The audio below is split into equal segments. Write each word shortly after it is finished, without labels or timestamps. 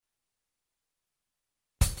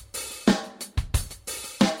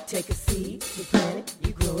Take a seed, you plant it,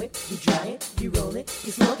 you grow it, you dry it, you roll it,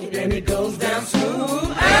 you smoke it, and it goes down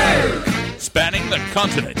smooth. Hey! Spanning the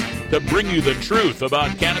continent to bring you the truth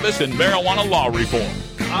about cannabis and marijuana law reform.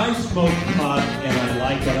 I smoke pot and I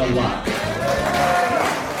like it a lot.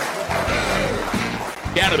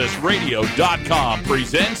 CannabisRadio.com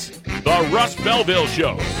presents The Russ Belville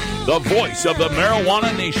Show, the voice of the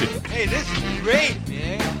marijuana nation. Hey, this is great,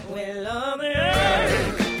 man.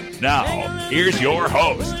 Now, here's your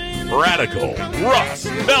host, Radical Russ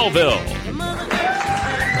Belville.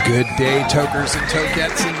 Good day, tokers and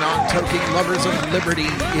tokettes and non-toking lovers of liberty.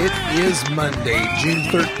 It is Monday, June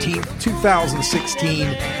 13th, 2016,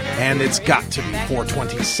 and it's got to be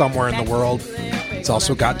 420 somewhere in the world. It's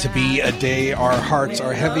also got to be a day our hearts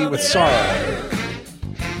are heavy with sorrow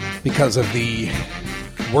because of the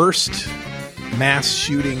worst mass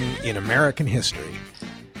shooting in American history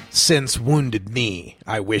since Wounded Knee.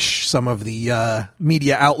 I wish some of the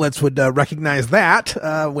media outlets would recognize that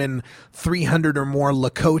when 300 or more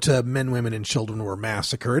Lakota men, women, and children were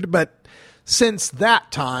massacred. But since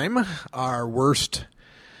that time, our worst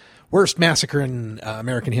massacre in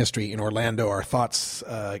American history in Orlando, our thoughts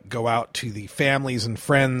go out to the families and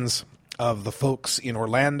friends of the folks in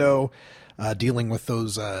Orlando dealing with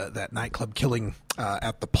those that nightclub killing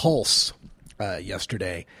at the Pulse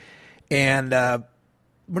yesterday. And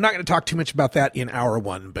we're not going to talk too much about that in hour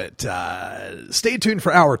one, but stay tuned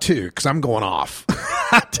for hour two because I'm going off.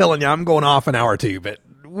 I'm telling you, I'm going off in hour two, but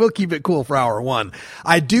we'll keep it cool for hour one.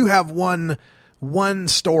 I do have one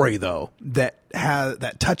story though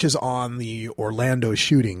that touches on the Orlando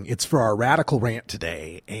shooting. It's for our radical rant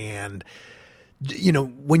today, and you know,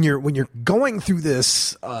 when you're going through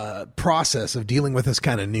this process of dealing with this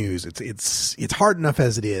kind of news, it's hard enough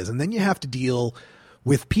as it is, and then you have to deal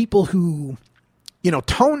with people who, you know,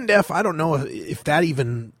 tone deaf. I don't know if that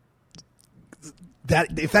even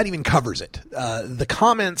covers it. The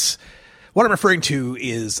comments, what I'm referring to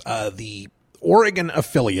is the Oregon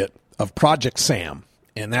affiliate of Project Sam,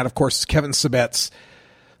 and that, of course, is Kevin Sabet's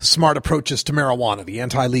Smart Approaches to Marijuana, the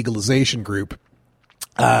anti-legalization group.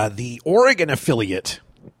 The Oregon affiliate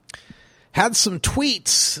had some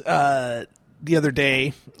tweets the other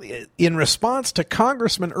day in response to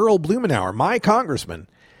Congressman Earl Blumenauer, my congressman,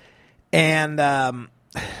 and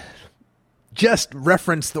just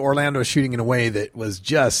referenced the Orlando shooting in a way that was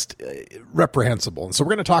just reprehensible. And so we're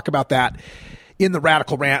going to talk about that in the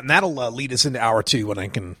Radical Rant, and that'll lead us into hour two when I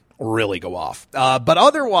can really go off. But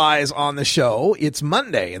otherwise on the show, it's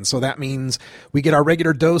Monday, and so that means we get our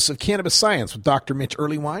regular dose of cannabis science with Dr. Mitch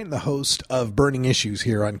Earlywine, the host of Burning Issues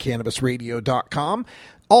here on CannabisRadio.com.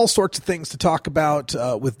 All sorts of things to talk about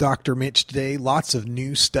with Dr. Mitch today. Lots of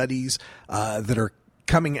new studies that are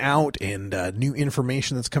coming out and new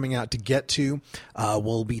information that's coming out to get to.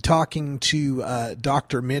 We'll be talking to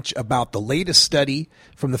Dr. Mitch about the latest study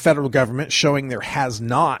from the federal government showing there has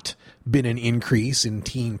not been an increase in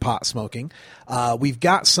teen pot smoking. We've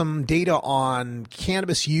got some data on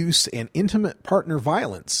cannabis use and intimate partner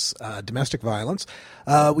violence, domestic violence.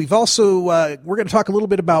 We've also, we're going to talk a little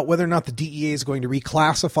bit about whether or not the DEA is going to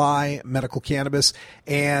reclassify medical cannabis,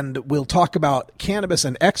 and we'll talk about cannabis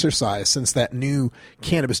and exercise since that new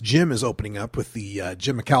cannabis gym is opening up with the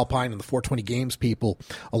Jim McAlpine and the 420 Games people,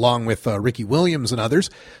 along with Ricky Williams and others.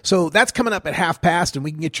 So that's coming up at 1:30, and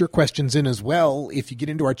we can get your questions in as well if you get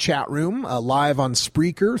into our chat room live on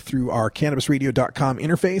Spreaker through our CannabisRadio.com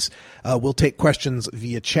interface. We'll take questions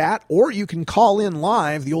via chat, or you can call in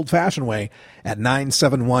live the old-fashioned way at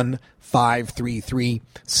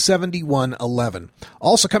 971-533-7111.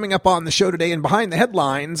 Also coming up on the show today and behind the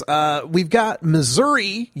headlines, we've got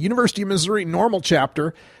University of Missouri Normal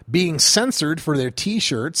Chapter being censored for their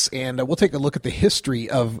T-shirts, and we'll take a look at the history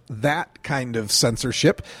of that kind of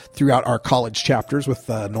censorship throughout our college chapters with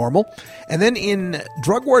Normal. And then in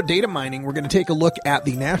Drug War Data Mining, we're going to take a look at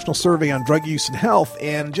the National Survey on Drug Use and Health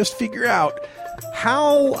and just figure out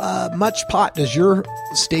how much pot does your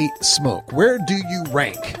state smoke? Where do you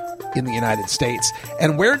rank in the United States?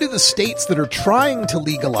 And where do the states that are trying to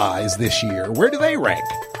legalize this year, where do they rank?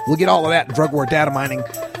 We'll get all of that in Drug War Data Mining,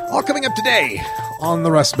 all coming up today on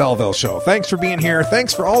the Russ Belville Show. Thanks for being here.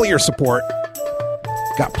 Thanks for all your support.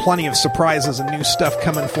 Got plenty of surprises and new stuff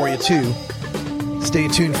coming for you, too. Stay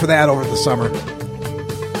tuned for that over the summer.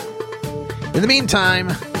 In the meantime,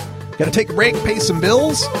 got to take a break, pay some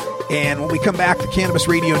bills, and when we come back to Cannabis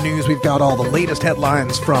Radio News, we've got all the latest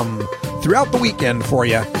headlines from throughout the weekend for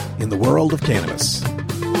you in the world of cannabis.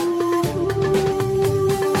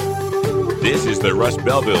 This is the Russ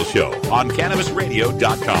Belville Show on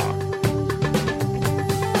CannabisRadio.com.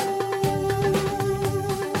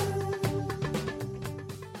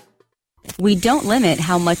 We don't limit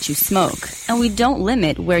how much you smoke, and we don't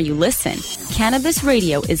limit where you listen. Cannabis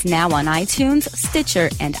Radio is now on iTunes, Stitcher,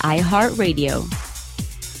 and iHeartRadio.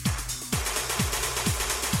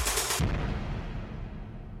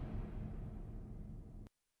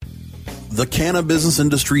 The cannabis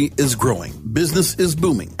industry is growing, business is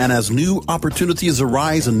booming, and as new opportunities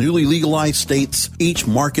arise in newly legalized states, each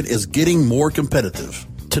market is getting more competitive.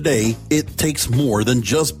 Today, it takes more than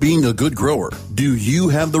just being a good grower. Do you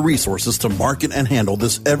have the resources to market and handle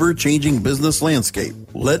this ever-changing business landscape?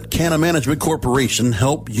 Let Canna Management Corporation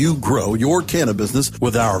help you grow your canna business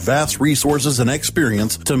with our vast resources and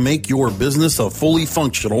experience to make your business a fully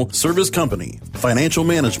functional service company. Financial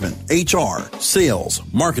management, HR, sales,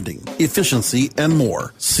 marketing, efficiency, and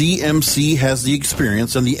more. CMC has the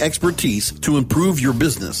experience and the expertise to improve your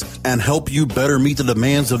business and help you better meet the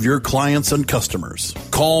demands of your clients and customers.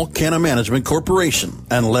 Call Canna Management Corporation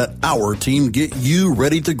and let our team get you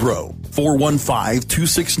ready to grow.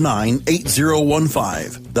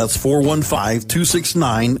 415-269-8015. That's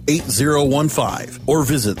 415-269-8015. Or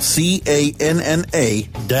visit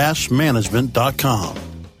canna-management.com.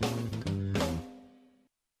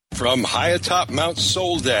 From high atop Mount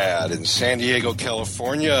Soledad in San Diego,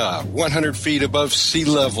 California, 100 feet above sea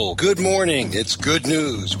level. Good morning. It's good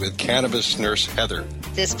news with cannabis nurse Heather.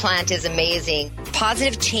 This plant is amazing.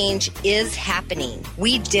 Positive change is happening.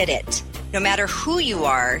 We did it. No matter who you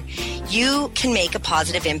are, you can make a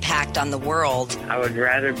positive impact on the world. I would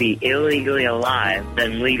rather be illegally alive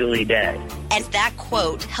than legally dead. And that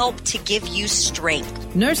quote helped to give you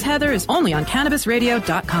strength. Nurse Heather is only on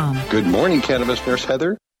CannabisRadio.com. Good morning, Cannabis Nurse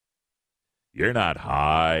Heather. You're not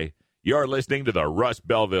high. You're listening to the Russ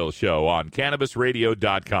Belville Show on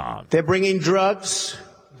CannabisRadio.com. They're bringing drugs.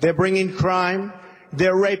 They're bringing crime.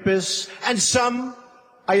 They're rapists. And some,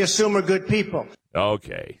 I assume, are good people.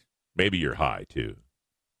 Okay. Maybe you're high, too.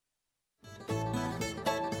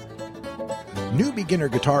 New beginner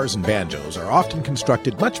guitars and banjos are often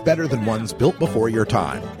constructed much better than ones built before your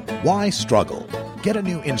time. Why struggle? Get a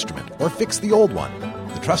new instrument or fix the old one.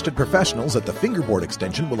 The trusted professionals at the Fingerboard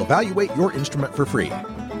Extension will evaluate your instrument for free.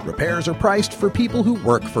 Repairs are priced for people who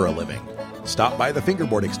work for a living. Stop by the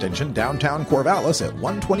Fingerboard Extension downtown Corvallis at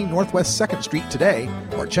 120 Northwest 2nd Street today,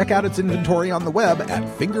 or check out its inventory on the web at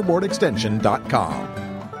fingerboardextension.com.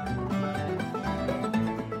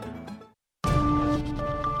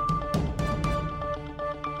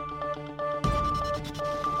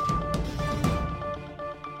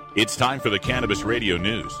 It's time for the Cannabis Radio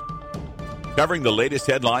News, covering the latest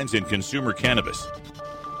headlines in consumer cannabis,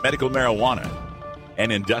 medical marijuana,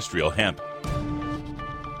 and industrial hemp.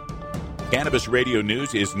 Cannabis Radio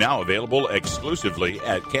News is now available exclusively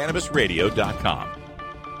at CannabisRadio.com.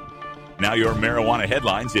 Now your marijuana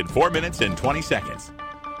headlines in 4 minutes and 20 seconds.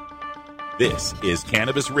 This is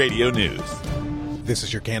Cannabis Radio News. This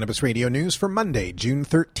is your Cannabis Radio News for Monday, June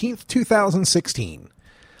 13th, 2016.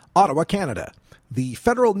 Ottawa, Canada. The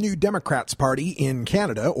Federal New Democrats Party in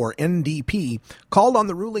Canada, or NDP, called on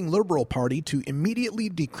the ruling Liberal Party to immediately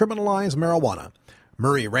decriminalize marijuana.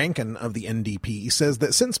 Murray Rankin of the NDP says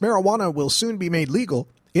that since marijuana will soon be made legal,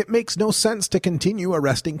 it makes no sense to continue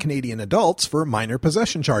arresting Canadian adults for minor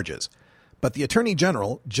possession charges. But the Attorney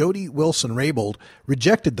General, Jody Wilson-Raybould,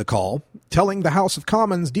 rejected the call, telling the House of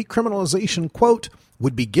Commons decriminalization, quote,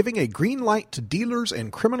 would be giving a green light to dealers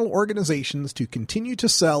and criminal organizations to continue to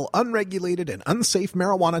sell unregulated and unsafe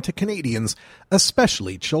marijuana to Canadians,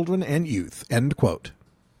 especially children and youth, end quote.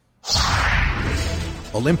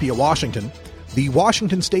 Olympia, Washington. The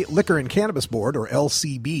Washington State Liquor and Cannabis Board, or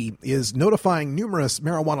LCB, is notifying numerous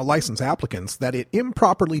marijuana license applicants that it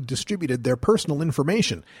improperly distributed their personal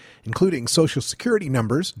information, including social security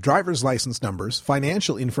numbers, driver's license numbers,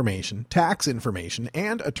 financial information, tax information,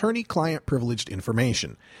 and attorney-client privileged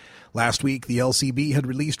information. Last week, the LCB had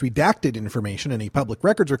released redacted information in a public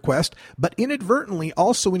records request, but inadvertently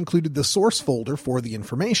also included the source folder for the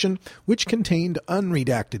information, which contained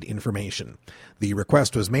unredacted information. The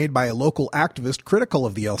request was made by a local activist critical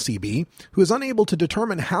of the LCB, who is unable to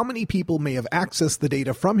determine how many people may have accessed the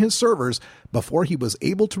data from his servers before he was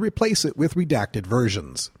able to replace it with redacted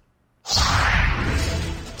versions.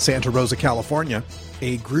 Santa Rosa, California.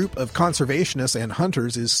 A group of conservationists and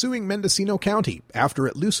hunters is suing Mendocino County after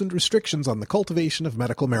it loosened restrictions on the cultivation of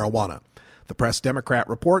medical marijuana. The Press Democrat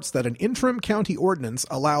reports that an interim county ordinance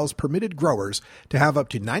allows permitted growers to have up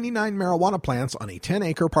to 99 marijuana plants on a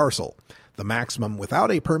 10-acre parcel. The maximum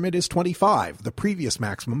without a permit is 25, the previous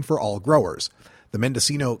maximum for all growers. The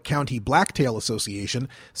Mendocino County Blacktail Association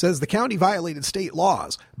says the county violated state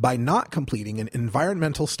laws by not completing an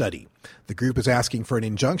environmental study. The group is asking for an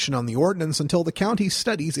injunction on the ordinance until the county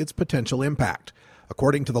studies its potential impact.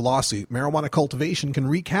 According to the lawsuit, marijuana cultivation can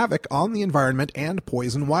wreak havoc on the environment and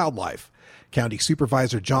poison wildlife. County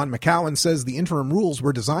Supervisor John McCowan says the interim rules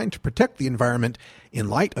were designed to protect the environment in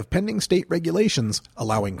light of pending state regulations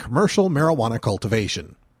allowing commercial marijuana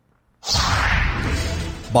cultivation.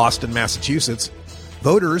 Boston, Massachusetts.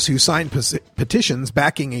 Voters who signed petitions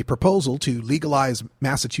backing a proposal to legalize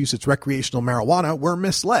Massachusetts recreational marijuana were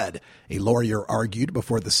misled, a lawyer argued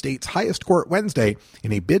before the state's highest court Wednesday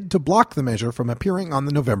in a bid to block the measure from appearing on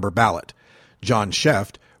the November ballot. John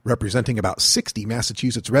Sheft, representing about 60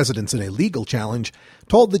 Massachusetts residents in a legal challenge,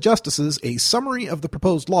 told the justices a summary of the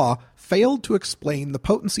proposed law failed to explain the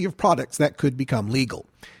potency of products that could become legal.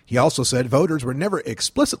 He also said voters were never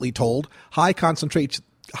explicitly told high concentrations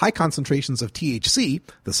of THC,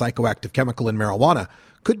 the psychoactive chemical in marijuana,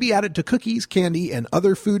 could be added to cookies, candy, and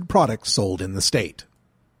other food products sold in the state.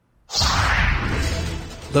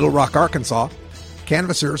 Little Rock, Arkansas.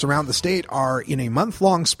 Canvassers around the state are in a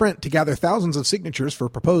month-long sprint to gather thousands of signatures for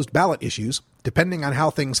proposed ballot issues. Depending on how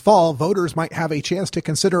things fall, voters might have a chance to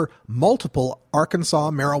consider multiple Arkansas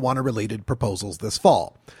marijuana-related proposals this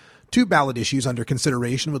fall. 2 ballot issues under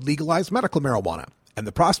consideration would legalize medical marijuana, and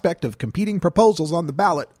the prospect of competing proposals on the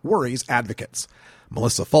ballot worries advocates.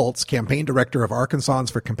 Melissa Fultz, campaign director of Arkansans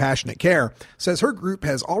for Compassionate Care, says her group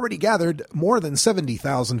has already gathered more than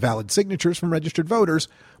 70,000 valid signatures from registered voters,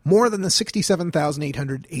 more than the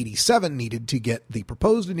 67,887 needed to get the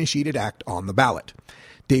proposed initiated act on the ballot.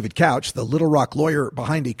 David Couch, the Little Rock lawyer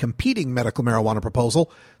behind a competing medical marijuana proposal,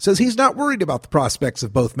 says he's not worried about the prospects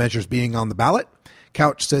of both measures being on the ballot.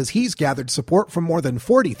 Couch says he's gathered support from more than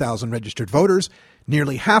 40,000 registered voters,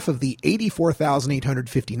 nearly half of the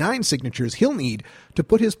 84,859 signatures he'll need to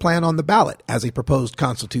put his plan on the ballot as a proposed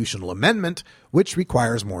constitutional amendment, which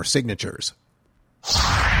requires more signatures.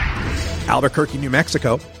 Albuquerque, New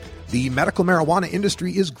Mexico. The medical marijuana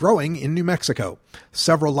industry is growing in New Mexico.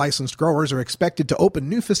 Several licensed growers are expected to open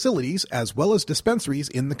new facilities as well as dispensaries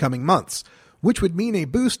in the coming months, which would mean a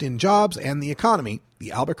boost in jobs and the economy,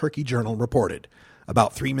 the Albuquerque Journal reported.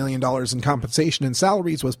 About $3 million in compensation and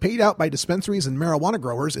salaries was paid out by dispensaries and marijuana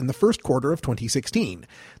growers in the first quarter of 2016.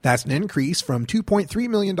 That's an increase from $2.3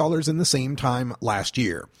 million in the same time last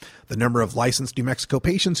year. The number of licensed New Mexico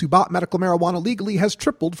patients who bought medical marijuana legally has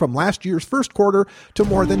tripled from last year's first quarter to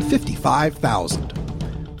more than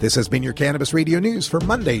 55,000. This has been your Cannabis Radio News for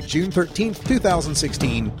Monday, June 13th,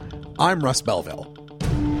 2016. I'm Russ Belville.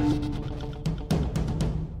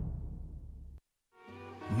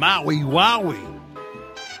 Maui Wowie.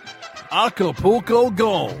 Acapulco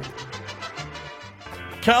Gold,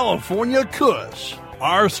 California Kush.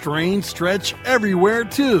 Our strains stretch everywhere,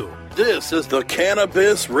 too. This is the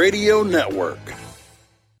Cannabis Radio Network.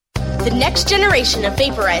 The next generation of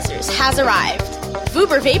vaporizers has arrived.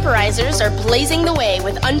 Vuber vaporizers are blazing the way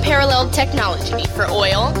with unparalleled technology for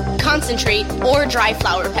oil, concentrate, or dry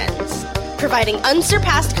flower pens. Providing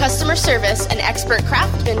unsurpassed customer service and expert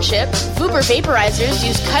craftsmanship, Vuber vaporizers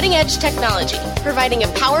use cutting-edge technology, providing a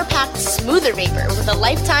power-packed, smoother vapor with a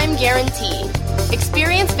lifetime guarantee.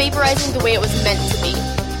 Experience vaporizing the way it was meant to be.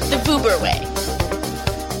 The Vuber way.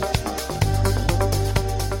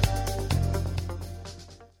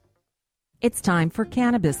 It's time for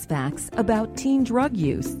Cannabis Facts about teen drug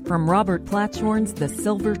use from Robert Platshorn's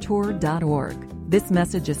thesilvertour.org. This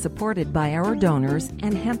message is supported by our donors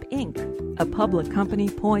and Hemp Inc., a public company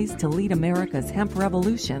poised to lead America's hemp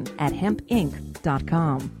revolution at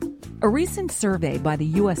hempinc.com. A recent survey by the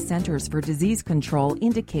U.S. Centers for Disease Control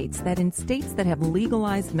indicates that in states that have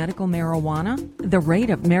legalized medical marijuana, the rate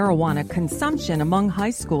of marijuana consumption among high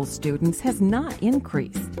school students has not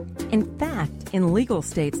increased. In fact, in legal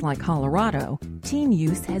states like Colorado, teen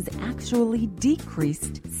use has actually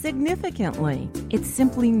decreased significantly. It's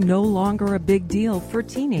simply no longer a big deal for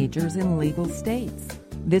teenagers in legal states.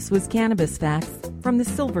 This was Cannabis Facts from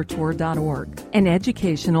thesilvertour.org, an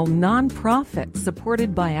educational nonprofit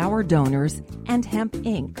supported by our donors and Hemp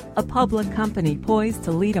Inc., a public company poised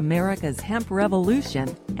to lead America's hemp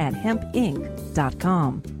revolution at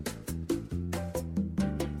hempinc.com.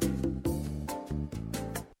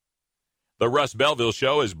 The Russ Belville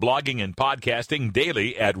Show is blogging and podcasting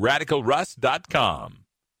daily at radicalruss.com.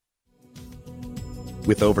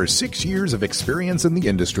 With over 6 years of experience in the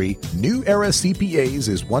industry, New Era CPAs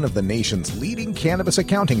is one of the nation's leading cannabis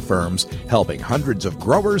accounting firms, helping hundreds of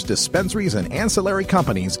growers, dispensaries, and ancillary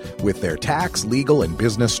companies with their tax, legal, and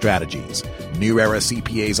business strategies. New Era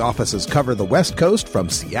CPA's offices cover the West Coast from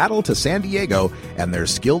Seattle to San Diego, and their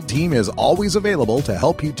skilled team is always available to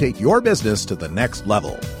help you take your business to the next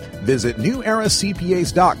level. Visit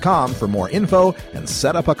neweracpas.com for more info and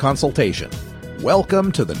set up a consultation.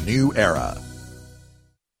 Welcome to the new era.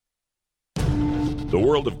 The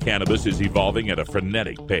world of cannabis is evolving at a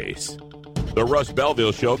frenetic pace. The Russ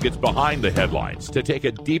Belville Show gets behind the headlines to take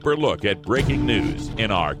a deeper look at breaking news in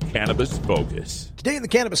our Cannabis Focus. Today in the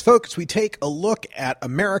Cannabis Focus, we take a look at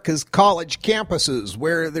America's college campuses,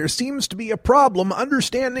 where there seems to be a problem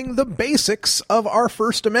understanding the basics of our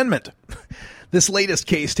First Amendment. This latest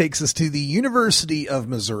case takes us to the University of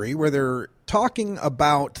Missouri, where they're talking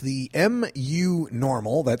about the MU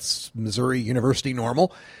Normal, that's Missouri University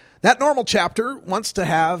Normal. That Normal chapter wants to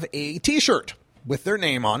have a T-shirt with their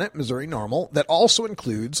name on it, Missouri Normal, that also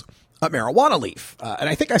includes a marijuana leaf. And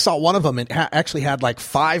I think I saw one of them. It actually had like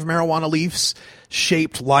 5 marijuana leaves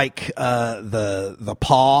shaped like the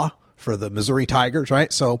paw for the Missouri Tigers,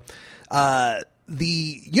 right? So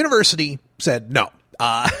the university said no.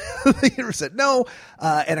 The university said no.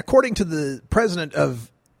 And according to the president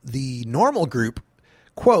of the Normal Group,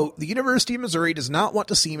 quote, the University of Missouri does not want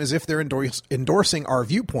to seem as if they're endorsing our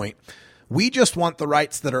viewpoint. We just want the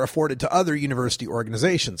rights that are afforded to other university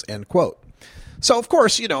organizations, end quote. So, of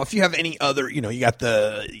course, if you have any other, you got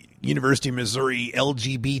the University of Missouri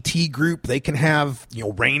LGBT group, they can have,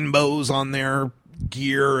 rainbows on their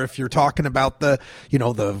gear. If you're talking about the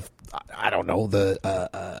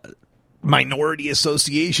minority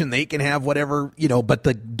association, they can have whatever, but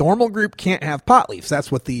the Normal Group can't have pot leaves.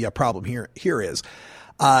 That's what the problem here is.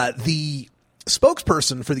 The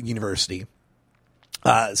spokesperson for the university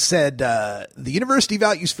said, the university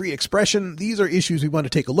values free expression. These are issues we want to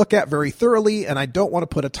take a look at very thoroughly, and I don't want to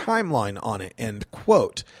put a timeline on it, end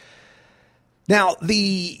quote. Now,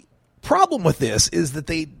 the problem with this is that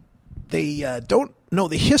they don't know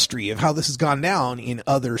the history of how this has gone down in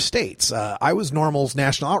other states. I was Normal's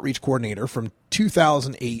national outreach coordinator from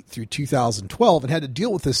 2008 through 2012 and had to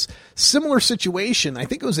deal with this similar situation. I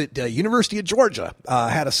think it was at University of Georgia,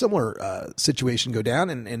 had a similar situation go down,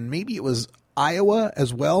 and maybe it was Iowa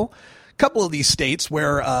as well. A couple of these states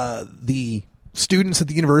where the students at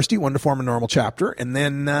the university wanted to form a Normal chapter and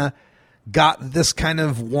then got this kind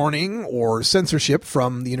of warning or censorship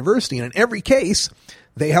from the university. And in every case,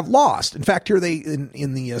 they have lost. In fact, here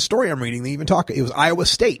in the story I'm reading, they even talk. It was Iowa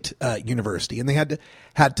State University, and they had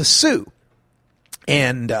to sue.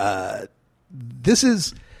 And this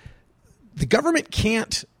is the government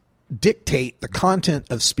can't dictate the content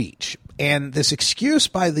of speech, and this excuse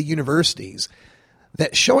by the universities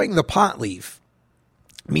that showing the pot leaf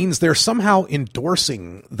means they're somehow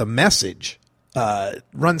endorsing the message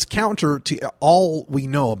runs counter to all we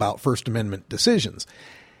know about First Amendment decisions.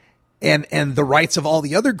 And the rights of all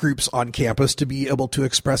the other groups on campus to be able to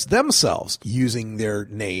express themselves using their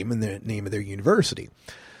name and the name of their university.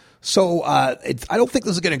 So I don't think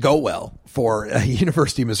this is going to go well for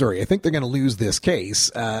University of Missouri. I think they're going to lose this case.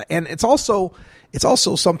 And it's also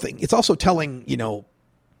telling,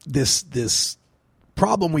 this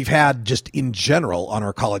problem we've had just in general on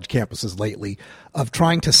our college campuses lately of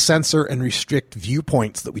trying to censor and restrict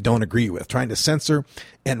viewpoints that we don't agree with, trying to censor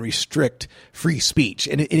and restrict free speech.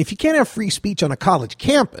 And if you can't have free speech on a college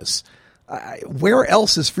campus, where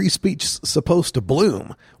else is free speech supposed to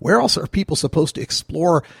bloom? Where else are people supposed to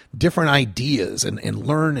explore different ideas and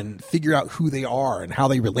learn and figure out who they are and how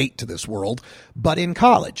they relate to this world, but in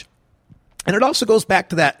college? And it also goes back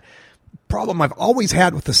to that problem I've always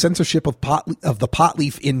had with the censorship of the pot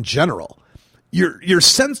leaf in general. You're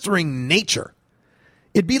censoring nature.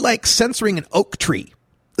 It'd be like censoring an oak tree,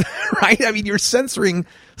 right? I mean, you're censoring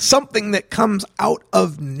something that comes out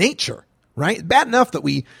of nature, right? Bad enough that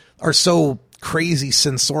we are so crazy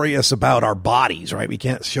censorious about our bodies, right? We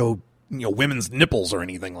can't show, women's nipples or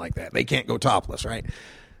anything like that. They can't go topless, right?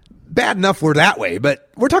 Bad enough we're that way, but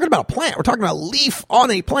we're talking about a plant. We're talking about a leaf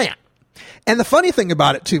on a plant. And the funny thing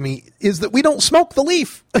about it to me is that we don't smoke the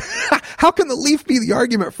leaf. How can the leaf be the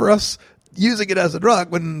argument for us using it as a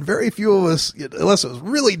drug when very few of us, unless it was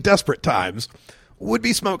really desperate times, would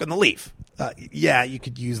be smoking the leaf? Yeah, you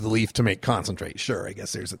could use the leaf to make concentrate. Sure, I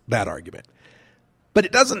guess there's that argument. But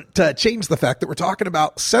it doesn't change the fact that we're talking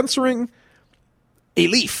about censoring a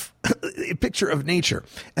leaf, a picture of nature.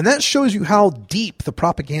 And that shows you how deep the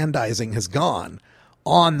propagandizing has gone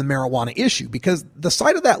on the marijuana issue, because the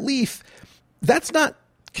sight of that leaf, that's not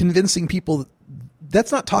convincing people.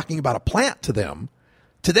 That's not talking about a plant to them.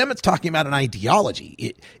 To them, it's talking about an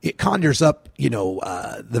ideology. It conjures up,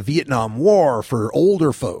 the Vietnam War for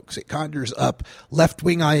older folks. It conjures up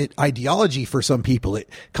left-wing ideology for some people. It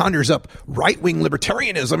conjures up right-wing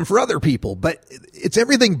libertarianism for other people. But it's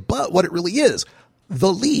everything but what it really is.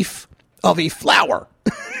 The leaf of a flower.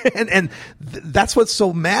 and that's what's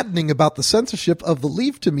so maddening about the censorship of the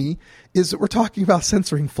leaf to me, is that we're talking about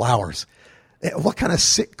censoring flowers. What kind of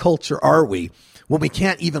sick culture are we when we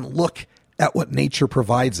can't even look at what nature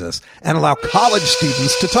provides us and allow college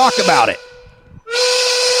students to talk about it.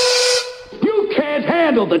 You can't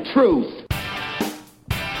handle the truth.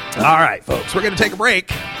 All right, folks, we're going to take a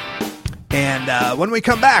break. And when we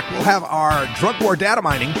come back, we'll have our drug war data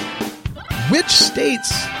mining. Which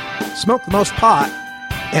states smoke the most pot?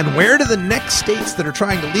 And where do the next states that are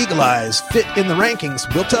trying to legalize fit in the rankings?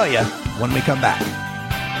 We'll tell you when we come back.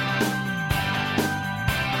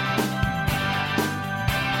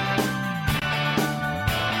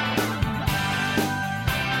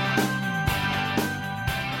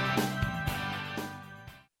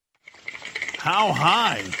 How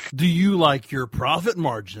high do you like your profit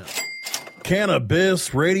margin?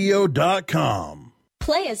 CannabisRadio.com.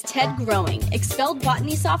 Play as Ted Growing, expelled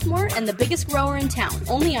botany sophomore and the biggest grower in town,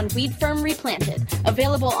 only on Weed Firm Replanted.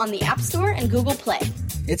 Available on the App Store and Google Play.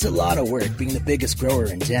 It's a lot of work being the biggest grower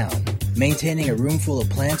in town. Maintaining a room full of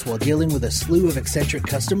plants while dealing with a slew of eccentric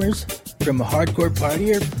customers? From a hardcore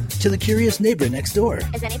partier to the curious neighbor next door.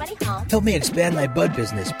 Is anybody home? Help me expand my bud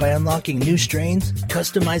business by unlocking new strains,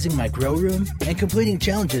 customizing my grow room, and completing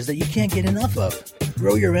challenges that you can't get enough of.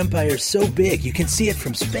 Grow your empire so big you can see it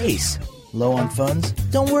from space. Low on funds?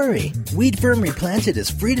 Don't worry. Weed Firm Replanted is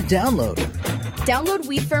free to download. Download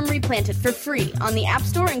Weed Firm Replanted for free on the App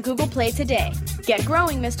Store and Google Play today. Get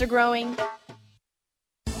growing, Mr. Growing.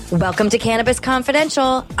 Welcome to Cannabis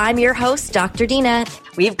Confidential. I'm your host, Dr. Dina.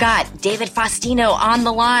 We've got David Faustino on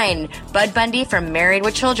the line, Bud Bundy from Married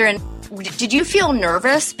with Children. Did you feel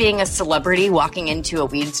nervous being a celebrity walking into a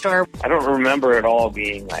weed store? I don't remember at all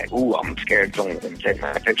being like, ooh, I'm scared someone's going to take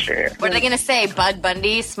my picture here. What are they going to say? Bud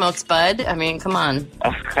Bundy smokes bud? I mean, come on.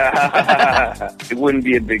 It wouldn't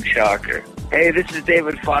be a big shocker. Hey, this is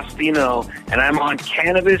David Faustino, and I'm on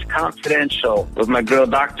Cannabis Confidential with my girl,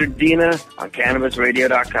 Dr. Dina, on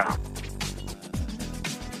CannabisRadio.com.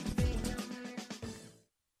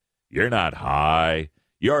 You're not high.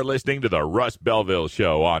 You're listening to the Russ Belville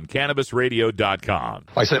Show on CannabisRadio.com.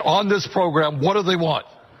 I said, on this program, what do they want?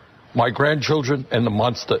 My grandchildren and the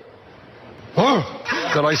monster. Did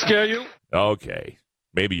I scare you? Okay.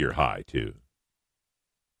 Maybe you're high, too.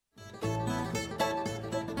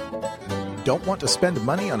 Don't want to spend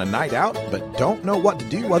money on a night out, but don't know what to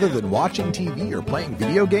do other than watching TV or playing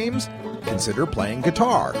video games? Consider playing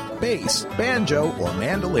guitar, bass, banjo, or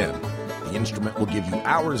mandolin. The instrument will give you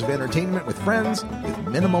hours of entertainment with friends with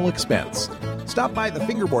minimal expense. Stop by the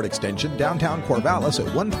Fingerboard Extension downtown Corvallis at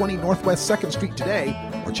 120 Northwest 2nd Street today,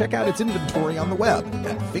 or check out its inventory on the web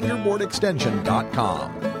at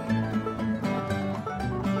fingerboardextension.com.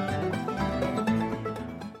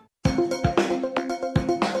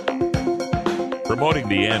 Promoting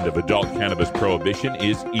the end of adult cannabis prohibition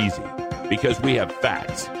is easy because we have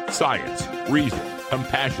facts, science, reason,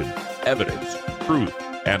 compassion, evidence, truth,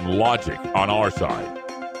 and logic on our side.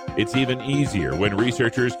 It's even easier when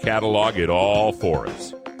researchers catalog it all for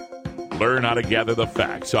us. Learn how to gather the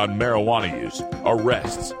facts on marijuana use,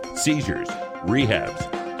 arrests, seizures,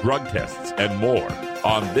 rehabs, drug tests, and more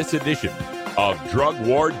on this edition of Drug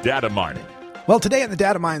War Data Mining. Well, today in the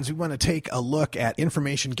Data Mines, we want to take a look at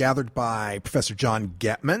information gathered by Professor John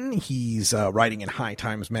Getman. He's writing in High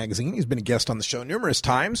Times Magazine. He's been a guest on the show numerous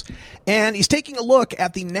times. And he's taking a look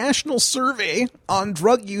at the National Survey on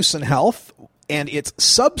Drug Use and Health and its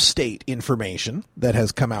sub-state information that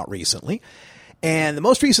has come out recently. And the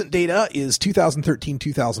most recent data is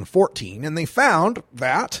 2013-2014. And they found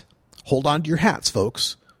that, hold on to your hats,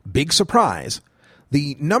 folks, big surprise,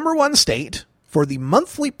 the number one state for the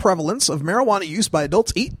monthly prevalence of marijuana use by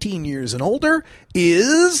adults 18 years and older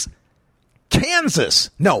is Kansas.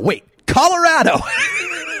 No, wait, Colorado.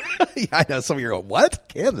 Yeah, I know some of you are going, what?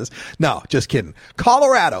 Kansas? No, just kidding.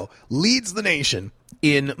 Colorado leads the nation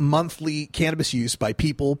in monthly cannabis use by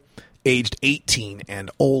people aged 18 and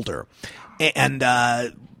older. And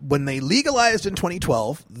when they legalized in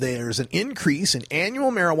 2012, there's an increase in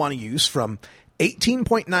annual marijuana use from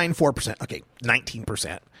 18.94%, okay,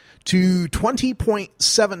 19%, to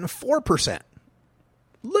 20.74%.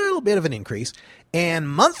 Little bit of an increase. And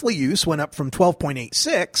monthly use went up from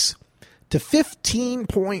 12.86 to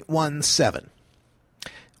 15.17.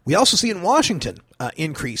 We also see in Washington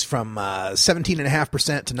increase from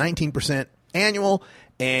 17.5% to 19% annual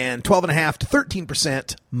and 12.5% to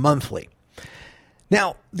 13% monthly.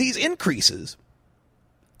 Now, these increases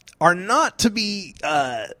are not to be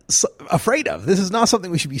afraid of. This is not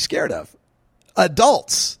something we should be scared of.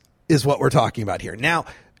 Adults is what we're talking about here. Now,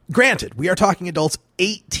 granted, we are talking adults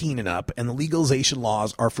 18 and up, and the legalization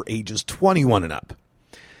laws are for ages 21 and up.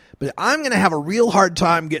 But I'm going to have a real hard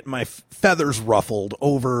time getting my feathers ruffled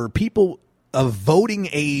over people of voting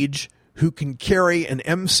age who can carry an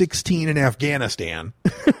M16 in Afghanistan,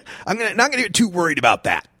 I'm not going to get too worried about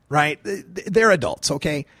that, right? They're adults,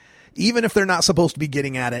 okay? Even if they're not supposed to be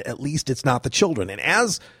getting at it, at least it's not the children. And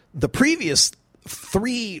as the previous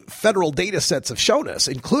 3 federal data sets have shown us,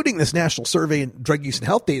 including this National Survey in Drug Use and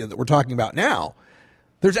Health data that we're talking about now,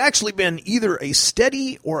 there's actually been either a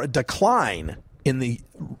steady or a decline in the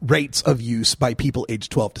rates of use by people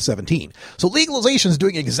aged 12 to 17. So legalization is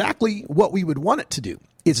doing exactly what we would want it to do.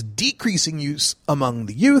 It's decreasing use among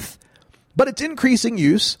the youth, but it's increasing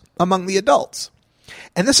use among the adults.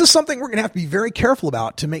 And this is something we're going to have to be very careful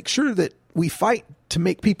about to make sure that we fight to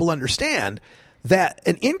make people understand that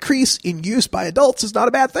an increase in use by adults is not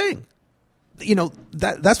a bad thing. You know,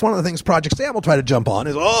 that's one of the things Project Sam will try to jump on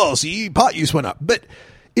is, see, pot use went up. But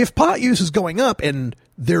if pot use is going up and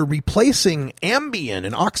they're replacing Ambien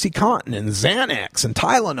and OxyContin and Xanax and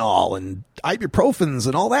Tylenol and ibuprofens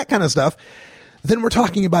and all that kind of stuff, then we're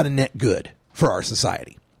talking about a net good for our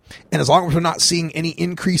society. And as long as we're not seeing any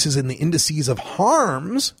increases in the indices of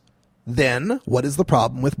harms, then what is the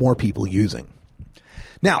problem with more people using?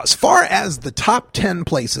 Now, as far as the top 10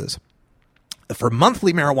 places for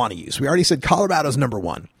monthly marijuana use, we already said Colorado's number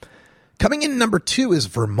 1. Coming in number 2 is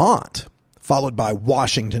Vermont, followed by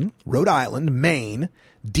Washington, Rhode Island, Maine,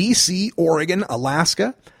 D.C., Oregon,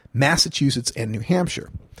 Alaska, Massachusetts, and New Hampshire.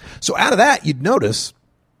 So out of that, you'd notice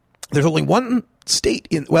there's only one state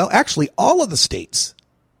actually all of the states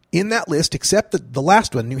in that list, except the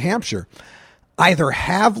last one, New Hampshire, either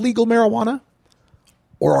have legal marijuana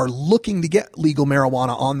or are looking to get legal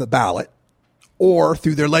marijuana on the ballot or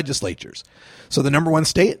through their legislatures. So the number 1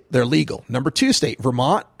 state, they're legal. Number 2 state,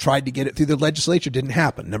 Vermont, tried to get it through their legislature, didn't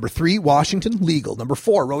happen. Number 3, Washington, legal. Number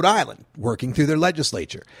 4, Rhode Island, working through their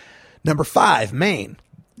legislature. Number 5, Maine,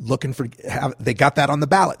 they got that on the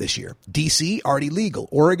ballot this year. DC, already legal.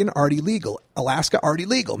 Oregon, already legal. Alaska, already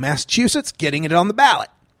legal. Massachusetts, getting it on the ballot.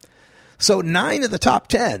 So 9 of the top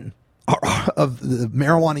 10 of the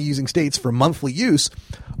marijuana using states for monthly use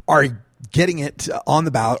are getting it on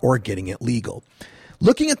the ballot or getting it legal.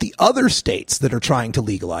 Looking at the other states that are trying to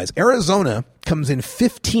legalize, Arizona comes in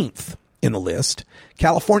 15th in the list.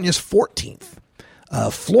 California's 14th.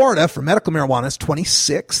 Florida for medical marijuana is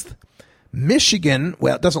 26th. Michigan,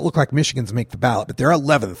 well, it doesn't look like Michigan's make the ballot, but they're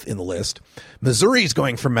 11th in the list. Missouri's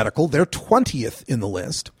going for medical. They're 20th in the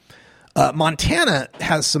list. Montana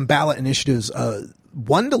has some ballot initiatives,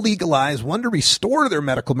 one to legalize, one to restore their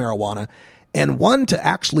medical marijuana, and one to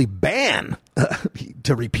actually ban,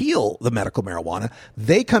 to repeal the medical marijuana.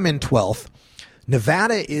 They come in 12th.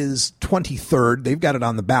 Nevada is 23rd. They've got it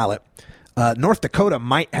on the ballot. North Dakota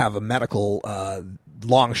might have a medical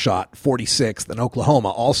long shot, 46th, and Oklahoma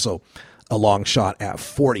also a long shot at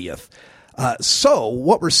 40th. So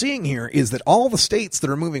what we're seeing here is that all the states that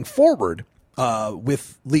are moving forward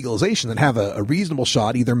with legalization that have a reasonable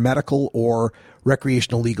shot, either medical or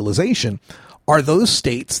recreational legalization, are those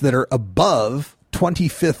states that are above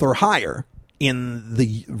 25th or higher in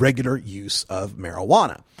the regular use of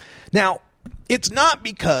marijuana. Now, it's not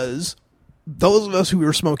because those of us who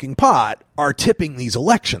are smoking pot are tipping these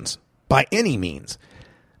elections by any means.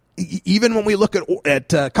 Even when we look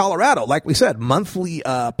at Colorado, like we said, monthly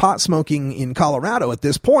pot smoking in Colorado at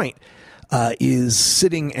this point is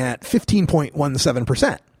sitting at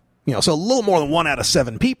 15.17%. So a little more than 1 out of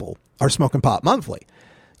 7 people are smoking pot monthly.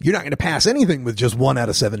 You're not going to pass anything with just 1 out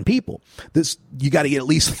of 7 people. You got to get at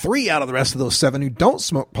least 3 out of the rest of those 7 who don't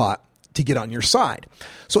smoke pot to get on your side.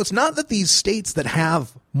 So it's not that these states that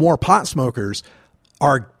have more pot smokers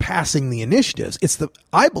are passing the initiatives.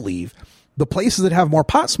 I believe the places that have more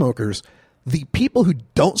pot smokers, the people who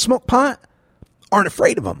don't smoke pot aren't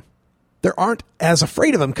afraid of them. They aren't as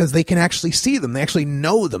afraid of them because they can actually see them. They actually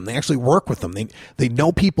know them. They actually work with them. They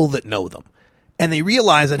know people that know them. And they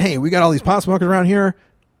realize that, hey, we got all these pot smokers around here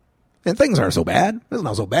and things aren't so bad. It's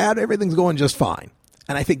not so bad. Everything's going just fine.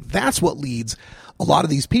 And I think that's what leads a lot of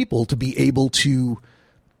these people to be able to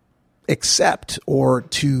accept or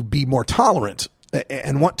to be more tolerant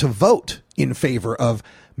and want to vote in favor of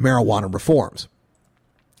marijuana reforms.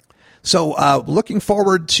 So looking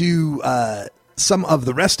forward to some of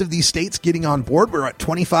the rest of these states getting on board. We're at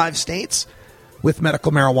 25 states with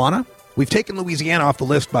medical marijuana. We've taken Louisiana off the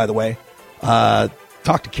list, by the way.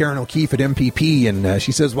 Talked to Karen O'Keefe at MPP, and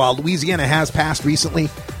she says while Louisiana has passed recently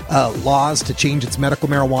laws to change its medical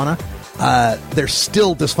marijuana, they're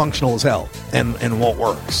still dysfunctional as hell and won't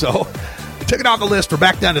work. So we took it off the list. We're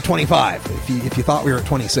back down to 25 if you thought we were at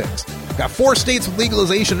 26. We've got 4 states with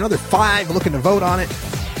legalization, another 5 looking to vote on it.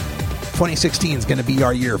 2016 is going to be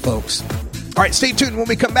our year, folks. All right, stay tuned. When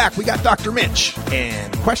we come back, we got Dr. Mitch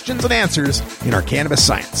and questions and answers in our cannabis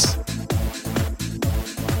science.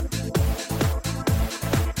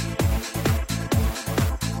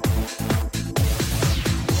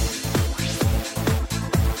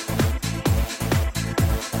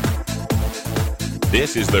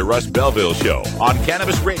 This is the Russ Belville Show on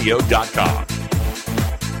CannabisRadio.com.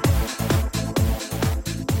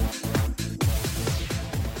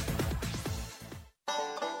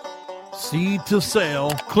 Seed to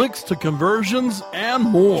sale, clicks to conversions, and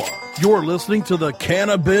more. You're listening to the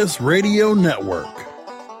Cannabis Radio Network.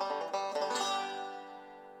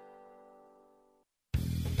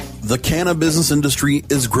 The cannabis industry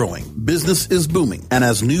is growing. Business is booming. And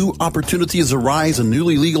as new opportunities arise in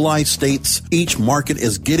newly legalized states, each market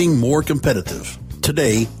is getting more competitive.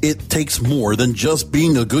 Today, it takes more than just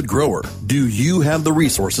being a good grower. Do you have the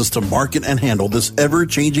resources to market and handle this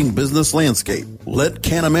ever-changing business landscape? Let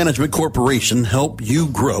Canna Management Corporation help you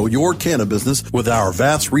grow your canna business with our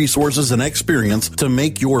vast resources and experience to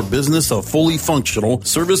make your business a fully functional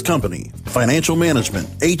service company. Financial management,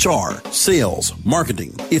 HR, sales,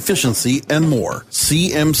 marketing, efficiency, and more.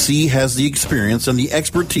 CMC has the experience and the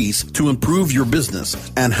expertise to improve your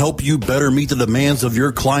business and help you better meet the demands of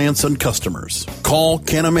your clients and customers. Call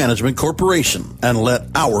Canna Management Corporation and let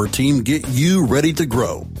our team get you ready to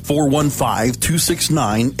grow.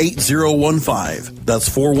 415-269-8015. That's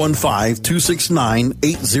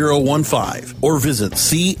 415-269-8015. Or visit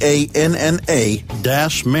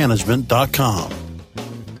canna-management.com.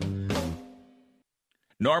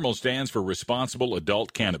 NORMAL stands for Responsible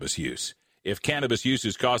Adult Cannabis Use. If cannabis use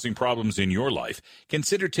is causing problems in your life,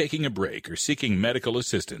 consider taking a break or seeking medical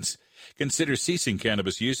assistance. Consider ceasing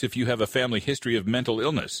cannabis use if you have a family history of mental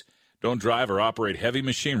illness. Don't drive or operate heavy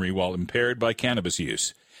machinery while impaired by cannabis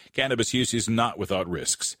use. Cannabis use is not without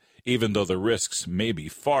risks, even though the risks may be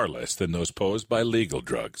far less than those posed by legal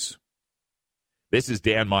drugs. This is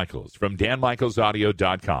Dan Michaels from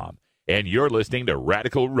DanMichaelsAudio.com, and you're listening to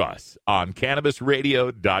Radical Russ on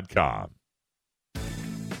CannabisRadio.com.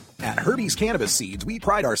 At Herbie's Cannabis Seeds, we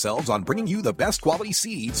pride ourselves on bringing you the best quality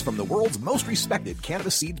seeds from the world's most respected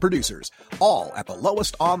cannabis seed producers, all at the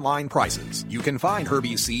lowest online prices. You can find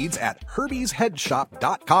Herbie's Seeds at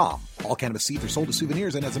herbiesheadshop.com. All cannabis seeds are sold as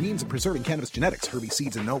souvenirs and as a means of preserving cannabis genetics. Herbie's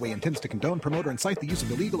Seeds in no way intends to condone, promote, or incite the use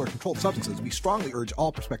of illegal or controlled substances. We strongly urge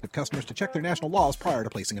all prospective customers to check their national laws prior to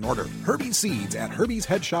placing an order. Herbie's Seeds at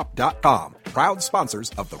herbiesheadshop.com. Proud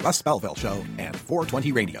sponsors of the Russ Belville Show and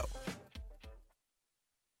 420 Radio.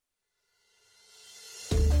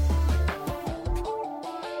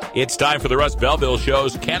 It's time for the Russ Belville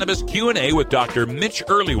Show's Cannabis Q&A with Dr. Mitch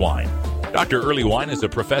Earleywine. Dr. Earleywine is a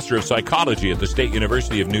professor of psychology at the State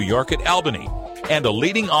University of New York at Albany and a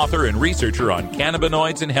leading author and researcher on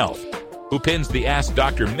cannabinoids and health, who pins the Ask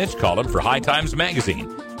Dr. Mitch column for High Times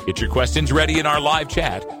Magazine. Get your questions ready in our live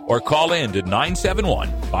chat or call in to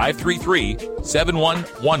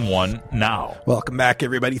 971-533-7111 now. Welcome back,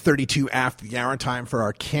 everybody. 32 after the hour, time for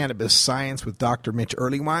our Cannabis Science with Dr. Mitch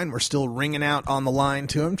Earleywine. We're still ringing out on the line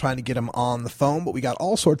to him, trying to get him on the phone, but we got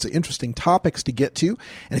all sorts of interesting topics to get to.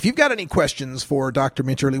 And if you've got any questions for Dr.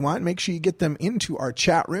 Mitch Earleywine, make sure you get them into our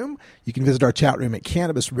chat room. You can visit our chat room at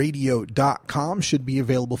CannabisRadio.com. Should be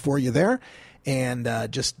available for you there. And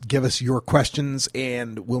just give us your questions,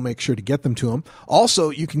 and we'll make sure to get them to him.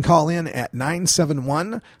 Also, you can call in at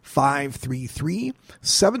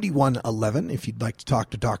 971-533-7111 if you'd like to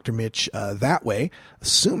talk to Dr. Mitch that way,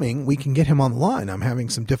 assuming we can get him on the line. I'm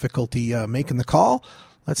having some difficulty making the call.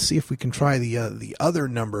 Let's see if we can try the other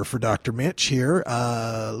number for Dr. Mitch here.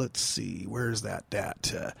 Let's see. Where's that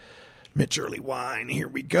at? Mitch Earleywine. Here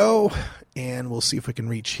we go. And we'll see if we can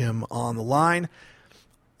reach him on the line.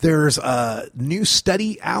 There's a new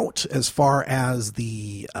study out as far as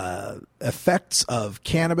the effects of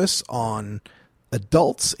cannabis on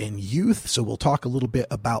adults and youth. So we'll talk a little bit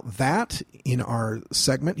about that in our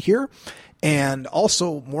segment here. And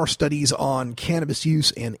also more studies on cannabis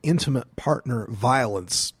use and intimate partner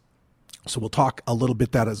violence. So we'll talk a little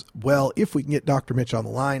bit that as well if we can get Dr. Mitch on the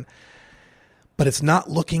line. But it's not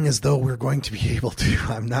looking as though we're going to be able to.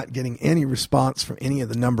 I'm not getting any response from any of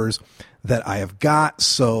the numbers that I have got.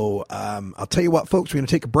 So I'll tell you what, folks, we're going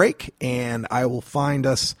to take a break, and I will find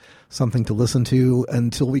us something to listen to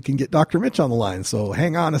until we can get Dr. Mitch on the line. So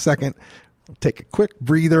hang on a second. We'll take a quick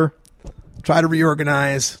breather, try to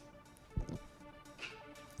reorganize,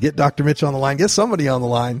 get Dr. Mitch on the line, get somebody on the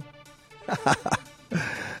line.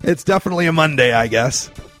 It's definitely a Monday, I guess.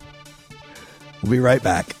 We'll be right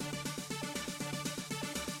back.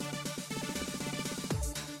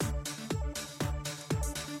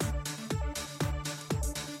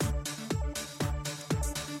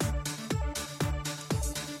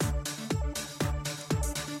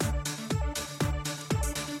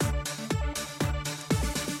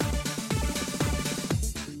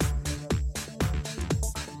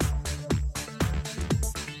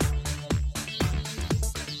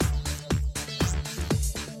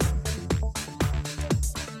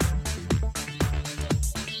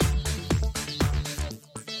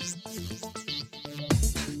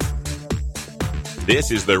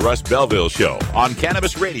 This is the Russ Belville Show on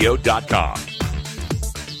CannabisRadio.com.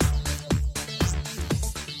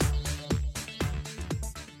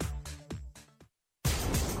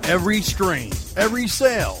 Every strain, every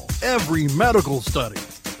sale, every medical study.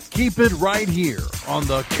 Keep it right here on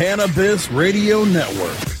the Cannabis Radio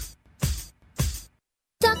Network.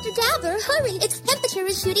 Dr. Dabber, hurry! Its temperature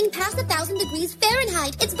is shooting past 1,000 degrees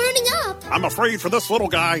Fahrenheit. It's burning up. I'm afraid for this little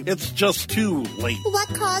guy, it's just too late. What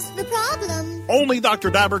caused the problem? Only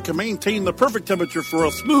Dr. Dabber can maintain the perfect temperature for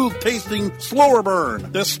a smooth-tasting, slower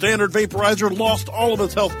burn. This standard vaporizer lost all of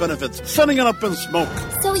its health benefits, sending it up in smoke.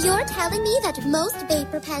 So you're telling me that most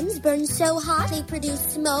vapor pens burn so hot they produce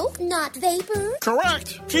smoke, not vapor?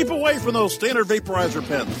 Correct. Keep away from those standard vaporizer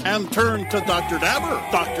pens and turn to Dr. Dabber.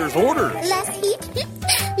 Doctor's orders. Less heat,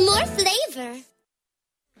 more flavor.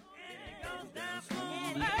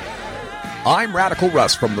 I'm Radical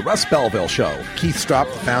Russ from the Russ Belville Show. Keith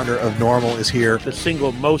Stropp, the founder of NORML, is here. The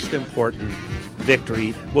single most important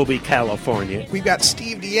victory will be California. We've got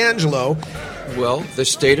Steve D'Angelo. Well, the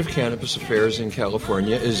state of cannabis affairs in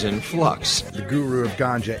California is in flux. The guru of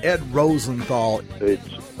ganja, Ed Rosenthal. It's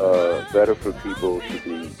better for people to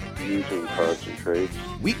be using concentrates.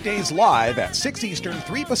 Weekdays live at 6 Eastern,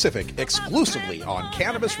 3 Pacific, exclusively on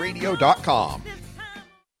CannabisRadio.com.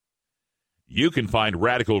 You can find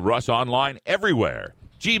Radical Russ online everywhere.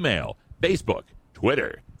 Gmail, Facebook,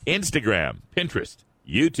 Twitter, Instagram, Pinterest,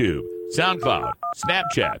 YouTube, SoundCloud,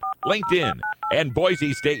 Snapchat, LinkedIn, and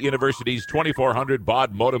Boise State University's 2400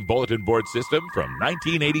 baud modem bulletin board system from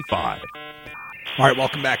 1985. All right,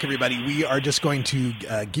 welcome back, everybody. We are just going to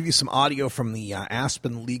give you some audio from the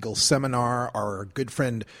Aspen Legal Seminar. Our good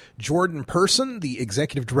friend Jordan Person, the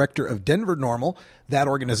executive director of Denver NORML, that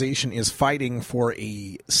organization is fighting for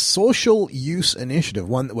a social use initiative,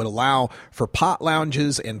 one that would allow for pot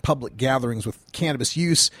lounges and public gatherings with cannabis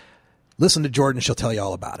use. Listen to Jordan. She'll tell you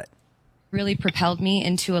all about it. Really propelled me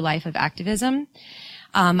into a life of activism.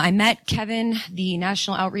 I met Kevin, the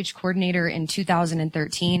National Outreach Coordinator, in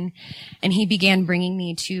 2013, and he began bringing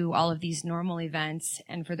me to all of these NORML events.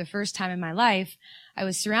 And for the first time in my life, I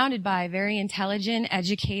was surrounded by very intelligent,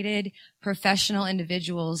 educated, professional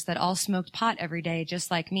individuals that all smoked pot every day,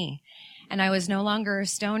 just like me. And I was no longer a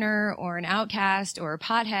stoner or an outcast or a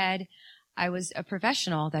pothead. I was a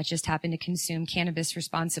professional that just happened to consume cannabis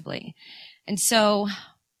responsibly. And so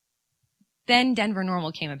then Denver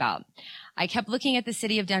NORML came about. I kept looking at the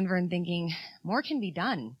city of Denver and thinking, more can be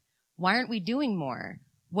done. Why aren't we doing more?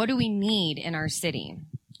 What do we need in our city?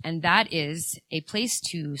 And that is a place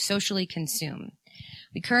to socially consume.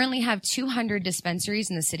 We currently have 200 dispensaries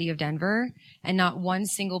in the city of Denver and not one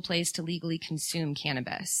single place to legally consume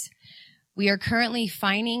cannabis. We are currently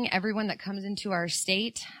fining everyone that comes into our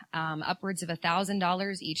state upwards of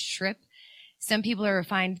 $1,000 each trip. Some people are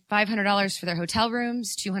fined $500 for their hotel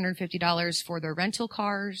rooms, $250 for their rental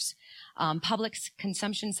cars. Public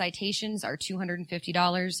consumption citations are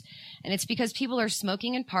 $250. And it's because people are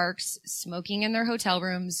smoking in parks, smoking in their hotel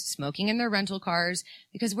rooms, smoking in their rental cars,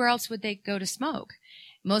 because where else would they go to smoke?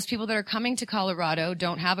 Most people that are coming to Colorado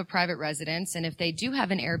don't have a private residence, and if they do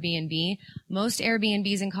have an Airbnb, most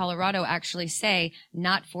Airbnbs in Colorado actually say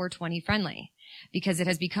not 420 friendly, because it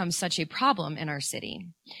has become such a problem in our city.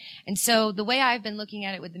 And so the way I've been looking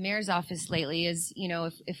at it with the mayor's office lately is, you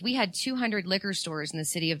know, if we had 200 liquor stores in the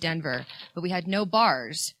city of Denver, but we had no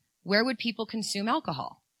bars, where would people consume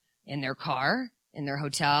alcohol? In their car, in their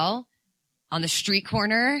hotel, on the street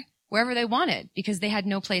corner, wherever they wanted, because they had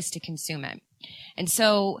no place to consume it. And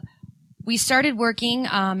so we started working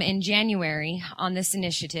in January on this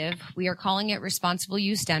initiative. We are calling it Responsible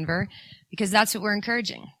Use Denver, because that's what we're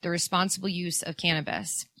encouraging, the responsible use of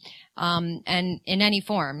cannabis. And in any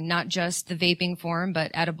form, not just the vaping form,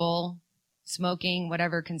 but edible, smoking,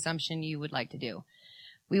 whatever consumption you would like to do.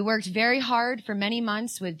 We worked very hard for many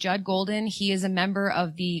months with Judd Golden. He is a member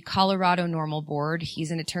of the Colorado NORML Board.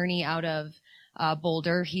 He's an attorney out of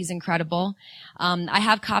Boulder. He's incredible. I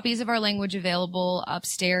have copies of our language available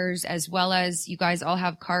upstairs, as well as you guys all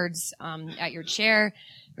have cards at your chair.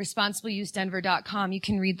 ResponsibleUseDenver.com. You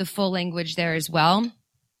can read the full language there as well.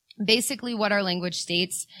 Basically, what our language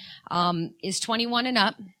states is 21 and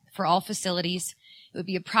up for all facilities. It would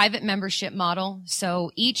be a private membership model,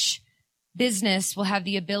 so each business will have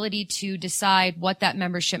the ability to decide what that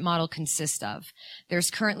membership model consists of. There's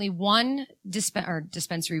currently one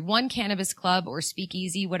dispensary, one cannabis club or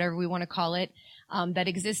speakeasy, whatever we want to call it, that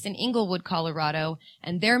exists in Inglewood, Colorado,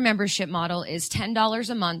 and their membership model is $10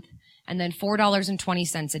 a month and then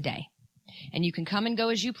 $4.20 a day. And you can come and go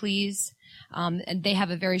as you please. And they have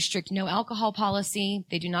a very strict no alcohol policy.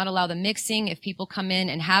 They do not allow the mixing. If people come in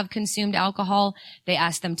and have consumed alcohol, they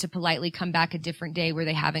ask them to politely come back a different day where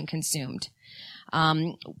they haven't consumed.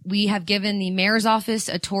 We have given the mayor's office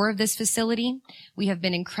a tour of this facility. We have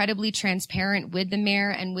been incredibly transparent with the mayor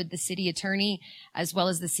and with the city attorney, as well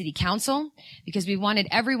as the city council, because we wanted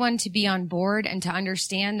everyone to be on board and to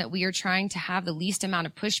understand that we are trying to have the least amount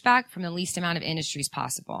of pushback from the least amount of industries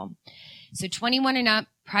possible. So 21 and up,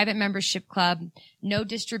 private membership club, no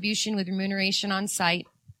distribution with remuneration on site.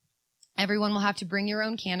 Everyone will have to bring your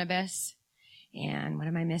own cannabis. And what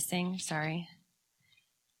am I missing? Sorry.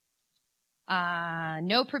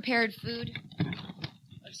 No prepared food.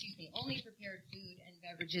 Only prepared food and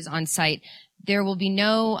beverages on site. There will be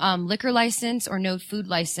no liquor license or no food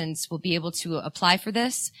license will be able to apply for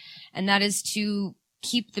this. And that is to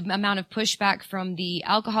keep the amount of pushback from the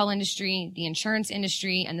alcohol industry, the insurance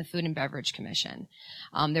industry, and the Food and Beverage Commission.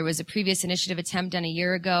 There was a previous initiative attempt done a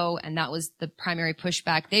year ago, and that was the primary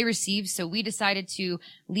pushback they received. So we decided to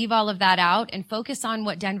leave all of that out and focus on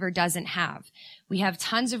what Denver doesn't have. We have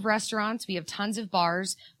tons of restaurants. We have tons of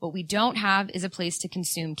bars. What we don't have is a place to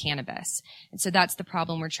consume cannabis. And so that's the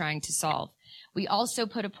problem we're trying to solve. We also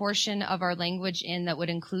put a portion of our language in that would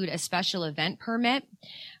include a special event permit.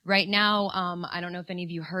 Right now, I don't know if any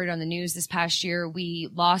of you heard on the news this past year, we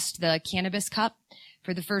lost the Cannabis Cup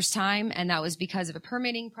for the first time, and that was because of a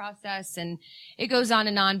permitting process, and it goes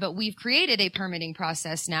on, but we've created a permitting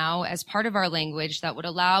process now as part of our language that would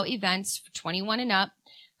allow events for 21 and up,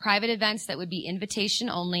 private events that would be invitation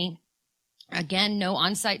only. Again, no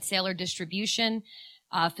on-site sale or distribution.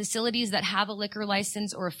 Facilities that have a liquor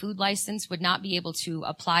license or a food license would not be able to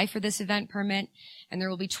apply for this event permit, and there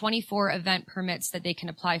will be 24 event permits that they can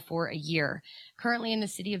apply for a year. Currently in the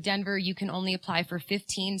city of Denver, you can only apply for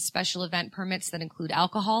 15 special event permits that include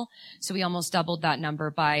alcohol, so we almost doubled that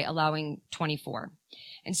number by allowing 24.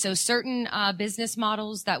 And so certain business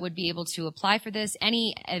models that would be able to apply for this,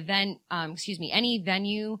 any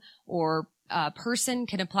venue or person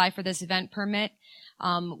can apply for this event permit.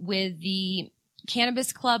 With the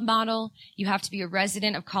Cannabis Club model, you have to be a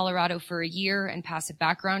resident of Colorado for a year and pass a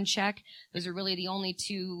background check. Those are really the only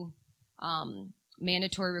two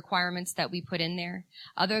mandatory requirements that we put in there.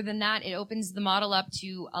 Other than that, it opens the model up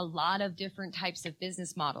to a lot of different types of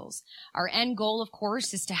business models. Our end goal, of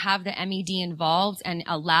course, is to have the MED involved and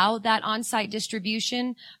allow that on-site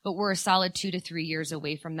distribution, but we're a solid 2 to 3 years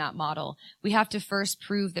away from that model. We have to first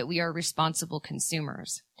prove that we are responsible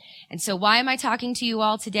consumers. And so why am I talking to you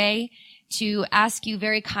all today? To ask you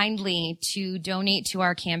very kindly to donate to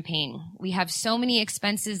our campaign. We have so many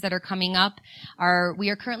expenses that are coming up. We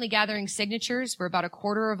are currently gathering signatures. We're about a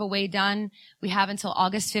quarter of a way done. We have until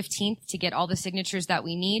August 15th to get all the signatures that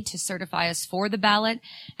we need to certify us for the ballot.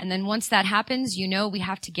 And then once that happens, we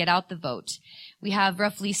have to get out the vote. We have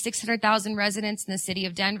roughly 600,000 residents in the city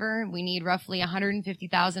of Denver. We need roughly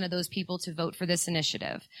 150,000 of those people to vote for this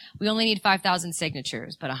initiative. We only need 5,000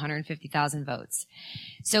 signatures, but 150,000 votes.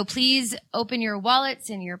 So please open your wallets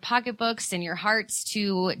and your pocketbooks and your hearts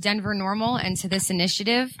to Denver Normal and to this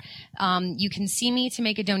initiative. You can see me to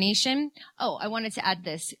make a donation. Oh, I wanted to add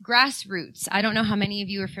this. Grassroots. I don't know how many of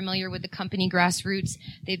you are familiar with the company Grassroots.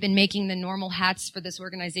 They've been making the normal hats for this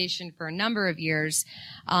organization for a number of years.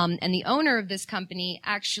 And the owner of this company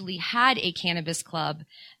actually had a cannabis club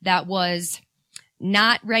that was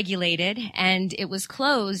not regulated, and it was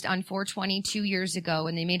closed on 4/20 2 years ago,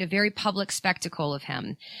 and they made a very public spectacle of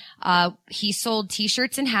him. He sold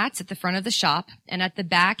T-shirts and hats at the front of the shop, and at the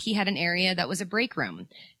back he had an area that was a break room.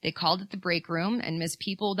 They called it the break room, and as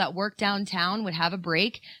people that worked downtown would have a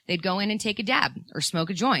break, they'd go in and take a dab or smoke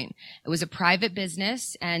a joint. It was a private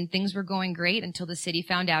business, and things were going great until the city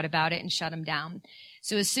found out about it and shut them down.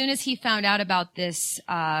 So as soon as he found out about this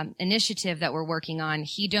initiative that we're working on,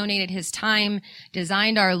 he donated his time,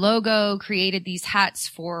 designed our logo, created these hats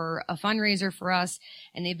for a fundraiser for us,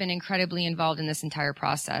 and they've been incredibly involved in this entire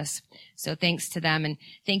process. So thanks to them, and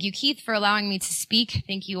thank you, Keith, for allowing me to speak.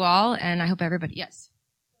 Thank you all, and I hope everybody, yes.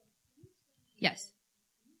 Yes.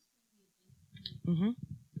 Mm-hmm.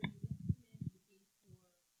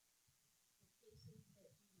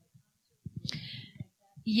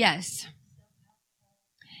 Yes.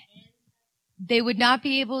 They would not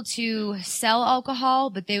be able to sell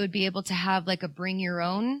alcohol, but they would be able to have like a bring your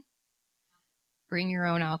own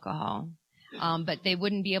alcohol. But they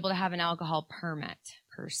wouldn't be able to have an alcohol permit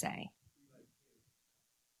per se.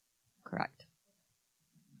 Correct.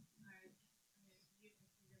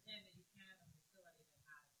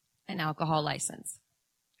 An alcohol license.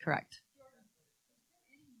 Correct.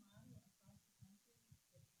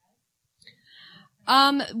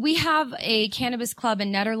 We have a cannabis club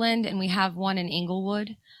in Nederland, and we have one in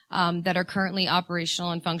Inglewood that are currently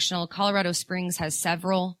operational and functional. Colorado Springs has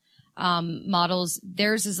several models.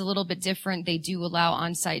 Theirs is a little bit different. They do allow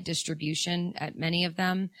on-site distribution at many of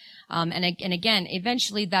them. And again,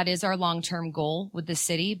 eventually that is our long-term goal with the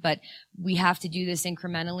city, but we have to do this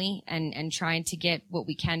incrementally and trying to get what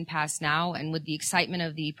we can pass now. And with the excitement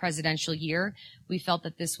of the presidential year, we felt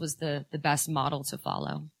that this was the best model to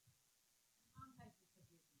follow.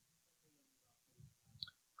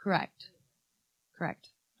 Correct.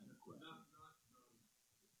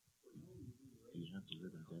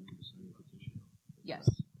 Yes.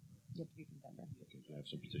 You have to be from Denver. I have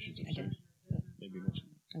some petitions. I did. Maybe mention.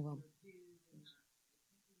 I will.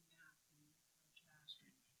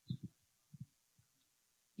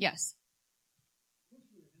 Yes.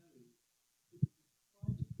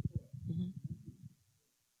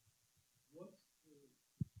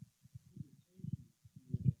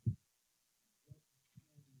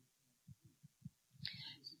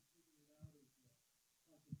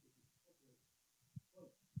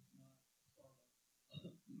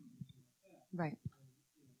 Right.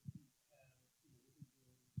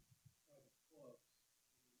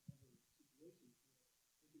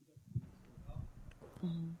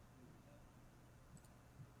 Mm-hmm.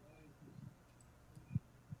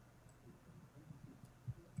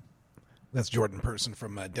 That's Jordan Person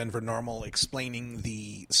from Denver Normal explaining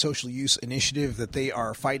the social use initiative that they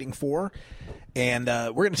are fighting for. And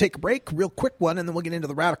we're going to take a break, real quick one, and then we'll get into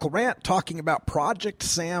the Radical Rant talking about Project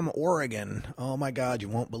Sam Oregon. Oh, my God, you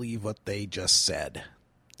won't believe what they just said.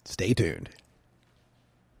 Stay tuned.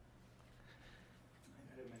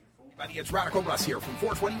 It's Radical Russ here from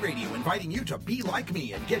 420 Radio, inviting you to be like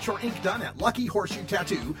me and get your ink done at Lucky Horseshoe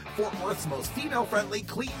Tattoo, Fort Worth's most female-friendly,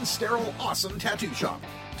 clean, sterile, awesome tattoo shop.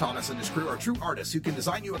 Thomas and his crew are true artists who can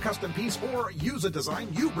design you a custom piece or use a design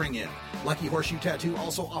you bring in. Lucky Horseshoe Tattoo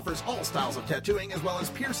also offers all styles of tattooing as well as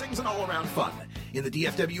piercings and all-around fun. In the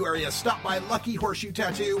DFW area, stop by Lucky Horseshoe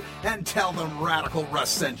Tattoo and tell them Radical Russ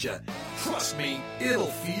sent you. Trust me, it'll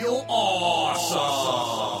feel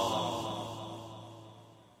awesome.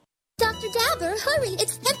 Dr. Dabber, hurry!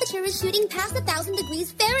 Its temperature is shooting past 1,000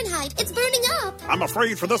 degrees Fahrenheit. It's burning up. I'm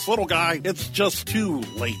afraid for this little guy, it's just too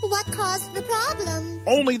late. What caused the problem?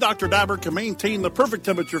 Only Dr. Dabber can maintain the perfect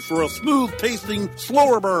temperature for a smooth-tasting,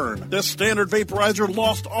 slower burn. This standard vaporizer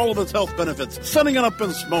lost all of its health benefits, sending it up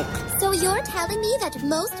in smoke. So you're telling me that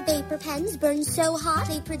most vapor pens burn so hot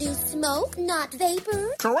they produce smoke, not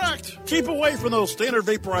vapor? Correct. Keep away from those standard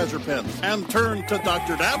vaporizer pens and turn to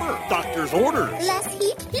Dr. Dabber. Doctor's orders. Less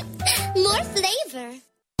heat, more flavor.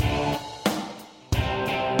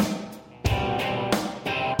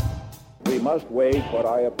 We must wage what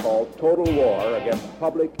I have called total war against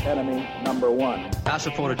public enemy number one. I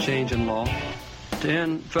support a change in law to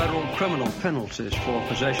end federal criminal penalties for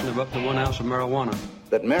possession of up to 1 ounce of marijuana.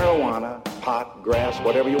 That marijuana, pot, grass,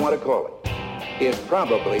 whatever you want to call it, is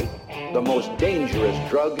probably the most dangerous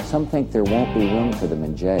drug. Some think there won't be room for them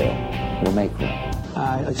in jail. We'll make room.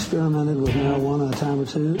 I experimented with marijuana a time or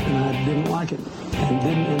two, and I didn't like it and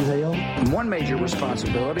didn't inhale. One major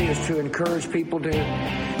responsibility is to encourage people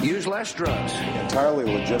to use less drugs. Entirely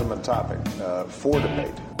legitimate topic for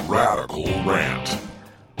debate. Radical Rant.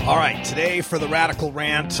 All right, today for the Radical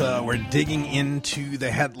Rant, we're digging into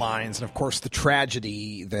the headlines and, of course, the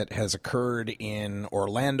tragedy that has occurred in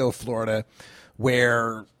Orlando, Florida,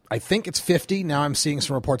 where I think it's 50. Now I'm seeing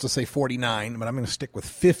some reports that say 49, but I'm going to stick with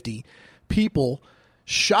 50 people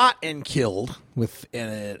shot and killed with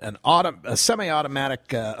a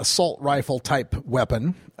semi-automatic assault rifle type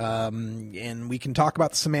weapon. And we can talk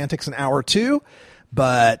about the semantics an hour or two.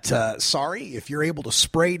 But sorry, if you're able to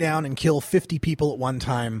spray down and kill 50 people at one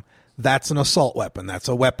time, that's an assault weapon. That's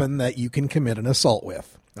a weapon that you can commit an assault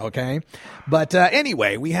with. Okay? But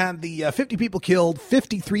anyway, we had the 50 people killed,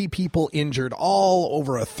 53 people injured, all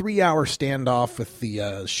over a 3-hour standoff with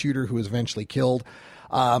the shooter who was eventually killed.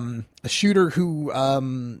 A shooter who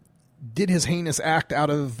did his heinous act out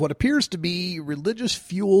of what appears to be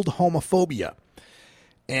religious-fueled homophobia.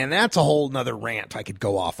 And that's a whole nother rant I could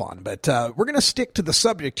go off on. But we're going to stick to the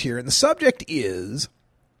subject here. And the subject is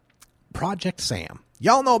Project Sam.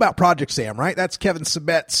 Y'all know about Project Sam, right? That's Kevin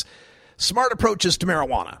Sabet's Smart Approaches to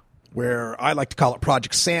Marijuana, where I like to call it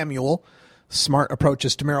Project Samuel. Smart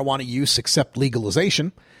Approaches to Marijuana Use Except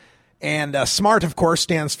Legalization. And SMART, of course,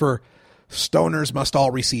 stands for Stoners Must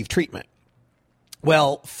All Receive Treatment.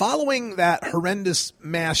 Well, following that horrendous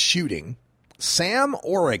mass shooting, Sam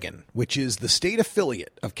Oregon, which is the state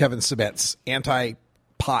affiliate of Kevin Sabet's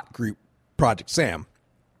anti-pot group Project Sam,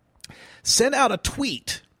 sent out a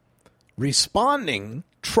tweet responding,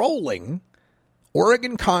 trolling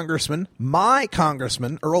Oregon Congressman, my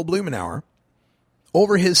Congressman, Earl Blumenauer,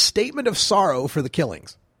 over his statement of sorrow for the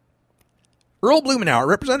killings. Earl Blumenauer,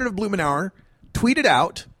 Representative Blumenauer, tweeted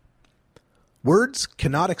out, "Words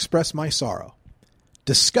cannot express my sorrow.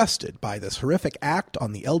 Disgusted by this horrific act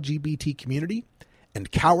on the LGBT community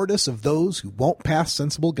and cowardice of those who won't pass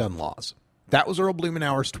sensible gun laws." That was Earl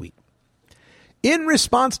Blumenauer's tweet. In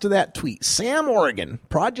response to that tweet, Sam Oregon,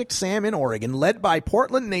 Project Sam in Oregon, led by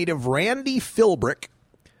Portland native Randy Philbrick,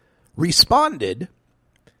 responded,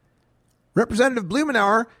 "Representative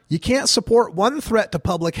Blumenauer, you can't support one threat to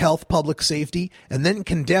public health, public safety, and then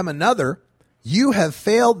condemn another. You have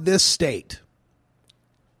failed this state."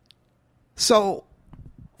 So,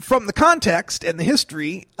 from the context and the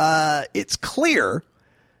history, it's clear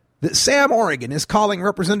that Sam Oregon is calling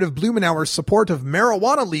Representative Blumenauer's support of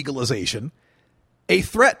marijuana legalization a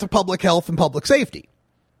threat to public health and public safety,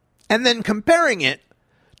 and then comparing it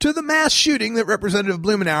to the mass shooting that Representative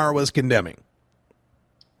Blumenauer was condemning.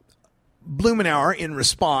 Blumenauer, in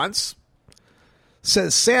response,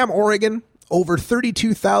 says Sam Oregon, over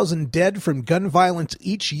 32,000 dead from gun violence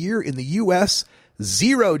each year in the U.S.,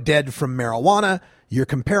 0 dead from marijuana. Your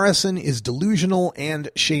comparison is delusional and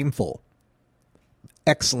shameful.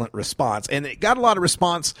 Excellent response. And it got a lot of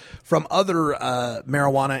response from other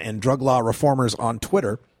marijuana and drug law reformers on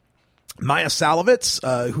Twitter. Maya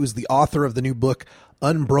Salovitz, who's the author of the new book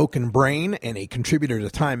Unbroken Brain and a contributor to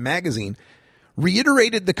Time magazine,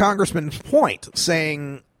 reiterated the congressman's point,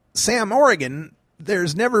 saying, Sam Oregon,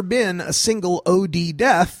 there's never been a single OD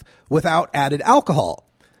death without added alcohol.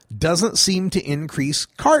 Doesn't seem to increase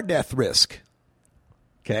car death risk.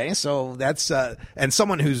 Okay, so that's, and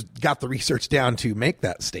someone who's got the research down to make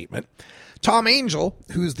that statement. Tom Angel,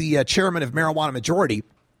 who's the chairman of Marijuana Majority,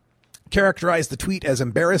 characterized the tweet as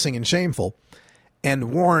embarrassing and shameful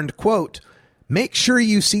and warned, quote, "Make sure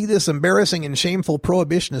you see this embarrassing and shameful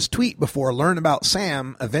prohibitionist tweet before Learn About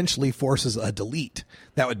Sam eventually forces a delete."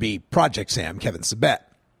 That would be Project Sam, Kevin Sabet.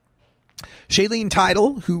 Shailene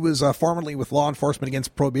Tidal, who was formerly with Law Enforcement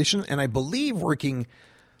Against Prohibition, and I believe working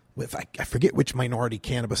with, I forget which minority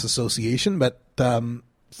cannabis association, but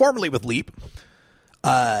formerly with LEAP,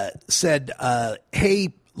 said,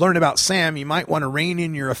 hey, Learn About Sam, you might want to rein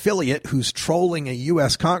in your affiliate who's trolling a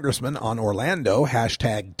U.S. congressman on Orlando,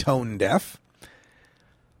 hashtag tone deaf.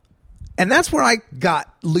 And that's where I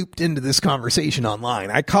got looped into this conversation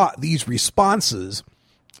online. I caught these responses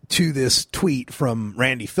to this tweet from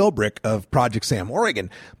Randy Philbrick of Project Sam Oregon.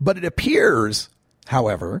 But it appears,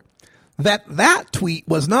 however, that tweet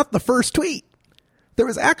was not the first tweet. There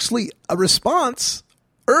was actually a response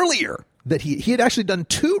earlier that he had actually done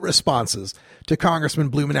 2 responses to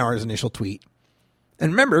Congressman Blumenauer's initial tweet.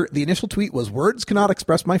 And remember, the initial tweet was, "Words cannot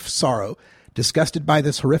express my sorrow. Disgusted by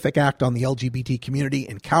this horrific act on the LGBT community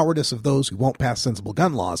and cowardice of those who won't pass sensible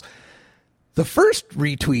gun laws." The first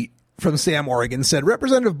retweet from Sam Oregon said,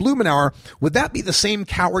 "Representative Blumenauer, would that be the same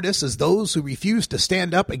cowardice as those who refuse to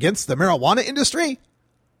stand up against the marijuana industry?"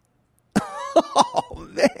 Oh,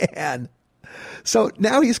 man. So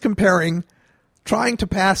now he's comparing trying to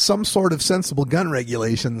pass some sort of sensible gun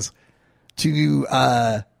regulations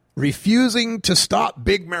to refusing to stop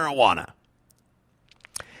big marijuana.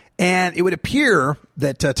 And it would appear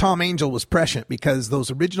that Tom Angel was prescient, because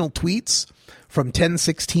those original tweets from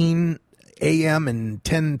 10:16 a.m. and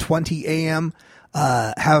 10:20 a.m.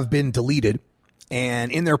 Have been deleted.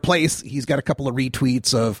 And in their place, he's got a couple of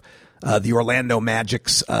retweets of the Orlando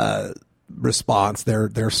Magic's response,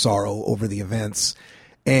 their sorrow over the events,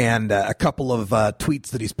 and a couple of tweets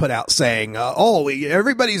that he's put out saying,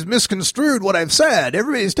 everybody's misconstrued what I've said.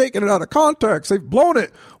 Everybody's taken it out of context. They've blown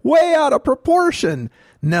it way out of proportion.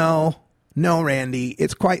 No, Randy,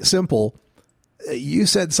 it's quite simple. You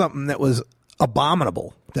said something that was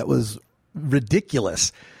abominable, that was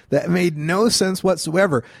ridiculous, that made no sense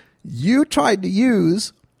whatsoever. You tried to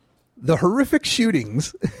use the horrific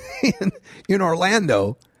shootings in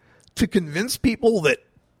Orlando to convince people that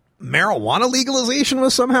marijuana legalization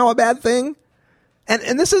was somehow a bad thing.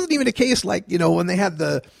 And this isn't even a case like, when they had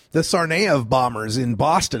the Tsarnaev bombers in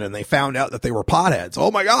Boston and they found out that they were potheads.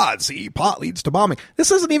 Oh my God, see, pot leads to bombing.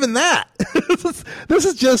 This isn't even that. This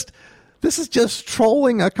is just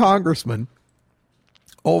trolling a congressman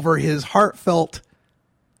over his heartfelt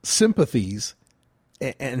sympathies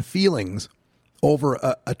and feelings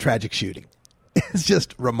over a tragic shooting. It's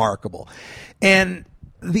just remarkable. And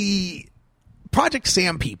the Project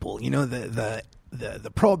Sam people, the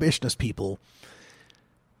prohibitionist people,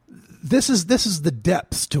 this is the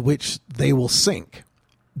depths to which they will sink.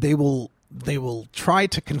 They will try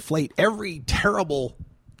to conflate every terrible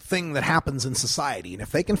thing that happens in society, and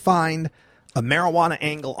if they can find a marijuana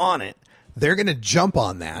angle on it, they're going to jump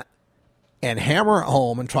on that and hammer it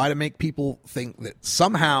home and try to make people think that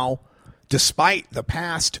somehow, despite the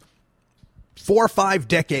past 4 or 5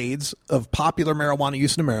 decades of popular marijuana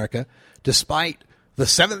use in America, despite the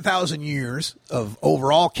 7,000 years of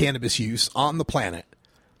overall cannabis use on the planet,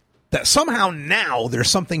 that somehow now there's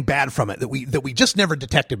something bad from it that we just never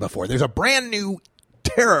detected before. There's a brand new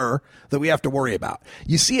terror that we have to worry about.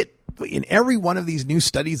 You see it in every one of these new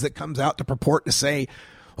studies that comes out to purport to say,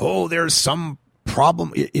 oh, there's some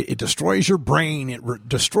problem. It destroys your brain. It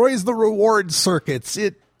destroys the reward circuits.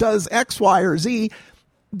 It does X, Y, or Z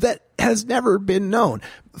that has never been known.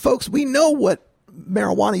 Folks, we know what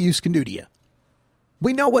marijuana use can do to you.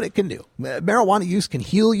 We know what it can do. Marijuana use can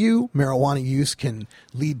heal you. Marijuana use can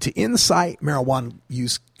lead to insight. Marijuana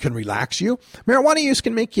use can relax you. Marijuana use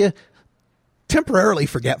can make you temporarily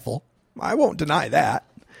forgetful. I won't deny that.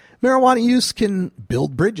 Marijuana use can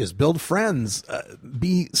build bridges, build friends,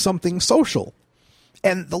 be something social.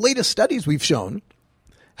 And the latest studies we've seen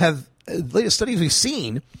have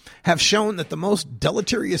shown that the most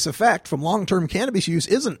deleterious effect from long-term cannabis use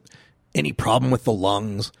isn't any problem with the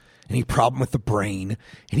lungs, any problem with the brain,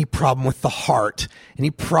 any problem with the heart, any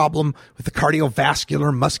problem with the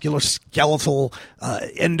cardiovascular, musculoskeletal,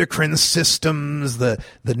 endocrine systems, the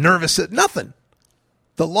nervous system, nothing.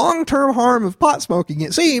 The long-term harm of pot smoking,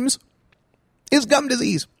 it seems, is gum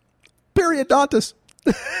disease. Periodontitis.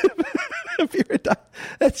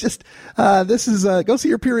 That's just, go see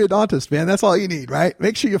your periodontist, man. That's all you need, right?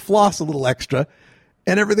 Make sure you floss a little extra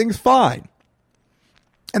and everything's fine.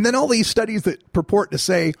 And then all these studies that purport to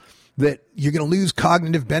say that you're going to lose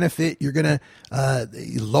cognitive benefit, you're going to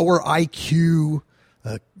lower IQ,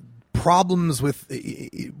 problems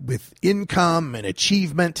with income and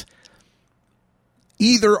achievement,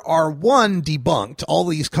 either are one, debunked. All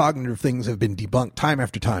these cognitive things have been debunked time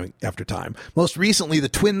after time after time. Most recently, the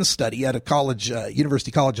twins study at a college, University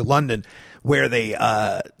College of London, where they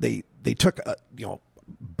took a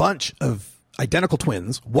bunch of identical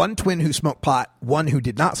twins, one twin who smoked pot, one who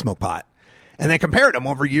did not smoke pot, and they compared them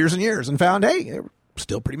over years and years and found, hey, they're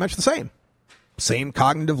still pretty much the same. Same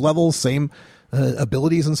cognitive levels, same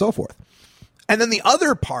abilities, and so forth. And then the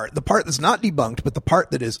other part, the part that's not debunked, but the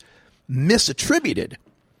part that is misattributed,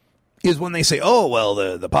 is when they say, oh, well,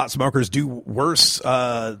 the pot smokers do worse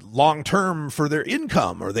long-term for their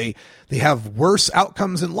income, or they have worse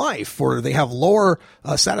outcomes in life, or they have lower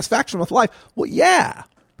satisfaction with life. Well, yeah,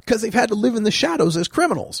 because they've had to live in the shadows as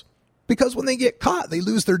criminals. Because when they get caught, they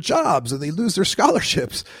lose their jobs, or they lose their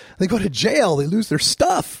scholarships. They go to jail. They lose their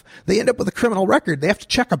stuff. They end up with a criminal record. They have to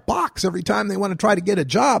check a box every time they want to try to get a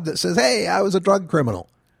job that says, hey, I was a drug criminal.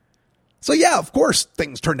 So, yeah, of course,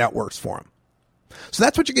 things turned out worse for them. So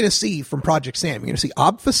that's what you're going to see from Project Sam. You're going to see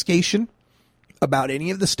obfuscation about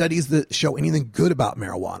any of the studies that show anything good about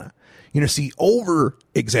marijuana. You're going to see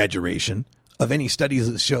over-exaggeration of any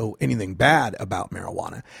studies that show anything bad about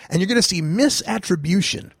marijuana. And you're going to see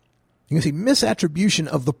misattribution. You're going to see misattribution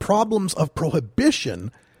of the problems of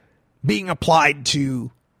prohibition being applied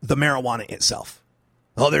to the marijuana itself.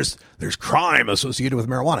 Oh, there's crime associated with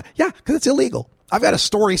marijuana. Yeah, because it's illegal. I've got a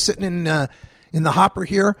story sitting in the hopper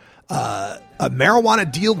here. A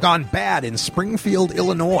marijuana deal gone bad in Springfield,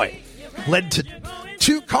 Illinois, led to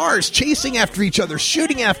 2 cars chasing after each other,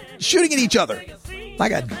 shooting at each other,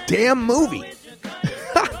 like a damn movie.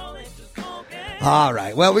 All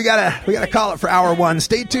right, well, we gotta call it for hour 1.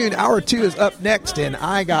 Stay tuned. Hour 2 is up next, and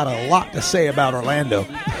I got a lot to say about Orlando.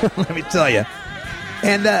 Let me tell you.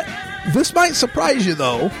 And this might surprise you,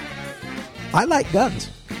 though. I like guns.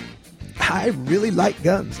 I really like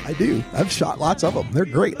guns. I do. I've shot lots of them. They're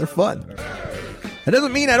great. They're fun. That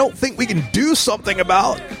doesn't mean I don't think we can do something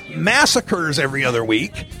about massacres every other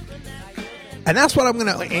week. And that's what I'm going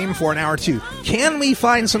to aim for in hour 2. Can we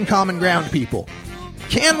find some common ground, people?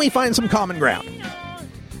 Can we find some common ground?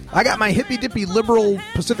 I got my hippy-dippy liberal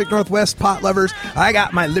Pacific Northwest pot lovers. I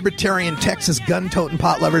got my libertarian Texas gun-toting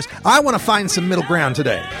pot lovers. I want to find some middle ground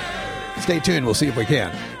today. Stay tuned. We'll see if we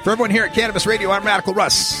can. For everyone here at Cannabis Radio, I'm Radical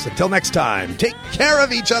Russ. Until next time, take care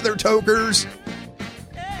of each other, tokers.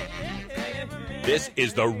 This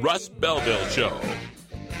is the Russ Belville Show.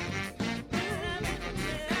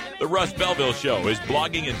 The Russ Belville Show is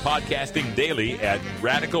blogging and podcasting daily at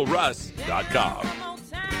RadicalRuss.com.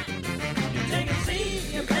 You take a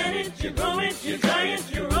seed, you plant it, you grow it, you dry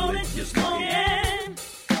it, you roll it, you smoke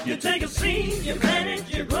it. You take a seed, you plant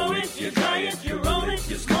it, you grow it, you dry it, you roll it,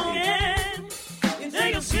 you smoke it. You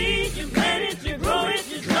take a seed, you plant it, you grow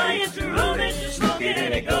it, you dry it, you roll it, you smoke it,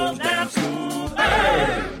 and it goes down smooth.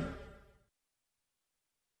 Hey!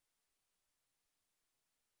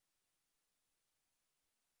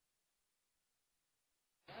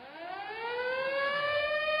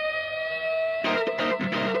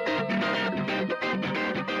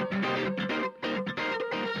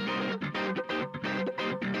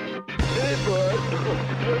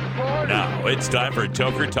 Now it's time for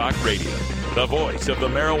Toker Talk Radio, the voice of the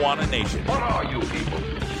marijuana nation. What are you people?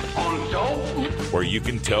 On dope? Where you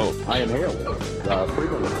can toke. I inhale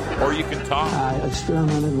frequently. Or you can talk. I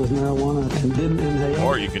experimented with marijuana and didn't inhale.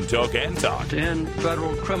 Or you can toke and talk. 10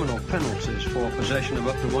 federal criminal penalties for possession of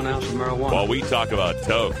up to 1 ounce of marijuana. While we talk about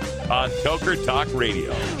toke on Toker Talk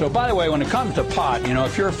Radio. So, by the way, when it comes to pot,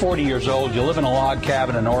 if you're 40 years old, you live in a log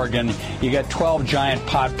cabin in Oregon, you got 12 giant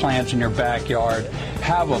pot plants in your backyard,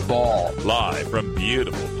 have a ball. Live from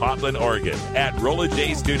beautiful Portland, Oregon at Rolla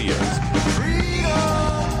J Studios.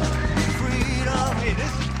 Hey,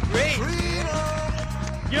 this is great.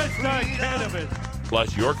 Just not cannabis.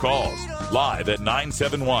 Plus your calls live at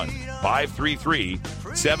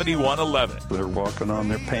 971-533-7111. They're walking on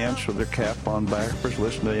their pants with their cap on backwards,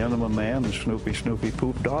 listening to Enema Man and Snoopy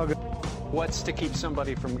Poop Dog. What's to keep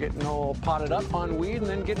somebody from getting all potted up on weed and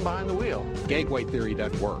then getting behind the wheel? Gateway theory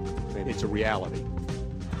doesn't work. It's a reality.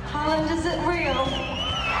 Holland, is it real?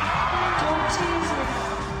 Don't tease me.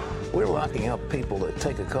 We're locking up people that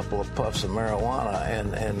take a couple of puffs of marijuana,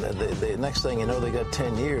 and the next thing you know, they got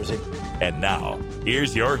 10 years. And now,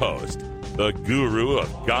 here's your host, the guru of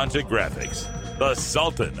ganja graphics, the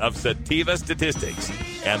sultan of sativa statistics,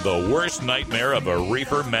 and the worst nightmare of a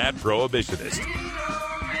reefer mad prohibitionist.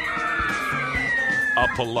 A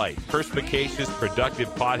polite, perspicacious, productive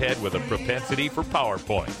pothead with a propensity for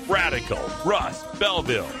PowerPoint. Radical Russ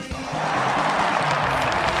Belville.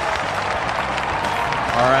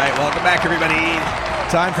 All right, welcome back, everybody.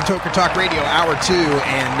 Time for Toker Talk Radio, Hour 2,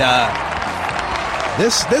 and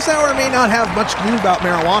this hour may not have much new about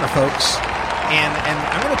marijuana, folks. And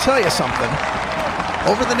I'm going to tell you something.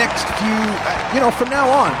 Over the next few, from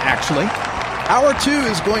now on, actually, Hour 2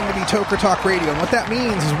 is going to be Toker Talk Radio, and what that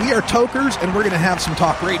means is we are tokers, and we're going to have some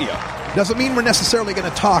talk radio. Doesn't mean we're necessarily going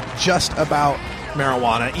to talk just about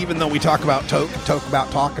marijuana, even though we talk about toke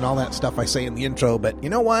about talk and all that stuff I say in the intro, but you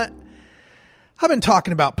know what? I've been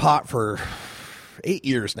talking about pot for 8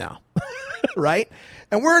 years now, right?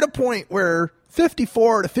 And we're at a point where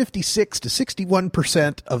 54 to 56 to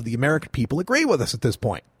 61% of the American people agree with us at this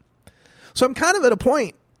point. So I'm kind of at a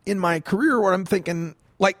point in my career where I'm thinking,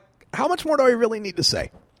 like, how much more do I really need to say?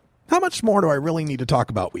 How much more do I really need to talk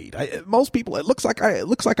about weed? Most people, it looks like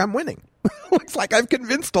I'm winning. Looks like I've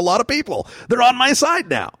convinced a lot of people. They're on my side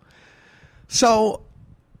now. So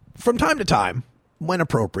from time to time, when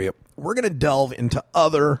appropriate, we're going to delve into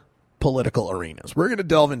other political arenas. We're going to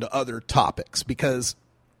delve into other topics because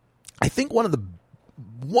I think one of the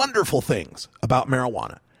wonderful things about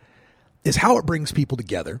marijuana is how it brings people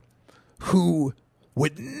together who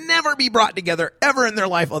would never be brought together ever in their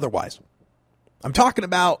life otherwise. I'm talking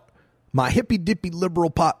about my hippy-dippy liberal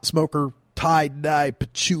pot smoker, tie-dye,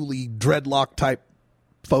 patchouli, dreadlock type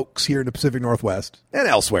folks here in the Pacific Northwest and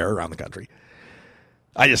elsewhere around the country.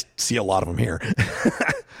 I just see a lot of them here.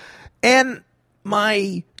 And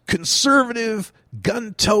my conservative,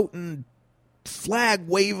 gun-toting,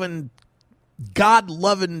 flag-waving,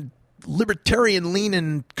 God-loving,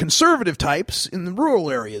 libertarian-leaning conservative types in the rural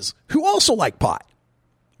areas who also like pot,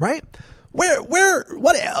 right?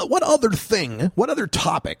 What other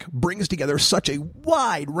topic brings together such a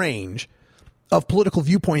wide range of political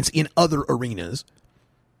viewpoints in other arenas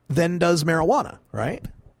than does marijuana, right?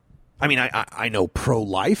 I mean, I know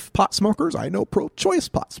pro-life pot smokers. I know pro-choice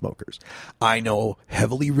pot smokers. I know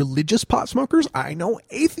heavily religious pot smokers. I know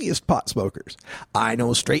atheist pot smokers. I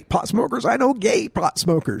know straight pot smokers. I know gay pot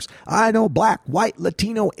smokers. I know black, white,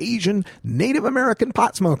 Latino, Asian, Native American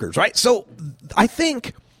pot smokers, right? So I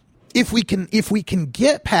think if we can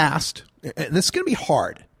get past, and this is going to be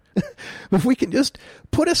hard, if we can just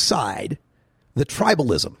put aside the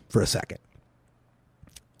tribalism for a second,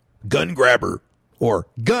 gun grabber, or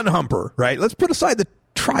gun humper, right? Let's put aside the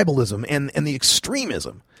tribalism and the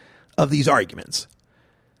extremism of these arguments.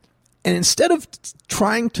 And instead of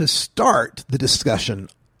trying to start the discussion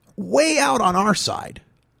way out on our side,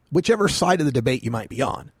 whichever side of the debate you might be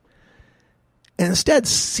on, and instead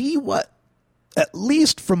see what, at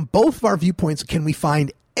least from both of our viewpoints, can we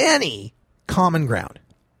find any common ground?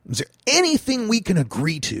 Is there anything we can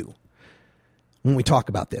agree to when we talk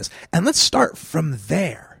about this? And let's start from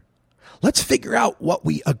there. Let's figure out what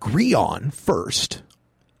we agree on first,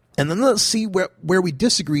 and then let's see where we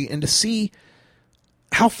disagree and to see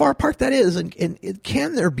how far apart that is, and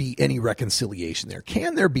can there be any reconciliation there?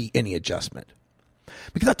 Can there be any adjustment?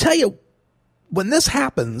 Because I'll tell you, when this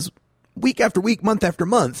happens week after week, month after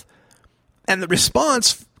month, and the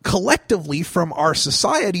response collectively from our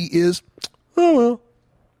society is, oh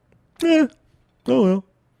well,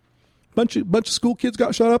 bunch of school kids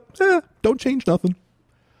got shot up, don't change nothing.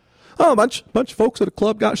 Oh, a bunch of folks at a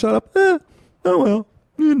club got shot up. Oh, well,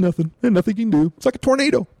 nothing. And nothing you can do. It's like a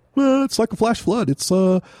tornado. It's like a flash flood. It's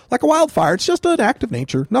like a wildfire. It's just an act of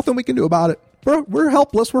nature. Nothing we can do about it. We're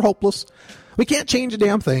helpless. We're hopeless. We can't change a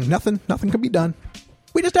damn thing. Nothing can be done.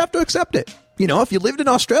 We just have to accept it. You know, if you lived in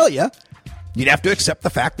Australia, you'd have to accept the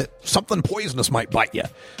fact that something poisonous might bite you.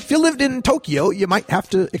 If you lived in Tokyo, you might have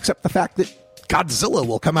to accept the fact that Godzilla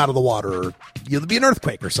will come out of the water, or there'll be an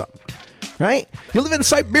earthquake or something. Right? You live in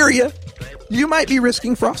Siberia, you might be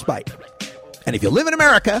risking frostbite. And if you live in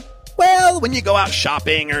America, well, when you go out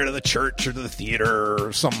shopping or to the church or to the theater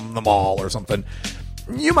or the mall or something,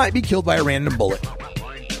 you might be killed by a random bullet.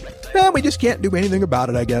 And we just can't do anything about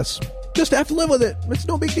it, I guess. Just have to live with it. It's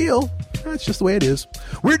no big deal. That's just the way it is.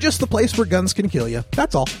 We're just the place where guns can kill you.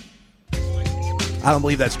 That's all. I don't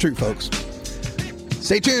believe that's true, folks.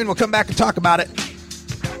 Stay tuned. We'll come back and talk about it.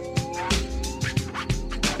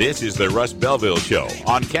 This is the Russ Belville Show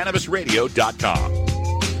on CannabisRadio.com.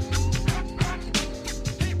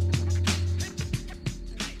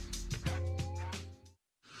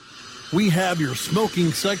 We have your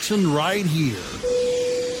smoking section right here.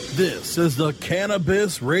 This is the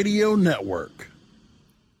Cannabis Radio Network.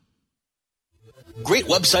 Great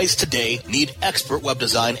websites today need expert web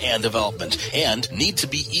design and development and need to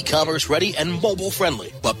be e-commerce ready and mobile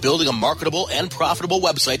friendly. But building a marketable and profitable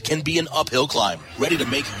website can be an uphill climb. Ready to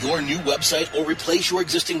make your new website or replace your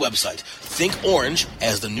existing website? Think Orange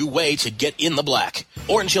as the new way to get in the black.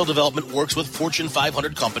 Orange Hill Development works with Fortune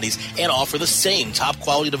 500 companies and offer the same top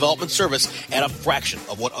quality development service at a fraction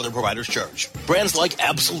of what other providers charge. Brands like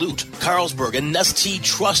Absolute, Carlsberg, and Nestea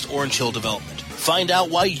trust Orange Hill Development. Find out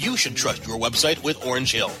why you should trust your website with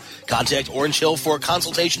Orange Hill. Contact Orange Hill for a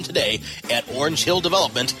consultation today at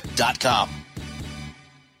orangehilldevelopment.com.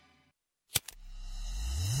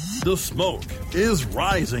 The smoke is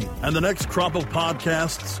rising, and the next crop of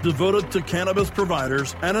podcasts devoted to cannabis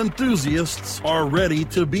providers and enthusiasts are ready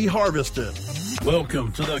to be harvested.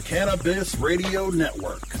 Welcome to the Cannabis Radio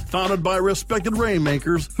Network, founded by respected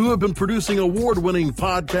rainmakers who have been producing award-winning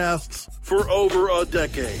podcasts for over a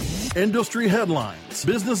decade. Industry headlines,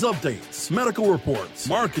 business updates, medical reports,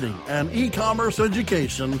 marketing, and e-commerce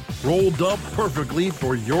education rolled up perfectly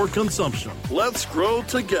for your consumption. Let's grow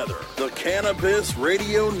together. The Cannabis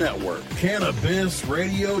Radio Network.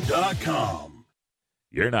 CannabisRadio.com.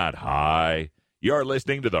 You're not high. You're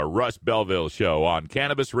listening to the Russ Belville Show on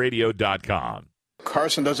CannabisRadio.com.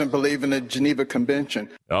 Carson doesn't believe in the Geneva Convention.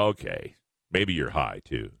 Okay. Maybe you're high,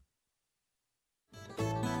 too.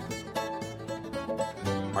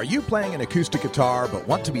 Are you playing an acoustic guitar but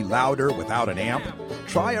want to be louder without an amp?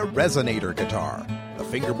 Try a resonator guitar. The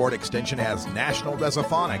fingerboard extension has National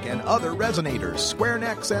Resophonic and other resonators, square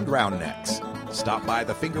necks and round necks. Stop by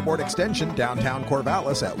the Fingerboard Extension downtown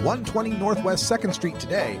Corvallis at 120 Northwest 2nd Street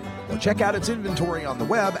today, or check out its inventory on the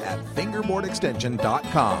web at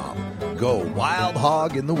fingerboardextension.com. Go wild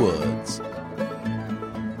hog in the woods.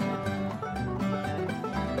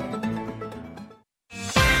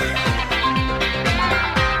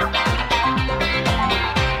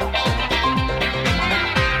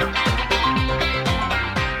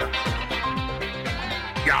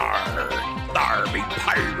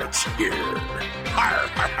 Here. Har,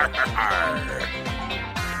 har, har, har, har.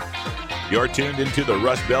 You're tuned into the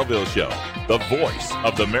Russ Belville Show, the voice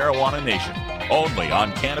of the marijuana nation, only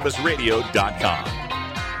on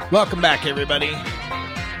CannabisRadio.com. Welcome back, everybody.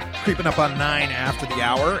 Creeping up on 9 after the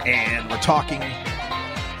hour, and we're talking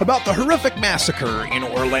about the horrific massacre in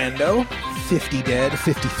Orlando. 50 dead,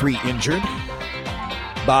 53 injured,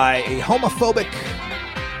 by a homophobic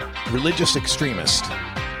religious extremist.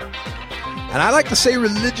 And I like to say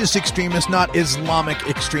religious extremist, not Islamic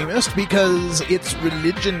extremist, because it's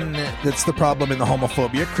religion that's the problem in the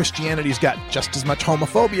homophobia. Christianity's got just as much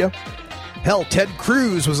homophobia. Hell, Ted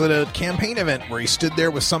Cruz was at a campaign event where he stood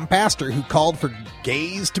there with some pastor who called for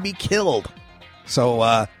gays to be killed.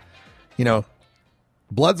 So,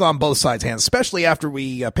 blood's on both sides' hands, especially after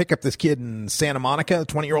we pick up this kid in Santa Monica, a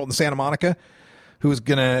 20-year-old in Santa Monica, who was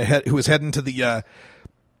heading to the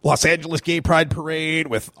Los Angeles Gay Pride Parade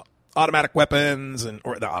with automatic weapons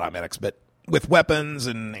or not automatics, but with weapons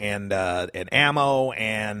and ammo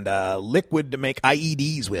and liquid to make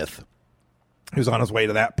IEDs with. He was on his way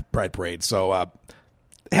to that Pride Parade, so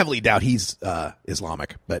heavily doubt he's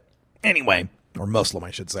Islamic, but anyway, or Muslim,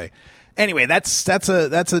 I should say. Anyway, that's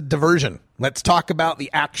a diversion. Let's talk about the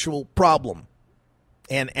actual problem.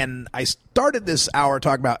 And I started this hour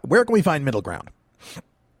talking about where can we find middle ground.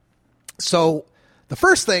 So the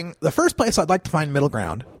first place I'd like to find middle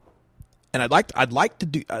ground. And I'd like to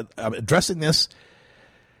do addressing this.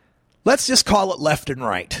 Let's just call it left and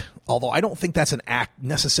right. Although I don't think that's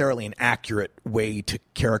necessarily an accurate way to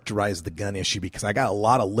characterize the gun issue, because I got a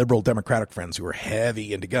lot of liberal Democratic friends who are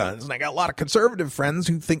heavy into guns, and I got a lot of conservative friends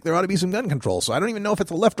who think there ought to be some gun control. So I don't even know if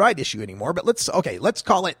it's a left-right issue anymore. But let's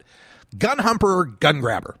call it gun humper or gun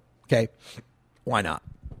grabber. Okay, why not?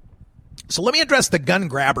 So let me address the gun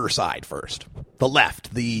grabber side first. The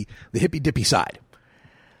left, the hippy-dippy side.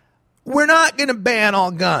 We're not going to ban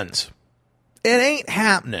all guns. It ain't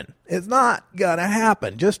happening. It's not going to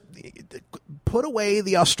happen. Just put away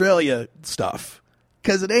the Australia stuff,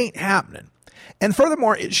 because it ain't happening. And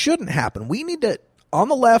furthermore, it shouldn't happen. We need to, on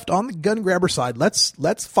the left, on the gun grabber side, let's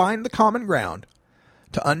find the common ground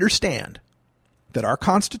to understand that our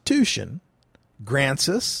Constitution grants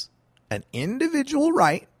us an individual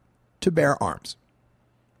right to bear arms.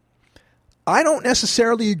 I don't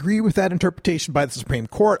necessarily agree with that interpretation by the Supreme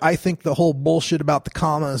Court. I think the whole bullshit about the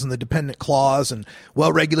commas and the dependent clause and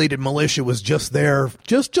well-regulated militia was just there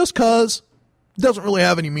just because it doesn't really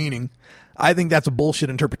have any meaning. I think that's a bullshit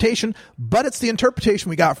interpretation, but it's the interpretation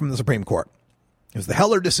we got from the Supreme Court. It was the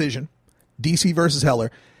Heller decision, D.C. versus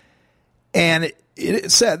Heller, and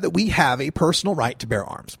it said that we have a personal right to bear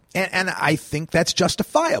arms. And I think that's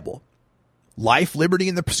justifiable. Life, liberty,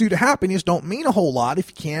 and the pursuit of happiness don't mean a whole lot if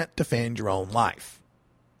you can't defend your own life.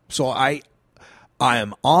 So I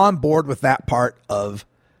am on board with that part of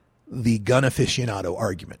the gun aficionado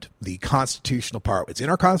argument, the constitutional part. It's in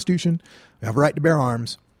our Constitution. We have a right to bear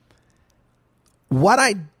arms. Where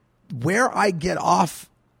I get off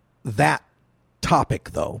that topic,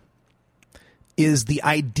 though, is the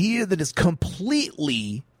idea that it's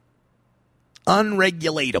completely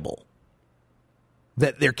unregulatable.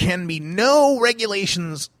 That there can be no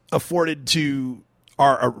regulations afforded to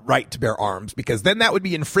our right to bear arms, because then that would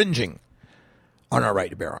be infringing on our right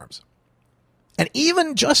to bear arms. And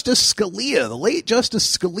even Justice Scalia, the late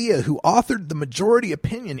Justice Scalia, who authored the majority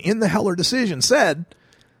opinion in the Heller decision, said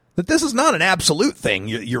that this is not an absolute thing,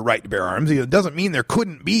 your right to bear arms. It doesn't mean there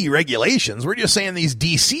couldn't be regulations. We're just saying these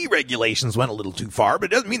D.C. regulations went a little too far, but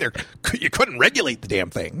it doesn't mean you couldn't regulate the damn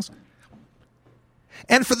things.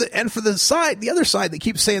 And for the side, the other side that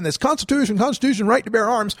keeps saying this Constitution, right to bear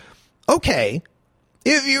arms. Okay,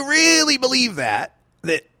 if you really believe that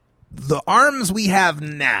the arms we have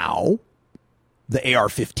now, the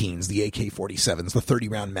AR-15s, the AK-47s, the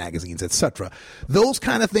 30-round magazines, etc., those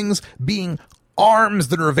kind of things being arms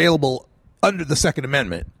that are available under the Second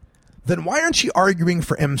Amendment, then why aren't you arguing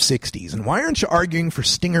for M60s? And why aren't you arguing for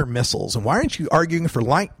Stinger missiles? And why aren't you arguing for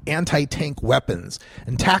light anti-tank weapons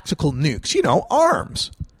and tactical nukes? Arms.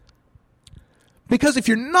 Because if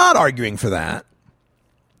you're not arguing for that,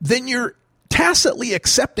 then you're tacitly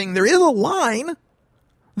accepting there is a line.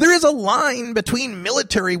 There is a line between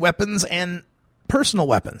military weapons and personal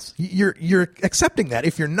weapons. You're accepting that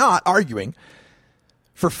if you're not arguing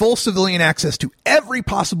for full civilian access to every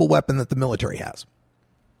possible weapon that the military has.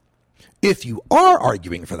 If you are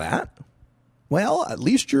arguing for that, well, at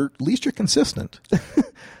least you're consistent.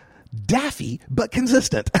 Daffy, but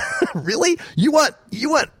consistent. Really? You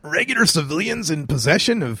want regular civilians in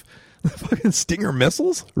possession of fucking Stinger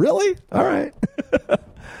missiles? Really? All right.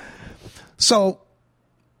 So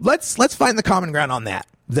let's find the common ground on that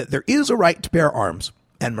there is a right to bear arms,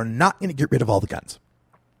 and we're not going to get rid of all the guns.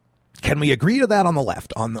 Can we agree to that on the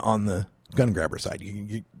left, on the gun grabber side?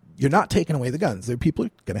 You're not taking away the guns. There are people who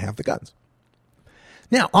are going to have the guns.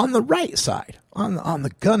 Now, on the right side, on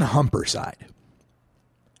the gun humper side,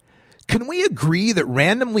 can we agree that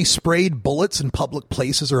randomly sprayed bullets in public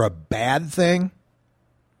places are a bad thing?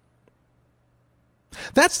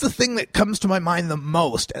 That's the thing that comes to my mind the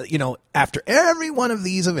most. After every one of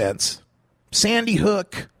these events, Sandy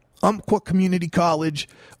Hook, Umpqua Community College,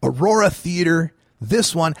 Aurora Theater,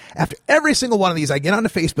 this one, after every single one of these, I get onto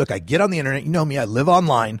Facebook, I get on the internet, you know me, I live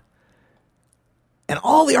online, and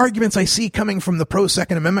all the arguments I see coming from the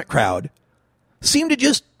pro-Second Amendment crowd seem to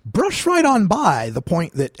just brush right on by the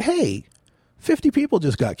point that, hey, 50 people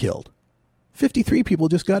just got killed. 53 people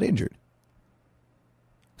just got injured.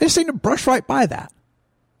 They just seem to brush right by that.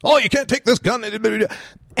 Oh, you can't take this gun.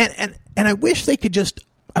 And I wish they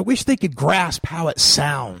could grasp how it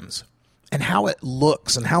sounds and how it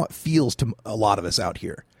looks and how it feels to a lot of us out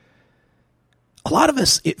here. A lot of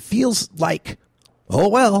us, it feels like, oh,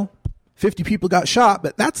 well, 50 people got shot,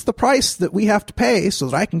 but that's the price that we have to pay so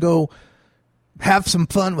that I can go have some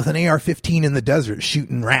fun with an AR-15 in the desert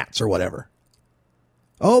shooting rats or whatever.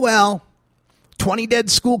 Oh, well, 20 dead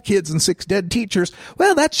school kids and 6 dead teachers.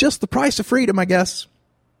 Well, that's just the price of freedom, I guess.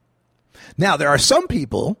 Now, there are some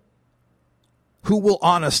people who will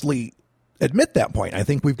honestly admit that point. I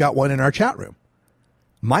think we've got one in our chat room.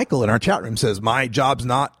 Michael in our chat room says, my job's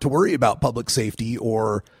not to worry about public safety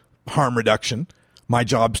or harm reduction. My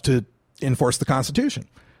job's to enforce the Constitution.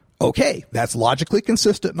 Okay, that's logically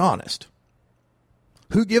consistent and honest.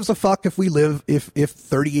 Who gives a fuck if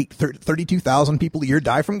 32,000 people a year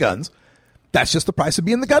die from guns? That's just the price of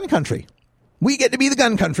being the gun country. We get to be the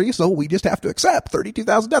gun country, so we just have to accept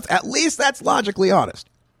 32,000 deaths. At least that's logically honest.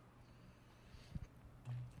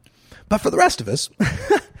 But for the rest of us,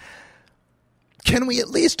 can we at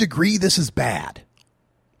least agree this is bad?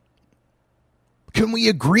 Can we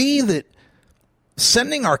agree that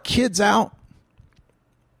sending our kids out,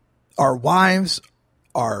 our wives,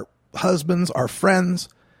 our husbands, our friends,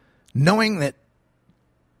 knowing that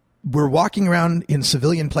we're walking around in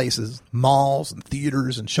civilian places, malls and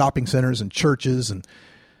theaters and shopping centers and churches and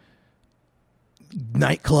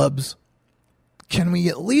nightclubs, can we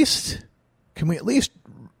at least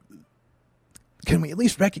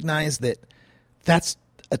recognize that that's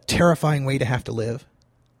a terrifying way to have to live?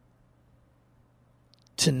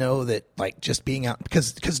 To know that, like, just being out,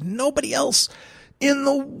 because nobody else in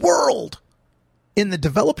the world, in the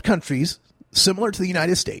developed countries similar to the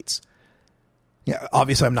United States, yeah,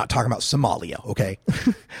 obviously I'm not talking about Somalia, okay?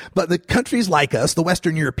 But the countries like us, the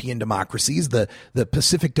Western European democracies, the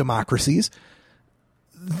Pacific democracies,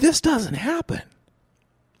 this doesn't happen.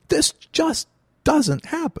 This just doesn't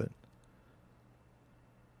happen.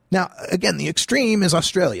 Now, again, the extreme is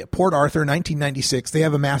Australia. Port Arthur, 1996, they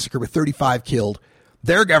have a massacre with 35 killed.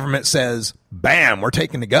 Their government says, bam, we're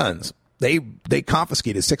taking the guns. They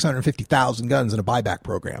confiscated 650,000 guns in a buyback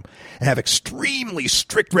program and have extremely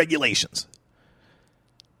strict regulations.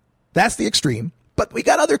 That's the extreme. But we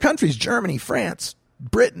got other countries, Germany, France,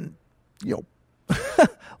 Britain,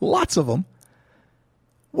 lots of them,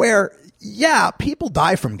 where, yeah, people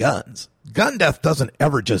die from guns. Gun death doesn't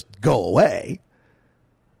ever just go away.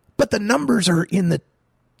 But the numbers are in the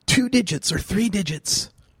 2 digits or 3 digits.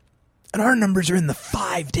 And our numbers are in the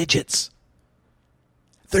 5 digits.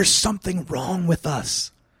 There's something wrong with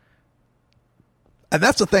us. And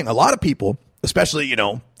that's the thing. A lot of people, especially,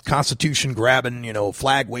 Constitution grabbing,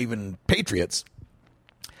 flag waving patriots,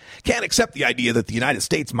 can't accept the idea that the United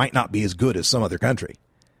States might not be as good as some other country.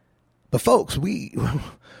 But folks, we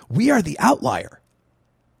are the outlier.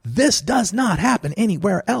 This does not happen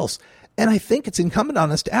anywhere else. And I think it's incumbent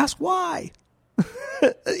on us to ask why.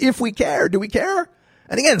 If we care, do we care?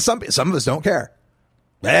 And again, some of us don't care.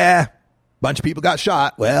 Bunch of people got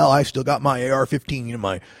shot. Well, I still got my AR-15 and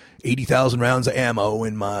my 80,000 rounds of ammo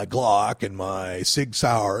and my Glock and my Sig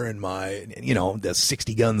Sauer and my, the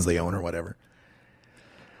 60 guns they own or whatever.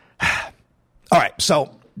 All right,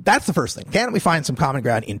 so that's the first thing. Can we find some common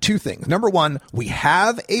ground in 2 things? Number 1, we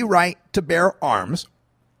have a right to bear arms.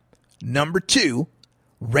 Number 2,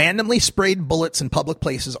 randomly sprayed bullets in public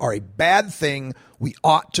places are a bad thing we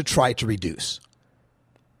ought to try to reduce.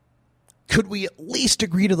 Could we at least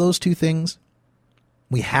agree to those 2 things?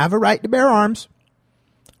 We have a right to bear arms.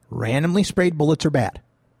 Randomly sprayed bullets are bad.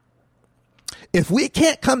 If we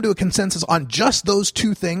can't come to a consensus on just those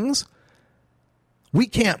 2 things, we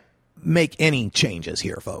can't make any changes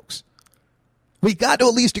here, folks. We got to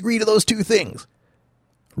at least agree to those 2 things.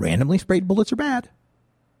 Randomly sprayed bullets are bad.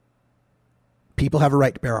 People have a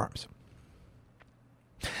right to bear arms.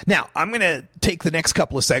 Now, I'm going to take the next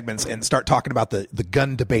couple of segments and start talking about the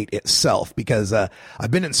gun debate itself because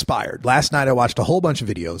I've been inspired. Last night I watched a whole bunch of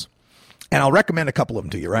videos, and I'll recommend a couple of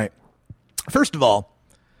them to you, right? First of all,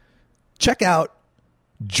 check out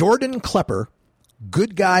Jordan Klepper,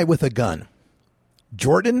 Good Guy with a Gun.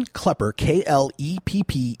 Jordan Klepper,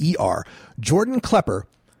 Klepper. Jordan Klepper,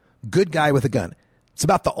 Good Guy with a Gun. It's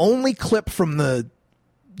about the only clip from the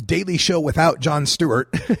Daily Show without Jon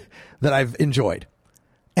Stewart that I've enjoyed.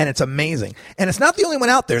 And it's amazing. And it's not the only one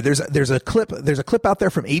out there. There's a clip out there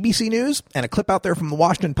from ABC News and a clip out there from the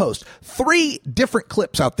Washington Post. 3 different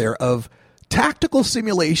clips out there of tactical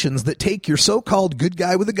simulations that take your so-called good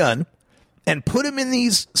guy with a gun and put him in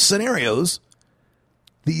these scenarios,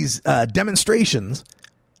 these demonstrations,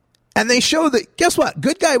 and they show that, guess what?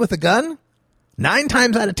 Good guy with a gun, 9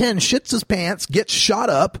 times out of 10 shits his pants, gets shot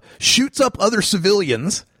up, shoots up other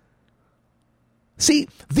civilians. See,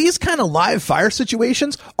 these kind of live fire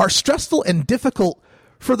situations are stressful and difficult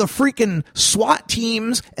for the freaking SWAT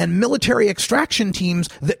teams and military extraction teams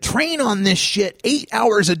that train on this shit 8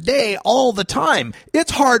 hours a day all the time.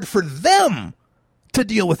 It's hard for them to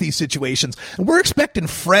deal with these situations. And we're expecting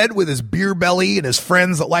Fred with his beer belly and his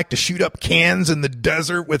friends that like to shoot up cans in the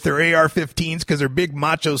desert with their AR-15s because they're big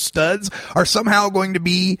macho studs are somehow going to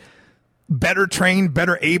be better trained,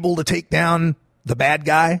 better able to take down the bad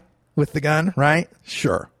guy with the gun, right?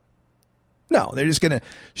 Sure. No, they're just going to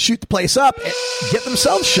shoot the place up and get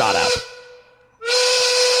themselves shot up.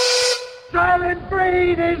 Silent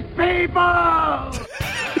Green is people!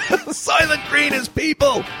 Silent Green is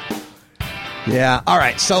people! Yeah, all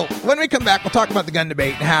right. So when we come back, we'll talk about the gun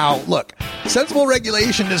debate and how, look, sensible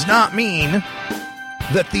regulation does not mean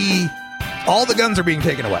that all the guns are being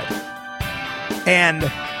taken away. And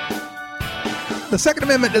the Second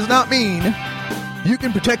Amendment does not mean you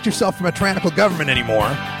can protect yourself from a tyrannical government anymore.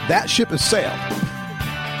 That ship has sailed.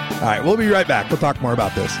 All right, we'll be right back. We'll talk more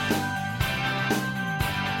about this.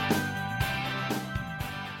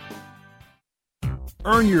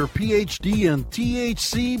 Earn your PhD in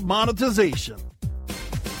THC monetization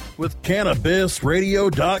with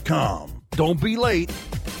CannabisRadio.com. Don't be late.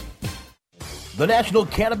 The National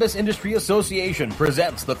Cannabis Industry Association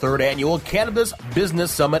presents the 3rd Annual Cannabis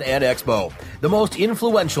Business Summit and Expo. The most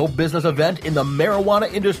influential business event in the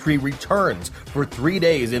marijuana industry returns for 3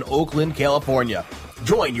 days in Oakland, California.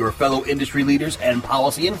 Join your fellow industry leaders and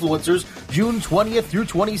policy influencers June 20th through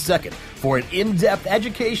 22nd for an in-depth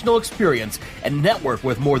educational experience and network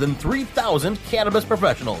with more than 3,000 cannabis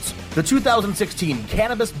professionals. The 2016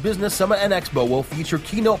 Cannabis Business Summit and Expo will feature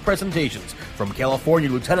keynote presentations from California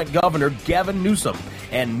Lieutenant Governor Gavin Newsom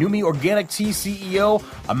and Numi Organic Tea CEO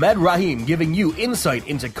Ahmed Rahim, giving you insight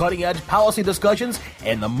into cutting-edge policy discussions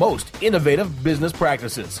and the most innovative business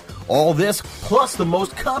practices. All this plus the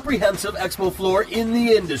most comprehensive expo floor in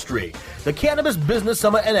the industry. The Cannabis Business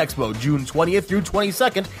Summit and Expo, June 20th through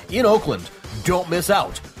 22nd in Oakland. Don't miss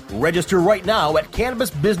out. Register right now at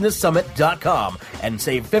CannabisBusinessSummit.com and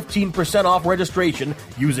save 15% off registration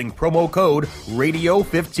using promo code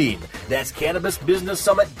RADIO15. That's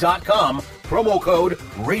CannabisBusinessSummit.com, promo code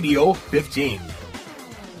RADIO15.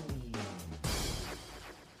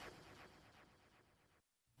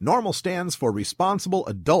 NORMAL stands for Responsible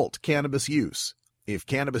Adult Cannabis Use. If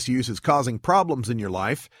cannabis use is causing problems in your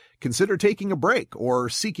life, consider taking a break or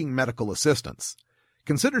seeking medical assistance.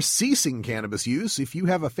 Consider ceasing cannabis use if you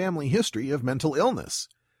have a family history of mental illness.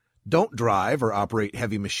 Don't drive or operate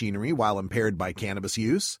heavy machinery while impaired by cannabis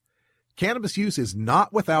use. Cannabis use is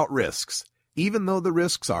not without risks, even though the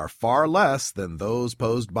risks are far less than those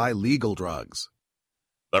posed by legal drugs.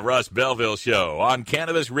 The Russ Belville Show on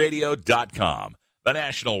CannabisRadio.com, the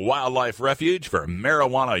National Wildlife Refuge for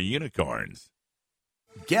Marijuana Unicorns.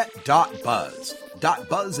 Get.Buzz.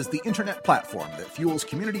 .Buzz is the internet platform that fuels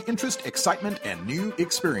community interest, excitement, and new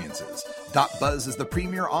experiences. .Buzz is the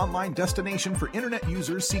premier online destination for internet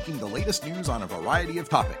users seeking the latest news on a variety of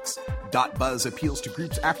topics. .Buzz appeals to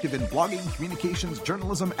groups active in blogging, communications,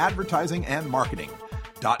 journalism, advertising, and marketing.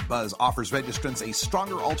 .Buzz offers registrants a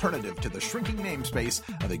stronger alternative to the shrinking namespace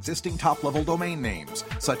of existing top-level domain names,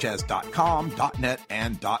 such as .com, .net,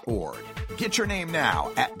 and .org. Get your name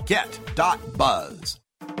now at get.buzz.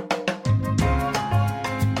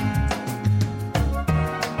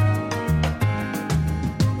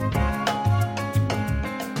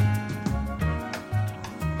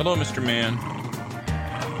 Hello, Mr. Man.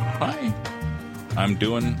 Hi. I'm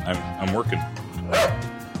working.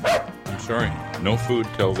 I'm sorry. No food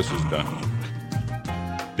till this is done.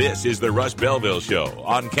 This is the Russ Belville Show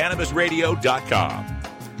on CannabisRadio.com.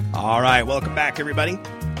 All right, welcome back, everybody.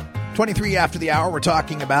 23 after the hour, we're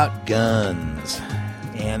talking about guns.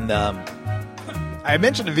 And I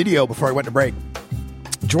mentioned a video before I went to break.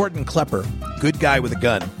 Jordan Klepper, good guy with a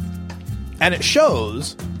gun. And it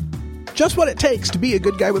shows just what it takes to be a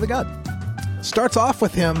good guy with a gun. Starts off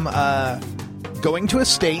with him going to a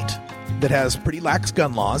state that has pretty lax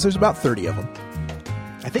gun laws. There's about 30 of them.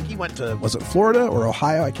 I think he went to, was it Florida or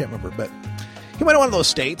Ohio? I can't remember, but he went to one of those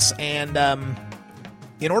states, and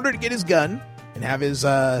in order to get his gun and have his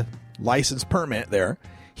license permit there,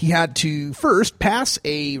 he had to first pass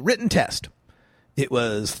a written test. It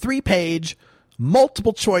was 3-page,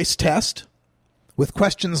 multiple-choice test with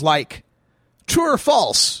questions like, true or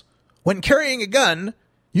false, when carrying a gun,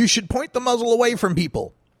 you should point the muzzle away from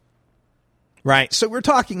people. Right, so we're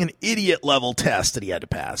talking an idiot-level test that he had to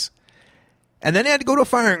pass. And then he had to go to a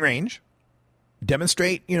firing range,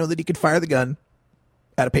 demonstrate, that he could fire the gun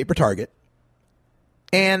at a paper target.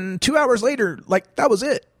 And 2 hours later, that was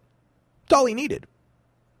it. That's all he needed.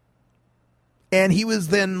 And he was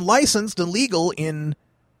then licensed and legal in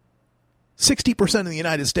 60% of the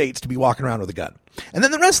United States to be walking around with a gun. And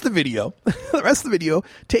then the rest of the video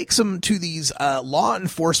takes him to these law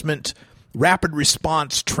enforcement rapid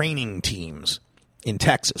response training teams in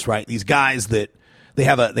Texas, right? These guys that they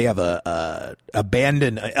have a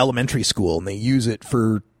abandoned elementary school, and they use it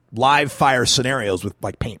for live fire scenarios with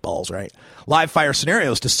paintballs, right? Live fire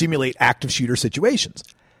scenarios to simulate active shooter situations.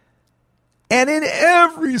 And in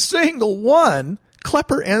every single one,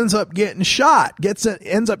 Klepper ends up getting shot,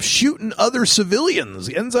 ends up shooting other civilians,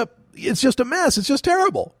 it's just a mess. It's just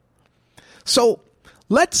terrible. So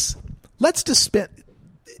let's just spend.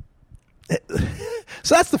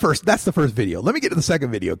 So that's the first video. Let me get to the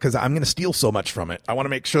second video because I'm going to steal so much from it. I want to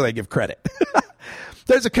make sure that I give credit.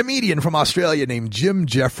 There's a comedian from Australia named Jim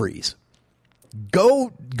Jeffries.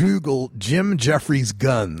 Go Google Jim Jeffries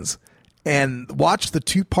guns and watch the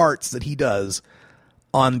 2 parts that he does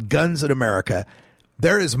on guns in America.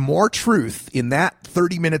 There is more truth in that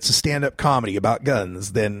 30 minutes of stand-up comedy about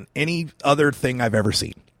guns than any other thing I've ever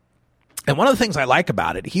seen. And one of the things I like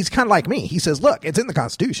about it, he's kind of like me. He says, look, it's in the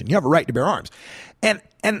Constitution. You have a right to bear arms. And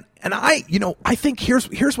I think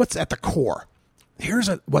here's what's at the core.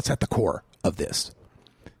 What's at the core of this.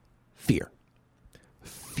 Fear.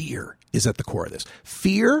 Fear is at the core of this.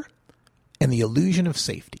 Fear and the illusion of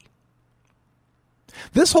safety.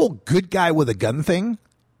 This whole good guy with a gun thing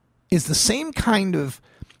is the same kind of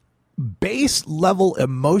base level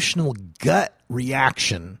emotional gut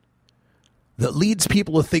reaction that leads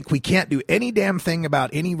people to think we can't do any damn thing about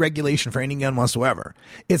any regulation for any gun whatsoever.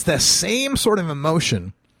 It's the same sort of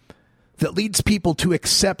emotion that leads people to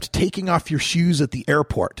accept taking off your shoes at the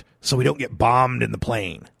airport so we don't get bombed in the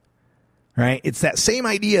plane. Right? It's that same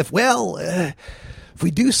idea of, if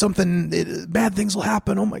we do something, bad things will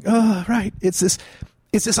happen. Oh my God, right. It's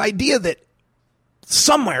this idea that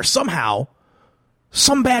somewhere, somehow,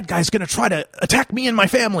 some bad guy's going to try to attack me and my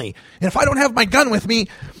family. And if I don't have my gun with me,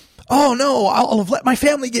 oh no, I'll have let my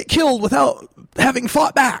family get killed without having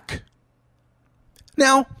fought back.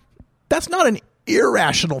 Now, that's not an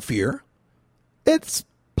irrational fear. It's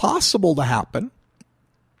possible to happen.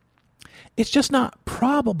 It's just not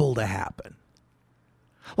probable to happen.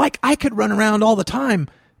 Like, I could run around all the time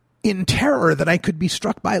in terror that I could be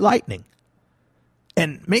struck by lightning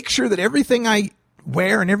and make sure that everything I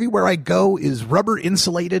wear and everywhere I go is rubber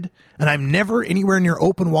insulated and I'm never anywhere near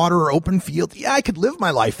open water or open field. Yeah, I could live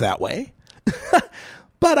my life that way.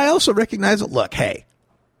 But I also recognize that, look, hey,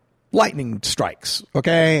 lightning strikes,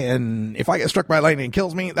 okay? And if I get struck by lightning and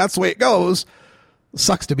kills me, that's the way it goes.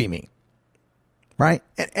 Sucks to be me. Right?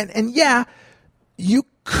 And yeah, you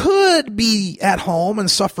could be at home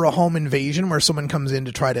and suffer a home invasion where someone comes in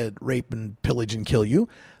to try to rape and pillage and kill you,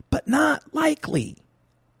 but not likely.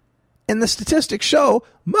 And the statistics show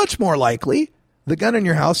much more likely the gun in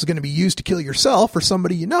your house is going to be used to kill yourself or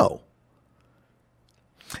somebody you know.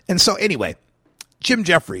 And so anyway, Jim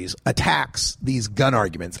Jeffries attacks these gun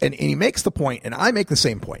arguments and he makes the point, and I make the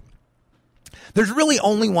same point. There's really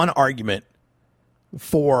only one argument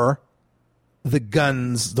for the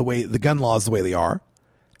gun laws the way they are.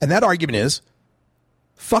 And that argument is,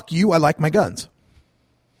 fuck you, I like my guns.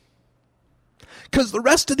 Because the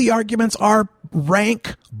rest of the arguments are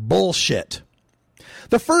rank bullshit.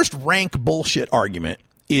 The first rank bullshit argument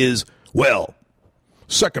is, well,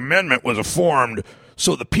 Second Amendment was formed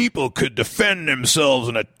so the people could defend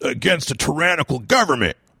themselves against a tyrannical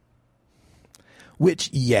government.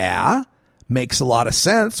 Which, yeah, makes a lot of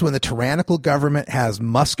sense when the tyrannical government has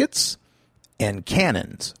muskets and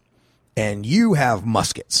cannons, and you have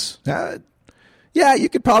muskets. Yeah, you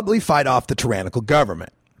could probably fight off the tyrannical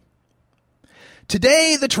government.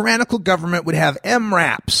 Today, the tyrannical government would have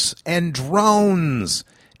MRAPs and drones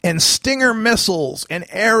and Stinger missiles and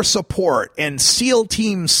air support and SEAL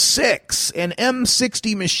Team 6 and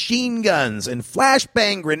M60 machine guns and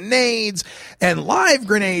flashbang grenades and live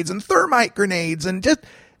grenades and thermite grenades and just...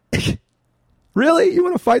 Really? You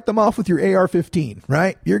want to fight them off with your AR-15,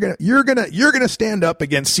 right? You're gonna stand up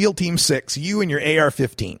against SEAL Team 6, you and your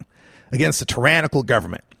AR-15, against the tyrannical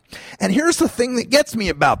government. And here's the thing that gets me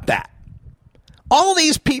about that. All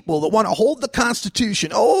these people that want to hold the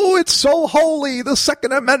Constitution, oh, it's so holy, the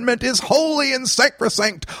Second Amendment is holy and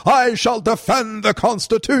sacrosanct, I shall defend the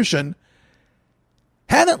Constitution,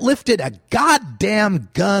 haven't lifted a goddamn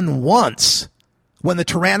gun once when the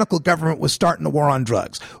tyrannical government was starting the war on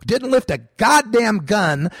drugs. Didn't lift a goddamn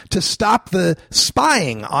gun to stop the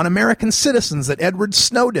spying on American citizens that Edward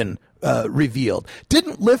Snowden revealed.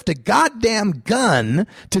 Didn't lift a goddamn gun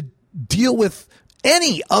to deal with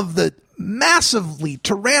any of the massively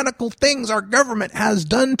tyrannical things our government has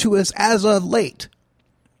done to us as of late.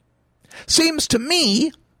 Seems to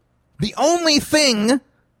me the only thing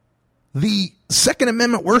the Second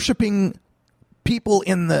Amendment worshiping people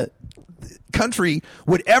in the country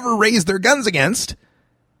would ever raise their guns against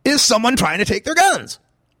is someone trying to take their guns.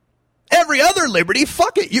 Every other liberty,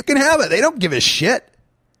 fuck it, you can have it. They don't give a shit.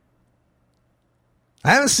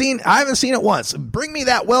 I haven't seen it once. Bring me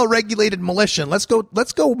that well-regulated militia. Let's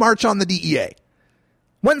go march on the DEA.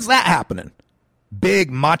 When's that happening?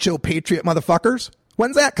 Big macho patriot motherfuckers.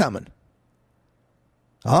 When's that coming?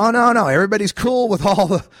 Oh no, everybody's cool with all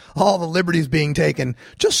the liberties being taken,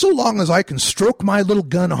 just so long as I can stroke my little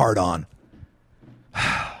gun hard on.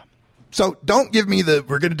 So don't give me the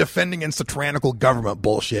we're going to defend against the tyrannical government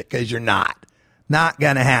bullshit, because you're not. Not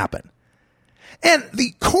going to happen. And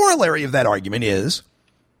the corollary of that argument is,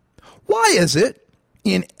 why is it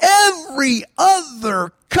in every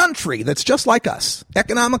other country that's just like us,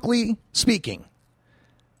 economically speaking,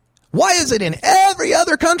 why is it in every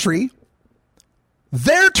other country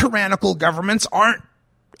their tyrannical governments aren't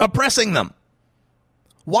oppressing them?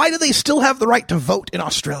 Why do they still have the right to vote in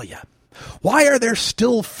Australia? Why are there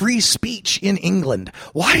still free speech in England?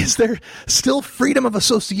 Why is there still freedom of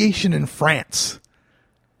association in France?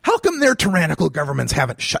 How come their tyrannical governments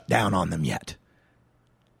haven't shut down on them yet?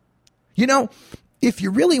 You know, if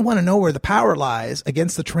you really want to know where the power lies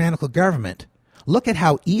against the tyrannical government, look at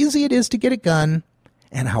how easy it is to get a gun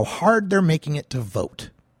and how hard they're making it to vote.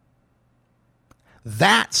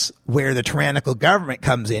 That's where the tyrannical government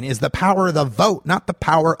comes in, is the power of the vote, not the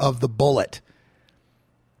power of the bullet.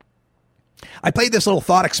 I played this little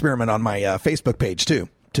thought experiment on my Facebook page, too,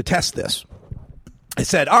 to test this. I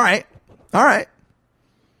said, all right,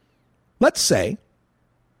 let's say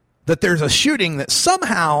that there's a shooting that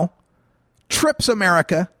somehow trips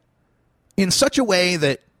America in such a way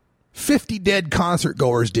that 50 dead concert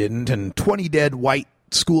goers didn't, and 20 dead white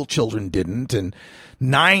school children didn't, and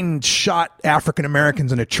 9 shot African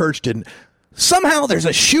Americans in a church didn't. Somehow there's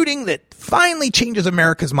a shooting that finally changes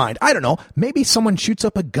America's mind. I don't know. Maybe someone shoots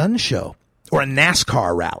up a gun show or a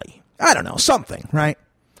NASCAR rally. I don't know. Something, right?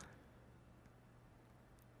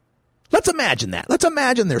 Let's imagine that. Let's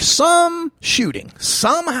imagine there's some shooting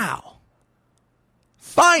somehow.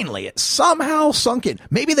 Finally, it somehow sunk in.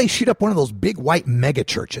 Maybe they shoot up one of those big white mega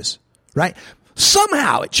churches, right?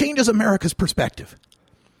 Somehow it changes America's perspective.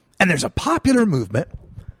 And there's a popular movement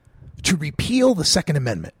to repeal the Second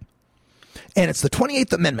Amendment. And it's the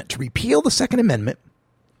 28th Amendment to repeal the Second Amendment.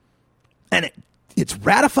 And it's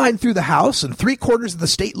ratified through the House, and 3/4 of the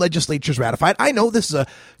state legislature is ratified. I know this is a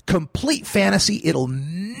complete fantasy. It'll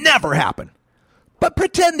never happen. But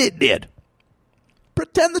pretend it did.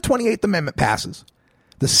 Pretend the 28th Amendment passes.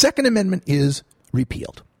 The Second Amendment is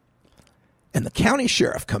repealed. And the county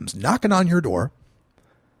sheriff comes knocking on your door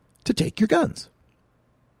to take your guns.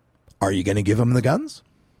 Are you going to give him the guns?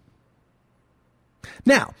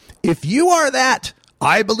 Now, if you are that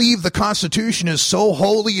I believe the Constitution is so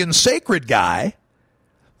holy and sacred guy,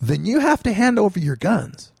 then you have to hand over your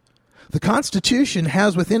guns. The Constitution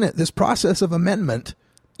has within it this process of amendment.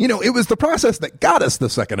 You know, it was the process that got us the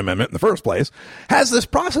Second Amendment in the first place, has this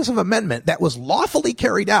process of amendment that was lawfully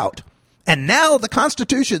carried out. And now the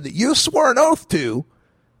Constitution that you swore an oath to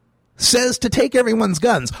says to take everyone's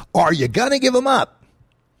guns. Are you going to give them up?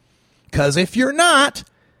 Because if you're not,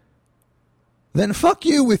 then fuck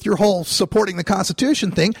you with your whole supporting the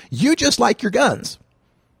Constitution thing. You just like your guns,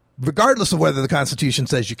 regardless of whether the Constitution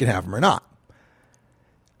says you can have them or not.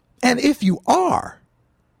 And if you are,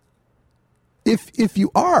 if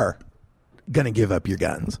you are going to give up your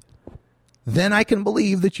guns, then I can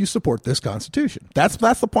believe that you support this Constitution. That's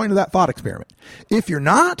the point of that thought experiment. If you're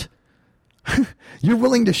not, you're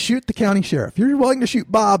willing to shoot the county sheriff. You're willing to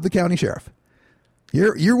shoot Bob, the county sheriff.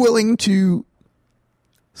 You're willing to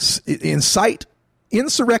incite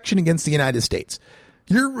insurrection against the United States.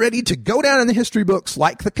 You're ready to go down in the history books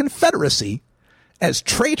like the Confederacy as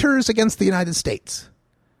traitors against the United States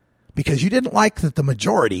because you didn't like that the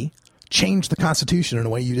majority changed the Constitution in a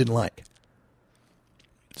way you didn't like.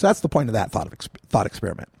 So that's the point of that thought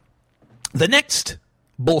experiment. The next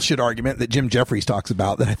bullshit argument that Jim Jeffries talks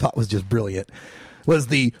about that I thought was just brilliant was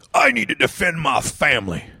I need to defend my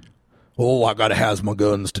family. Oh, I got to have my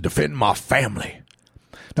guns to defend my family.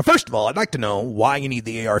 Now, first of all, I'd like to know why you need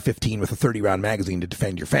the AR-15 with a 30-round magazine to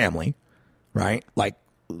defend your family, right? Like,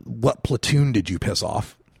 what platoon did you piss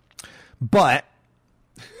off? But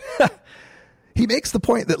he makes the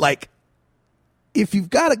point that, like, if you've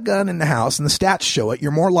got a gun in the house and the stats show it,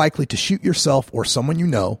 you're more likely to shoot yourself or someone you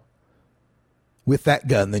know with that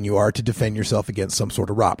gun than you are to defend yourself against some sort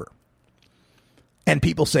of robber. And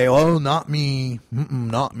people say, oh, not me.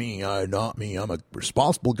 Not me. Not me. I'm a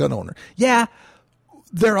responsible gun owner. Yeah,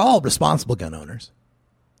 they're all responsible gun owners.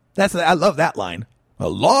 I love that line.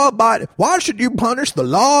 Why should you punish the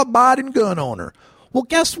law-abiding gun owner? Well,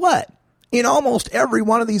 guess what? In almost every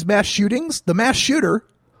one of these mass shootings, the mass shooter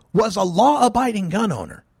was a law-abiding gun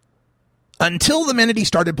owner until the minute he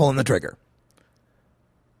started pulling the trigger.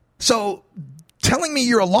 So telling me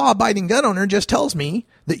you're a law-abiding gun owner just tells me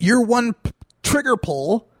that you're one trigger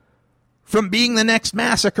pull from being the next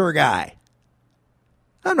massacre guy.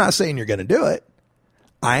 I'm not saying you're going to do it.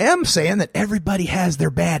 I am saying that everybody has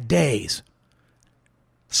their bad days.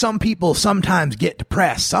 Some people sometimes get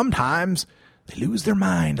depressed. Sometimes they lose their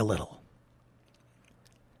mind a little.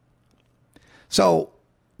 So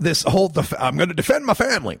this whole, I'm going to defend my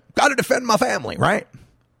family. Got to defend my family, right?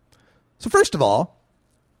 So first of all,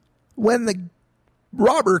 when the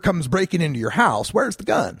robber comes breaking into your house, where's the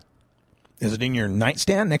gun? Is it in your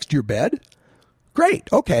nightstand next to your bed?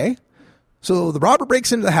 Great. Okay. So the robber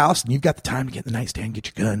breaks into the house and you've got the time to get in the nightstand, get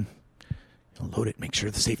your gun, load it, make sure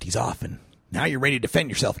the safety's off. And now you're ready to defend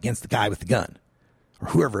yourself against the guy with the gun or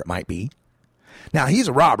whoever it might be. Now he's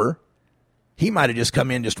a robber. He might have just come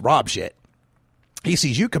in just to rob shit. He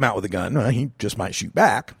sees you come out with a gun. He just might shoot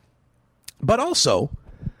back. But also,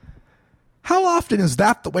 how often is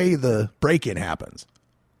that the way the break-in happens?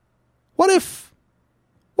 What if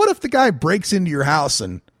the guy breaks into your house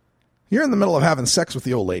and you're in the middle of having sex with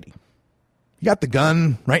the old lady? You got the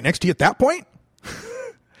gun right next to you at that point?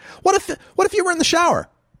 What if you were in the shower?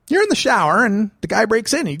 You're in the shower and the guy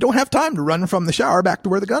breaks in and you don't have time to run from the shower back to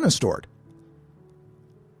where the gun is stored.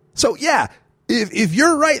 So yeah, if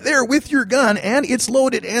you're right there with your gun and it's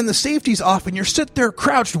loaded and the safety's off and you're sitting there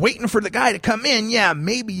crouched waiting for the guy to come in, yeah,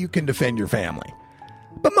 maybe you can defend your family.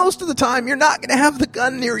 But most of the time, you're not going to have the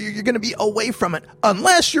gun near you. You're going to be away from it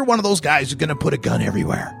unless you're one of those guys who's going to put a gun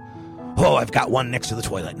everywhere. Oh, I've got one next to the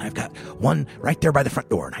toilet, and I've got one right there by the front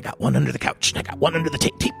door, and I got one under the couch, and I got one under the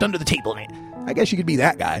taped under the table. And I guess you could be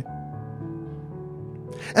that guy.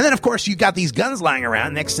 And then, of course, you got these guns lying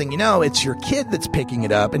around. Next thing you know, it's your kid that's picking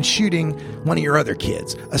it up and shooting one of your other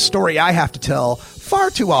kids. A story I have to tell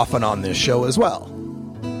far too often on this show as well.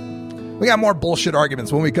 We got more bullshit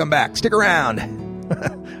arguments when we come back. Stick around.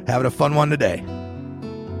 Having a fun one today.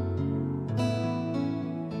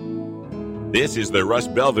 This is the Russ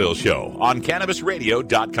Belville Show on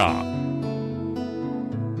CannabisRadio.com.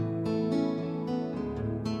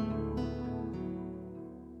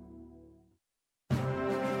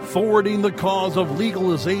 Forwarding the cause of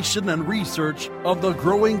legalization and research of the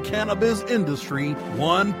growing cannabis industry,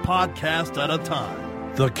 one podcast at a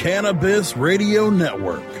time. The Cannabis Radio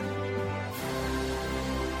Network.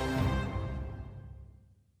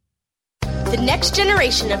 The next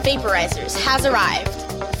generation of vaporizers has arrived.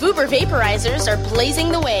 Vuber vaporizers are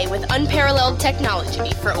blazing the way with unparalleled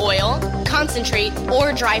technology for oil, concentrate,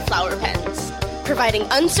 or dry flower pens. Providing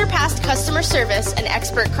unsurpassed customer service and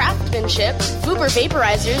expert craftsmanship, Vuber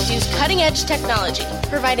vaporizers use cutting-edge technology,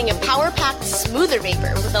 providing a power-packed, smoother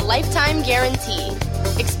vapor with a lifetime guarantee.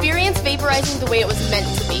 Experience vaporizing the way it was meant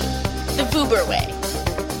to be. The Vuber way.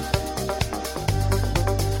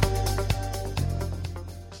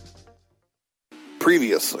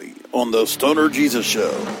 Previously on the Stoner Jesus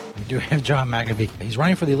Show. We do have John McAfee. He's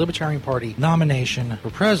running for the Libertarian Party nomination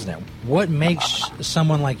for president. What makes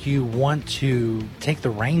someone like you want to take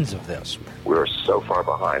the reins of this? We're so far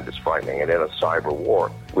behind, it's frightening. And in a cyber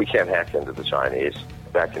war, we can't hack into the Chinese.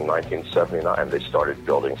 Back in 1979, they started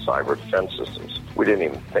building cyber defense systems. We didn't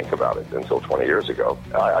even think about it until 20 years ago.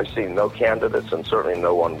 I see no candidates and certainly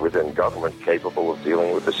no one within government capable of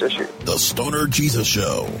dealing with this issue. The Stoner Jesus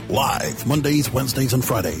Show, live Mondays, Wednesdays, and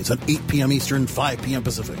Fridays at 8 p.m. Eastern, 5 p.m.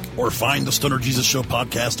 Pacific. Or find the Stoner Jesus Show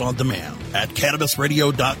podcast on demand at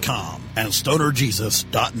CannabisRadio.com and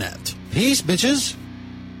StonerJesus.net. Peace, bitches.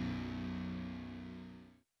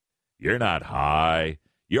 You're not high.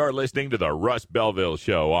 You're listening to the Russ Belville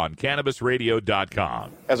Show on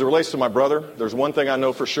CannabisRadio.com. As it relates to my brother, there's one thing I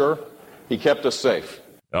know for sure. He kept us safe.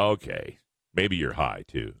 Okay. Maybe you're high,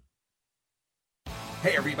 too.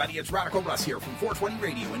 Hey everybody, it's Radical Russ here from 420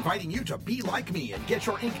 Radio, inviting you to be like me and get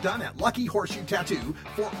your ink done at Lucky Horseshoe Tattoo,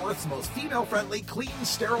 Fort Worth's most female-friendly, clean,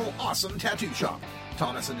 sterile, awesome tattoo shop.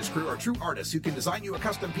 Thomas and his crew are true artists who can design you a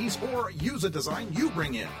custom piece or use a design you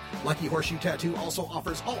bring in. Lucky Horseshoe Tattoo also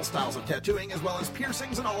offers all styles of tattooing as well as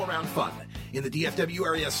piercings and all-around fun. In the DFW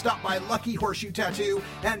area, stop by Lucky Horseshoe Tattoo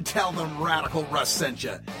and tell them Radical Russ sent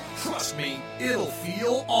you. Trust me, it'll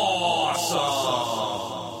feel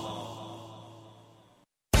awesome.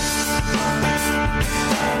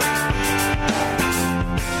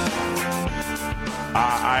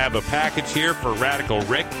 I have a package here for Radical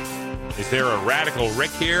Rick. Is there a Radical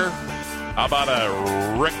Rick here? How about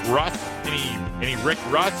a Rick Russ? Any Rick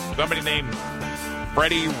Russ? Somebody named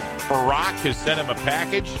Freddie Barack has sent him a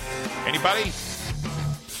package. Anybody?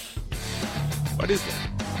 What is that?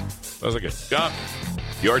 Sounds like a skunk.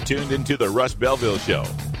 You're tuned into the Russ Belville Show,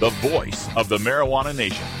 the voice of the marijuana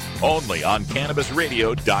nation, only on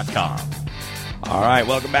CannabisRadio.com. All right,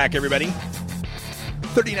 welcome back, everybody.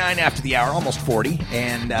 39 after the hour, almost 40,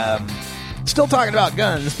 and still talking about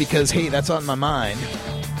guns because, hey, that's on my mind.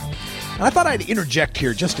 And I thought I'd interject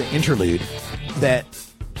here, just an interlude, that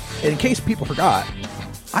in case people forgot,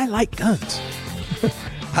 I like guns.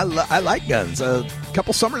 I like guns. A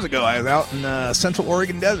couple summers ago, I was out in Central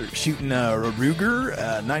Oregon desert shooting a Ruger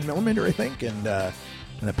 9mm, I think, and a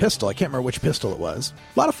pistol. I can't remember which pistol it was.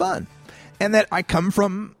 A lot of fun. And that I come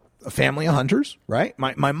from a family of hunters, right?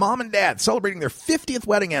 My mom and dad, celebrating their 50th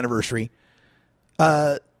wedding anniversary,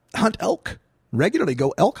 hunt elk. Regularly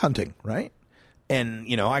go elk hunting, right? And,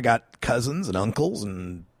 you know, I got cousins and uncles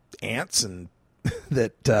and aunts and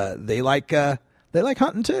that they like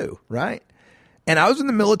hunting too, right? And I was in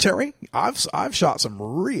the military. I've shot some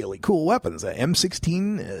really cool weapons. A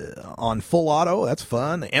M16 on full auto, that's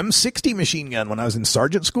fun. The M60 machine gun when I was in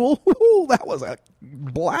sergeant school, that was a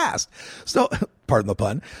blast. So, pardon the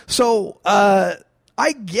pun. So,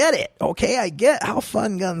 I get it, okay? I get how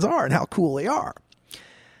fun guns are and how cool they are.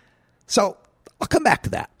 So, I'll come back to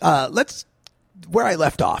that. Where I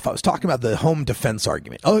left off, I was talking about the home defense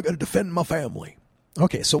argument. Oh, I got to defend my family.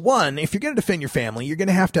 Okay, so one, if you're going to defend your family, you're going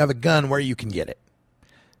to have a gun where you can get it.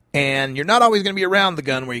 And you're not always going to be around the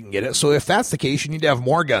gun where you can get it. So if that's the case, you need to have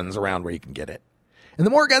more guns around where you can get it. And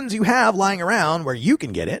the more guns you have lying around where you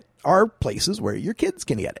can get it are places where your kids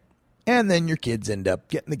can get it. And then your kids end up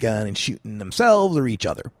getting the gun and shooting themselves or each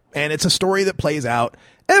other. And it's a story that plays out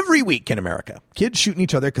every week in America. Kids shooting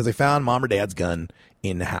each other because they found mom or dad's gun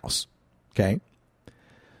in the house. Okay?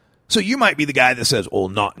 So you might be the guy that says, oh,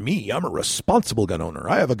 not me. I'm a responsible gun owner.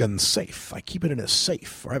 I have a gun safe. I keep it in a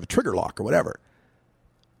safe. Or I have a trigger lock or whatever.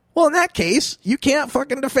 Well, in that case, you can't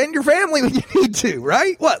fucking defend your family when you need to,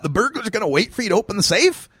 right? What, the burglar's going to wait for you to open the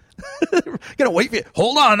safe? Going to wait for you.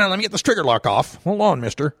 Hold on, now let me get this trigger lock off. Hold on,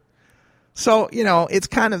 mister. So, you know, it's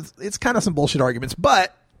kind of some bullshit arguments,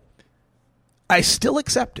 but I still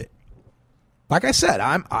accept it. Like I said,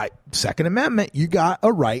 Second Amendment, you got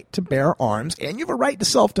a right to bear arms and you have a right to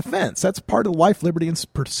self-defense. That's part of life, liberty, and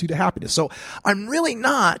pursuit of happiness. So I really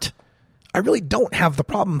don't have the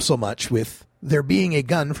problem so much with there being a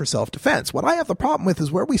gun for self-defense. What I have the problem with is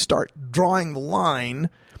where we start drawing the line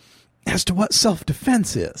as to what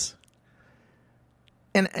self-defense is.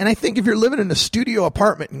 And I think if you're living in a studio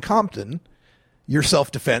apartment in Compton, your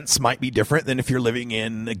self-defense might be different than if you're living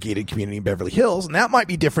in a gated community in Beverly Hills. And that might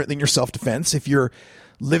be different than your self-defense if you're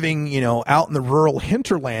living, you know, out in the rural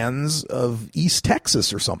hinterlands of East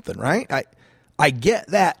Texas or something, right? I get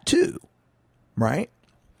that too, right?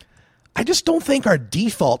 I just don't think our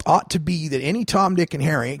default ought to be that any Tom, Dick, and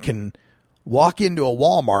Harry can walk into a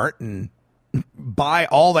Walmart and buy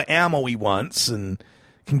all the ammo he wants and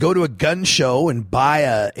can go to a gun show and buy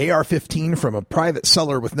a AR-15 from a private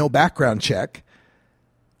seller with no background check.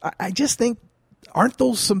 I just think, aren't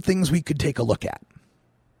those some things we could take a look at?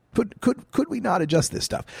 Could we not adjust this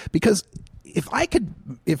stuff? Because if I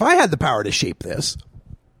had the power to shape this,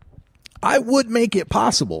 I would make it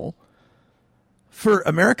possible for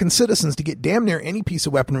American citizens to get damn near any piece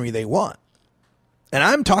of weaponry they want. And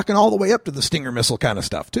I'm talking all the way up to the Stinger missile kind of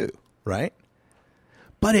stuff too, right?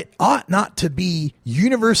 But it ought not to be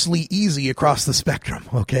universally easy across the spectrum,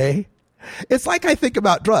 okay? It's like I think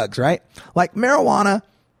about drugs, right? Like marijuana,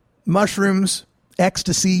 mushrooms,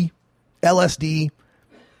 ecstasy, LSD,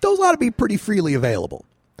 those ought to be pretty freely available.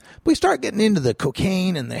 We start getting into the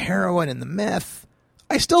cocaine and the heroin and the meth.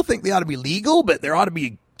 I still think they ought to be legal, but there ought to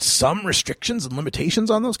be some restrictions and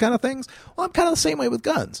limitations on those kind of things. Well, I'm kind of the same way with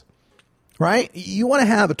guns, right? You want to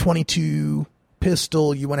have a .22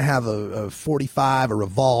 pistol. You want to have a .45, a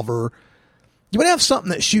revolver. You want to have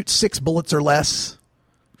something that shoots 6 bullets or less.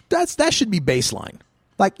 That should be baseline.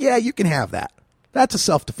 Like, yeah, you can have that. That's a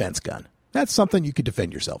self-defense gun. That's something you could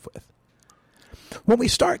defend yourself with. When we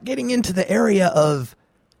start getting into the area of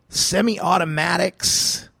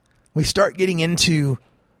semi-automatics, we start getting into,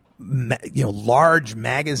 you know, large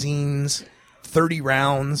magazines, 30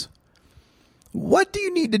 rounds. What do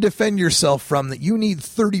you need to defend yourself from that you need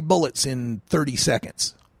 30 bullets in 30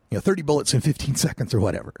 seconds? You know, 30 bullets in 15 seconds or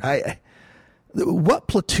whatever. What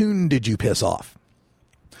platoon did you piss off?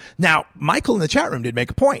 Now, Michael in the chat room did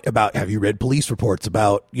make a point about, have you read police reports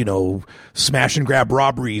about, you know, smash and grab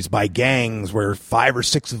robberies by gangs where 5 or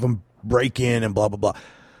 6 of them break in and blah, blah, blah.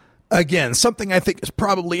 Again, something I think is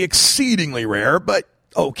probably exceedingly rare, but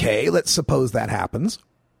okay, let's suppose that happens.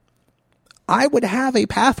 I would have a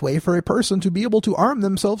pathway for a person to be able to arm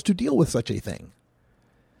themselves to deal with such a thing.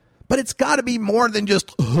 But it's got to be more than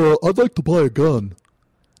just, I'd like to buy a gun.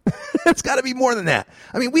 It's got to be more than that.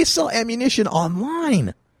 I mean, we sell ammunition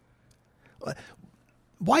online.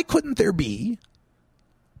 Why couldn't there be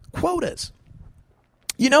quotas?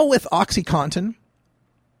 You know, with OxyContin,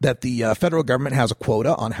 that the federal government has a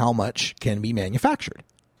quota on how much can be manufactured.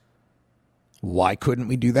 Why couldn't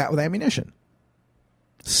we do that with ammunition?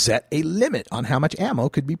 Set a limit on how much ammo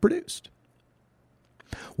could be produced.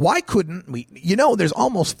 Why couldn't we? There's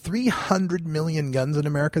almost 300 million guns in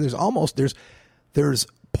America. There's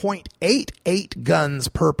 0.88 guns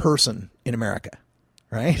per person in America,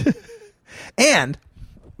 right? And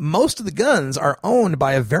most of the guns are owned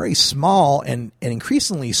by a very small and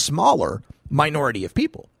increasingly smaller minority of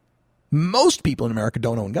people. Most people in America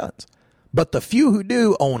don't own guns, but the few who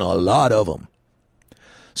do own a lot of them.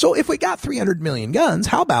 So if we got 300 million guns,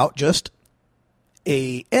 how about just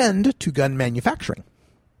an end to gun manufacturing?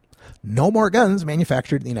 No more guns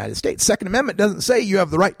manufactured in the United States. Second Amendment doesn't say you have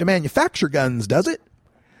the right to manufacture guns, does it?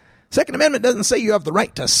 Second Amendment doesn't say you have the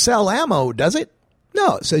right to sell ammo, does it?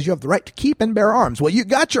 No, it says you have the right to keep and bear arms. Well, you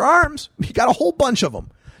got your arms. You got a whole bunch of them.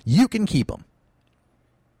 You can keep them.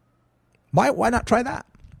 Why not try that?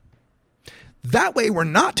 That way we're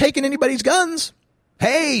not taking anybody's guns.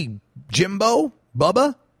 Hey, Jimbo,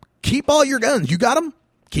 Bubba, keep all your guns. You got them?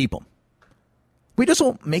 Keep them. We just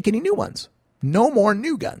won't make any new ones. No more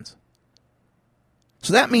new guns.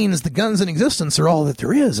 So that means the guns in existence are all that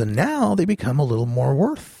there is, and now they become a little more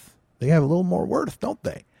worth. They have a little more worth, don't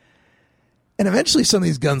they? And eventually some of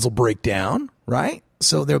these guns will break down, right?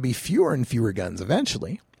 So there'll be fewer and fewer guns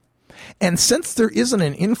eventually. And since there isn't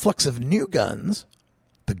an influx of new guns,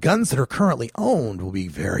 the guns that are currently owned will be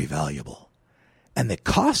very valuable. And the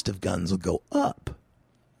cost of guns will go up.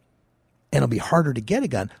 And it'll be harder to get a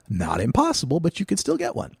gun. Not impossible, but you can still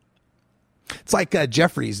get one. It's like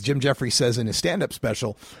Jim Jeffries says in his stand-up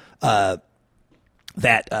special he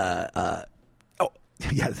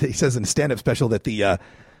says in his stand-up special that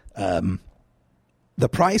the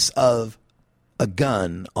price of a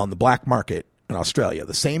gun on the black market in Australia,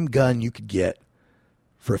 the same gun you could get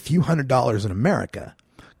for a few $100s in America,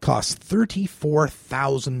 costs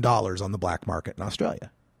 $34,000 on the black market in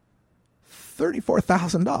Australia.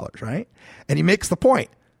 $34,000, right? And he makes the point.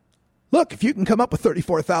 Look, if you can come up with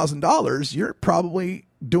 $34,000, you're probably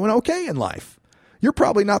doing okay in life. You're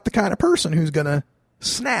probably not the kind of person who's going to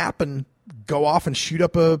snap and go off and shoot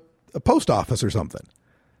up a post office or something.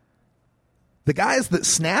 The guys that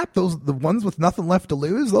snap, the ones with nothing left to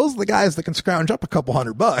lose, those are the guys that can scrounge up a couple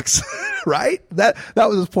 $100, right? That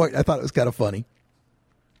was his point. I thought it was kind of funny.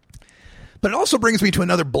 But it also brings me to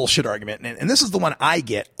another bullshit argument, and this is the one I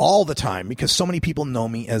get all the time because so many people know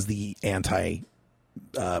me as the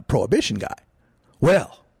anti-prohibition guy.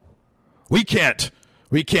 Well, we can't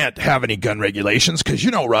have any gun regulations because,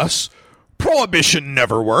 Russ, prohibition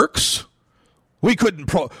never works. We didn't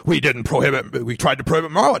prohibit, we tried to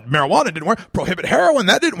prohibit marijuana, didn't work. Prohibit heroin,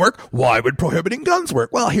 that didn't work. Why would prohibiting guns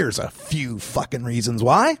work? Well, here's a few fucking reasons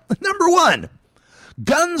why. Number one,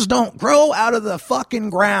 guns don't grow out of the fucking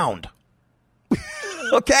ground.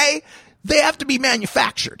 Okay? They have to be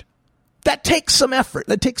manufactured. That takes some effort.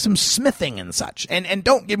 That takes some smithing and such. And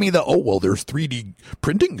don't give me there's 3D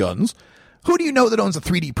printing guns. Who do you know that owns a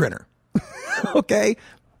 3D printer? Okay?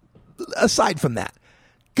 Aside from that,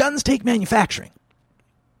 guns take manufacturing.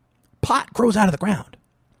 Pot grows out of the ground.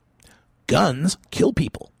 Guns kill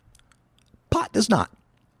people. Pot does not.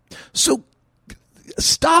 So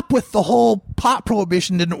stop with the whole pot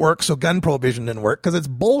prohibition didn't work, so gun prohibition didn't work, because it's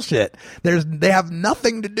bullshit. They have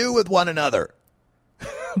nothing to do with one another.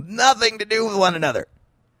 Nothing to do with one another.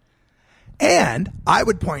 And I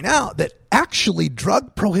would point out that actually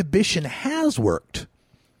drug prohibition has worked.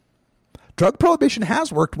 Drug prohibition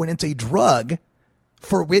has worked when it's a drug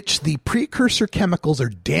for which the precursor chemicals are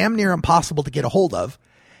damn near impossible to get a hold of,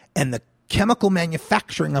 and the chemical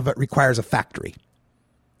manufacturing of it requires a factory.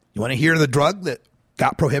 You want to hear the drug that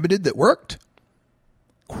got prohibited that worked?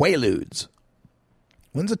 Quaaludes.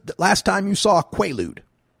 When's the last time you saw a Quaalude?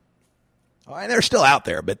 Oh, and they're still out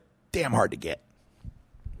there, but damn hard to get.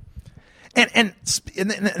 And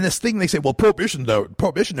this thing they say, well, prohibition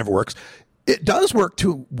never works. It does work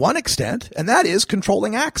to one extent, and that is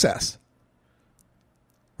controlling access.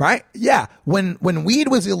 Right? Yeah. When weed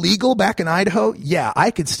was illegal back in Idaho, yeah, I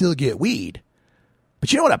could still get weed.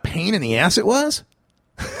 But you know what a pain in the ass it was?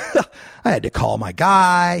 I had to call my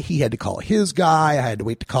guy. He had to call his guy. I had to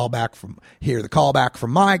wait to hear the call back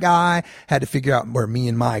from my guy. Had to figure out where me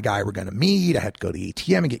and my guy were going to meet. I had to go to the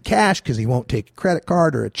ATM and get cash because he won't take a credit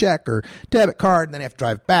card or a check or debit card. And then I have to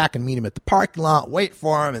drive back and meet him at the parking lot, wait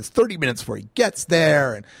for him. It's 30 minutes before he gets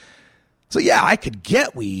there. And so, yeah, I could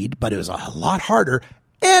get weed, but it was a lot harder.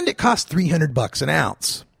 And it cost $300 an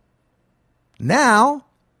ounce. Now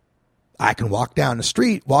I can walk down the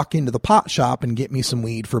street, walk into the pot shop, and get me some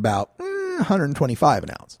weed for about $125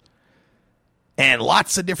 an ounce. And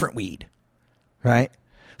lots of different weed, right?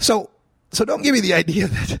 So don't give me the idea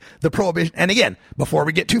that the prohibition, and again, before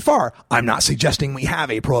we get too far, I'm not suggesting we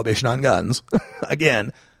have a prohibition on guns.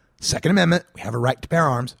 Again, Second Amendment, we have a right to bear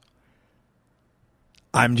arms.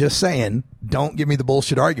 I'm just saying, don't give me the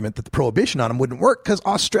bullshit argument that the prohibition on them wouldn't work, because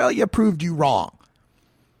Australia proved you wrong.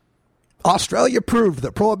 Australia proved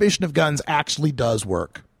that prohibition of guns actually does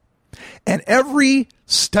work. And every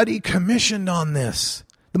study commissioned on this,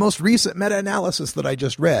 the most recent meta-analysis that I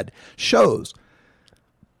just read, shows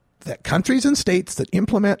that countries and states that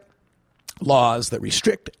implement laws that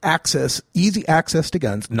restrict access, easy access to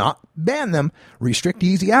guns, not ban them, restrict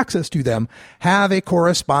easy access to them, have a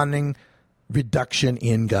corresponding reduction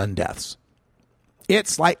in gun deaths.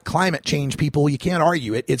 It's like climate change, people. You can't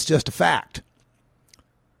argue it. It's just a fact.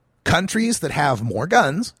 Countries that have more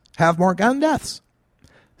guns have more gun deaths.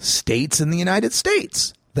 States in the United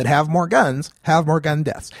States that have more guns have more gun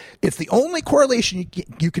deaths. It's the only correlation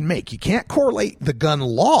you can make. You can't correlate the gun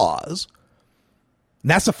laws. And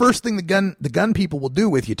that's the first thing the gun people will do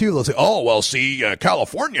with you, too. They'll say, oh, well, see,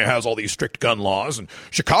 California has all these strict gun laws, and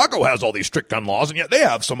Chicago has all these strict gun laws, and yet they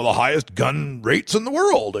have some of the highest gun rates in the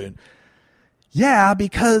world. And yeah,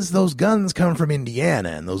 because those guns come from Indiana,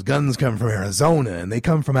 and those guns come from Arizona, and they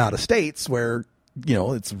come from out of states where, you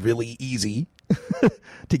know, it's really easy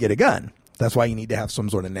to get a gun. That's why you need to have some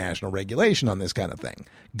sort of national regulation on this kind of thing.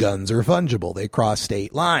 Guns are fungible. They cross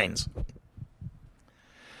state lines.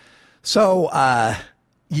 So,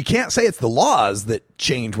 you can't say it's the laws that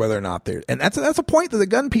change whether or not they're, and that's a point that the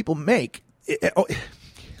gun people make.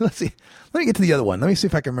 Let's see. Let me get to the other one. Let me see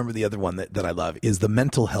if I can remember the other one that I love is the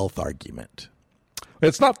mental health argument.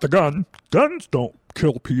 It's not the gun. Guns don't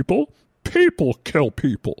kill people. People kill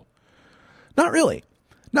people. Not really.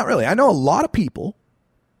 Not really. I know a lot of people,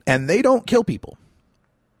 and they don't kill people.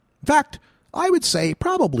 In fact, I would say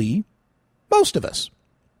probably most of us.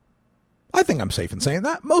 I think I'm safe in saying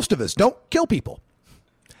that. Most of us don't kill people.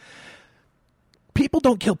 People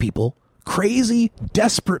don't kill people. Crazy,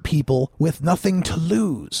 desperate people with nothing to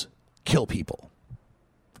lose kill people.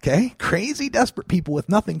 Okay? Crazy, desperate people with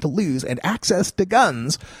nothing to lose and access to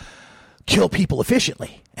guns kill people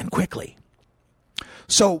efficiently and quickly.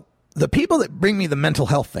 So the people that bring me the mental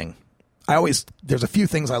health thing, there's a few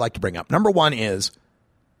things I like to bring up. Number one is,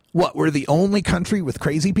 what, we're the only country with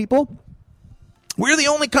crazy people? We're the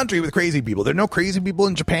only country with crazy people. There are no crazy people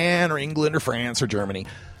in Japan or England or France or Germany.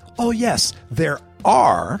 Oh, yes, there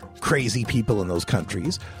are crazy people in those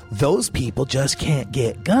countries. Those people just can't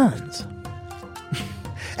get guns.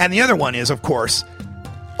 And the other one is, of course,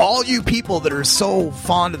 all you people that are so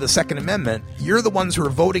fond of the Second Amendment, you're the ones who are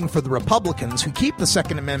voting for the Republicans who keep the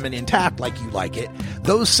Second Amendment intact like you like it.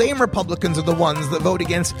 Those same Republicans are the ones that vote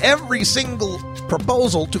against every single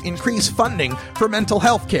proposal to increase funding for mental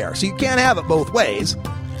health care. So you can't have it both ways.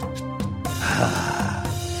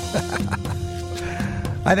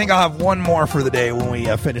 I think I'll have one more for the day when we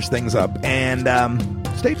finish things up. And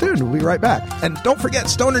stay tuned. We'll be right back. And don't forget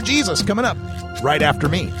Stoner Jesus coming up right after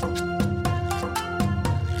me.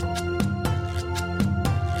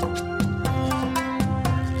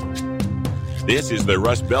 This is the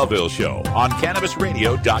Russ Belville Show on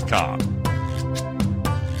CannabisRadio.com.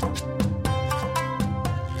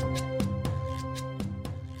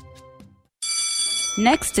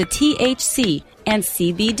 Next to THC and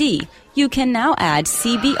CBD, you can now add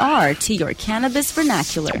CBR to your cannabis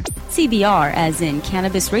vernacular. CBR as in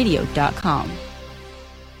CannabisRadio.com.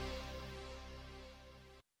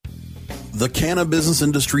 The cannabis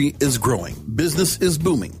industry is growing. Business is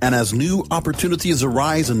booming. And as new opportunities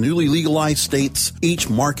arise in newly legalized states, each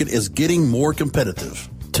market is getting more competitive.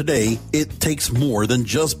 Today, it takes more than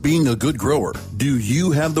just being a good grower. Do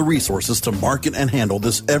you have the resources to market and handle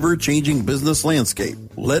this ever-changing business landscape?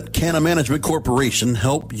 Let Canna Management Corporation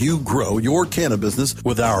help you grow your canna business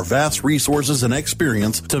with our vast resources and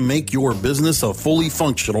experience to make your business a fully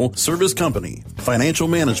functional service company. Financial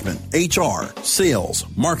management, HR, sales,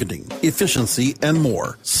 marketing, efficiency, and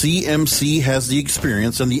more. CMC has the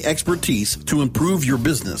experience and the expertise to improve your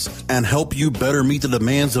business and help you better meet the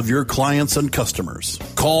demands of your clients and customers.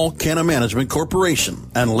 Call Canna Management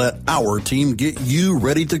Corporation and let our team get you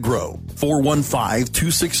ready to grow.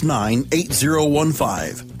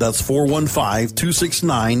 415-269-8015. That's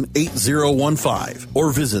 415-269-8015.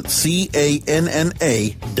 Or visit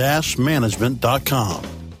canna-management.com.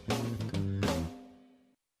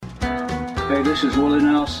 Hey, this is Willie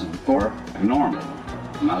Nelson for Normal.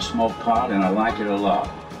 I smoke pot and I like it a lot.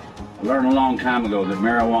 I learned a long time ago that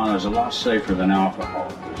marijuana is a lot safer than alcohol.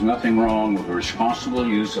 There's nothing wrong with the responsible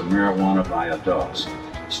use of marijuana by adults.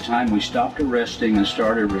 It's time we stopped arresting and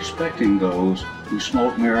started respecting those who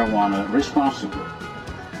smoke marijuana responsibly.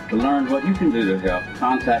 To learn what you can do to help,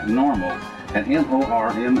 contact NORML at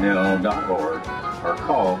NORML.org or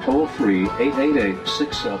call toll-free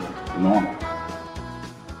 888-67-NORMAL.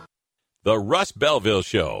 The Russ Belville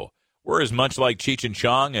Show, We're as much like Cheech and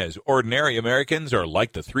Chong as ordinary Americans are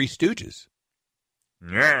like the Three Stooges.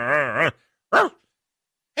 Hey,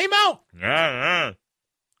 Mo!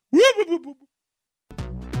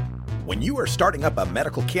 When you are starting up a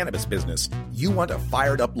medical cannabis business, you want a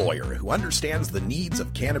fired-up lawyer who understands the needs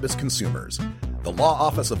of cannabis consumers. The law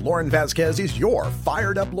office of Lauren Vasquez is your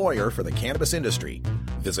fired-up lawyer for the cannabis industry.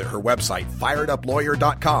 Visit her website,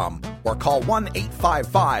 fireduplawyer.com, or call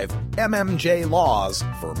 1-855-MMJ-LAWS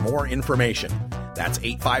for more information. That's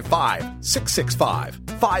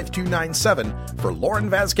 855-665-5297 for Lauren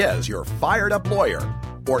Vasquez, your fired-up lawyer,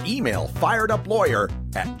 or email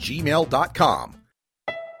fireduplawyer@gmail.com.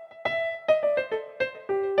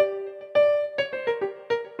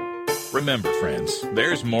 Remember, friends,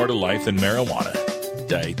 there's more to life than marijuana.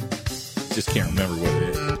 I just can't remember what it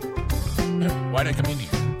is. Why'd I come in here?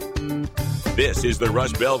 This is the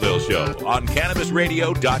Russ Belville Show on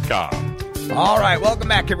CannabisRadio.com. All right, welcome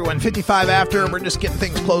back, everyone. 55 after. We're just getting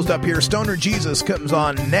things closed up here. Stoner Jesus comes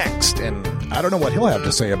on next, and I don't know what he'll have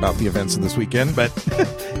to say about the events of this weekend, but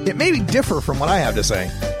it may differ from what I have to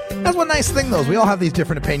say. That's one nice thing, though, is we all have these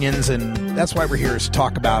different opinions, and that's why we're here, is to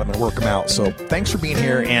talk about them and work them out. So thanks for being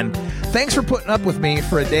here, and thanks for putting up with me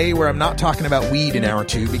for a day where I'm not talking about weed an hour or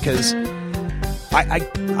two, because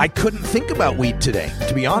I couldn't think about weed today,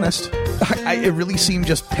 to be honest. It really seemed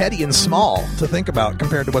just petty and small to think about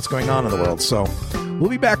compared to what's going on in the world. So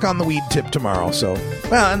we'll be back on the weed tip tomorrow. So,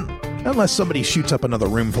 well, unless somebody shoots up another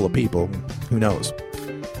room full of people, who knows?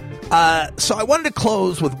 So I wanted to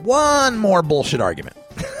close with one more bullshit argument.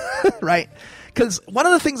 Right? Because one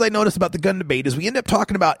of the things I noticed about the gun debate is we end up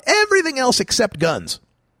talking about everything else except guns.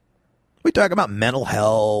 We talk about mental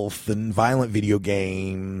health and violent video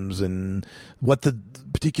games and what the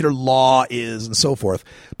particular law is and so forth.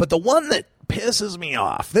 But the one that pisses me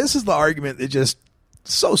off, this is the argument that just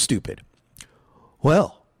so stupid.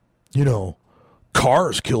 Well, you know,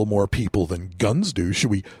 cars kill more people than guns do.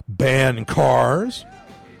 Should we ban cars?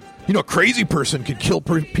 You know, a crazy person could kill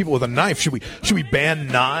people with a knife. Should we ban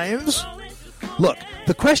knives? Look,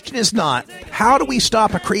 the question is not, how do we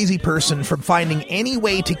stop a crazy person from finding any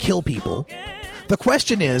way to kill people? The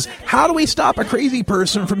question is, how do we stop a crazy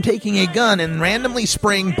person from taking a gun and randomly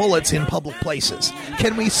spraying bullets in public places?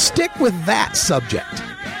 Can we stick with that subject?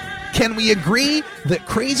 Can we agree that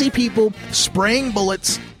crazy people spraying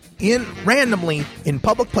bullets randomly in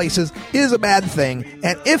public places is a bad thing?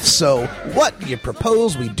 And if so, what do you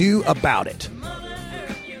propose we do about it?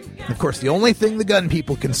 Of course, the only thing the gun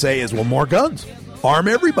people can say is, well, more guns. Arm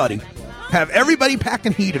everybody. Have everybody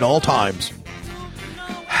packing heat at all times.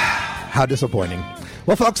 How disappointing.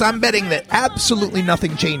 Well, folks, I'm betting that absolutely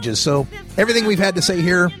nothing changes, so everything we've had to say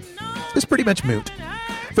here is pretty much moot.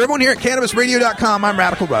 For everyone here at CannabisRadio.com, I'm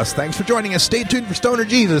Radical Russ. Thanks for joining us. Stay tuned for Stoner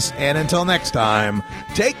Jesus, and until next time,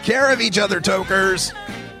 take care of each other, tokers.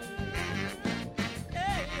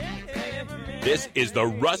 This is the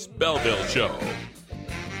Russ Belville Show.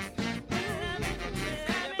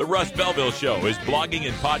 The Russ Belville Show is blogging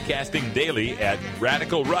and podcasting daily at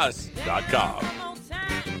RadicalRuss.com.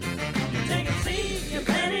 You take a seed, you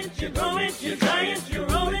plant it, you grow it, you dry it, you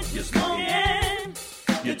roll it, you smoke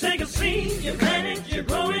it. You take a seed, you plant it, you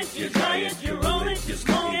grow it, you dry it, you roll it, you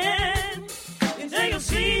smoke it.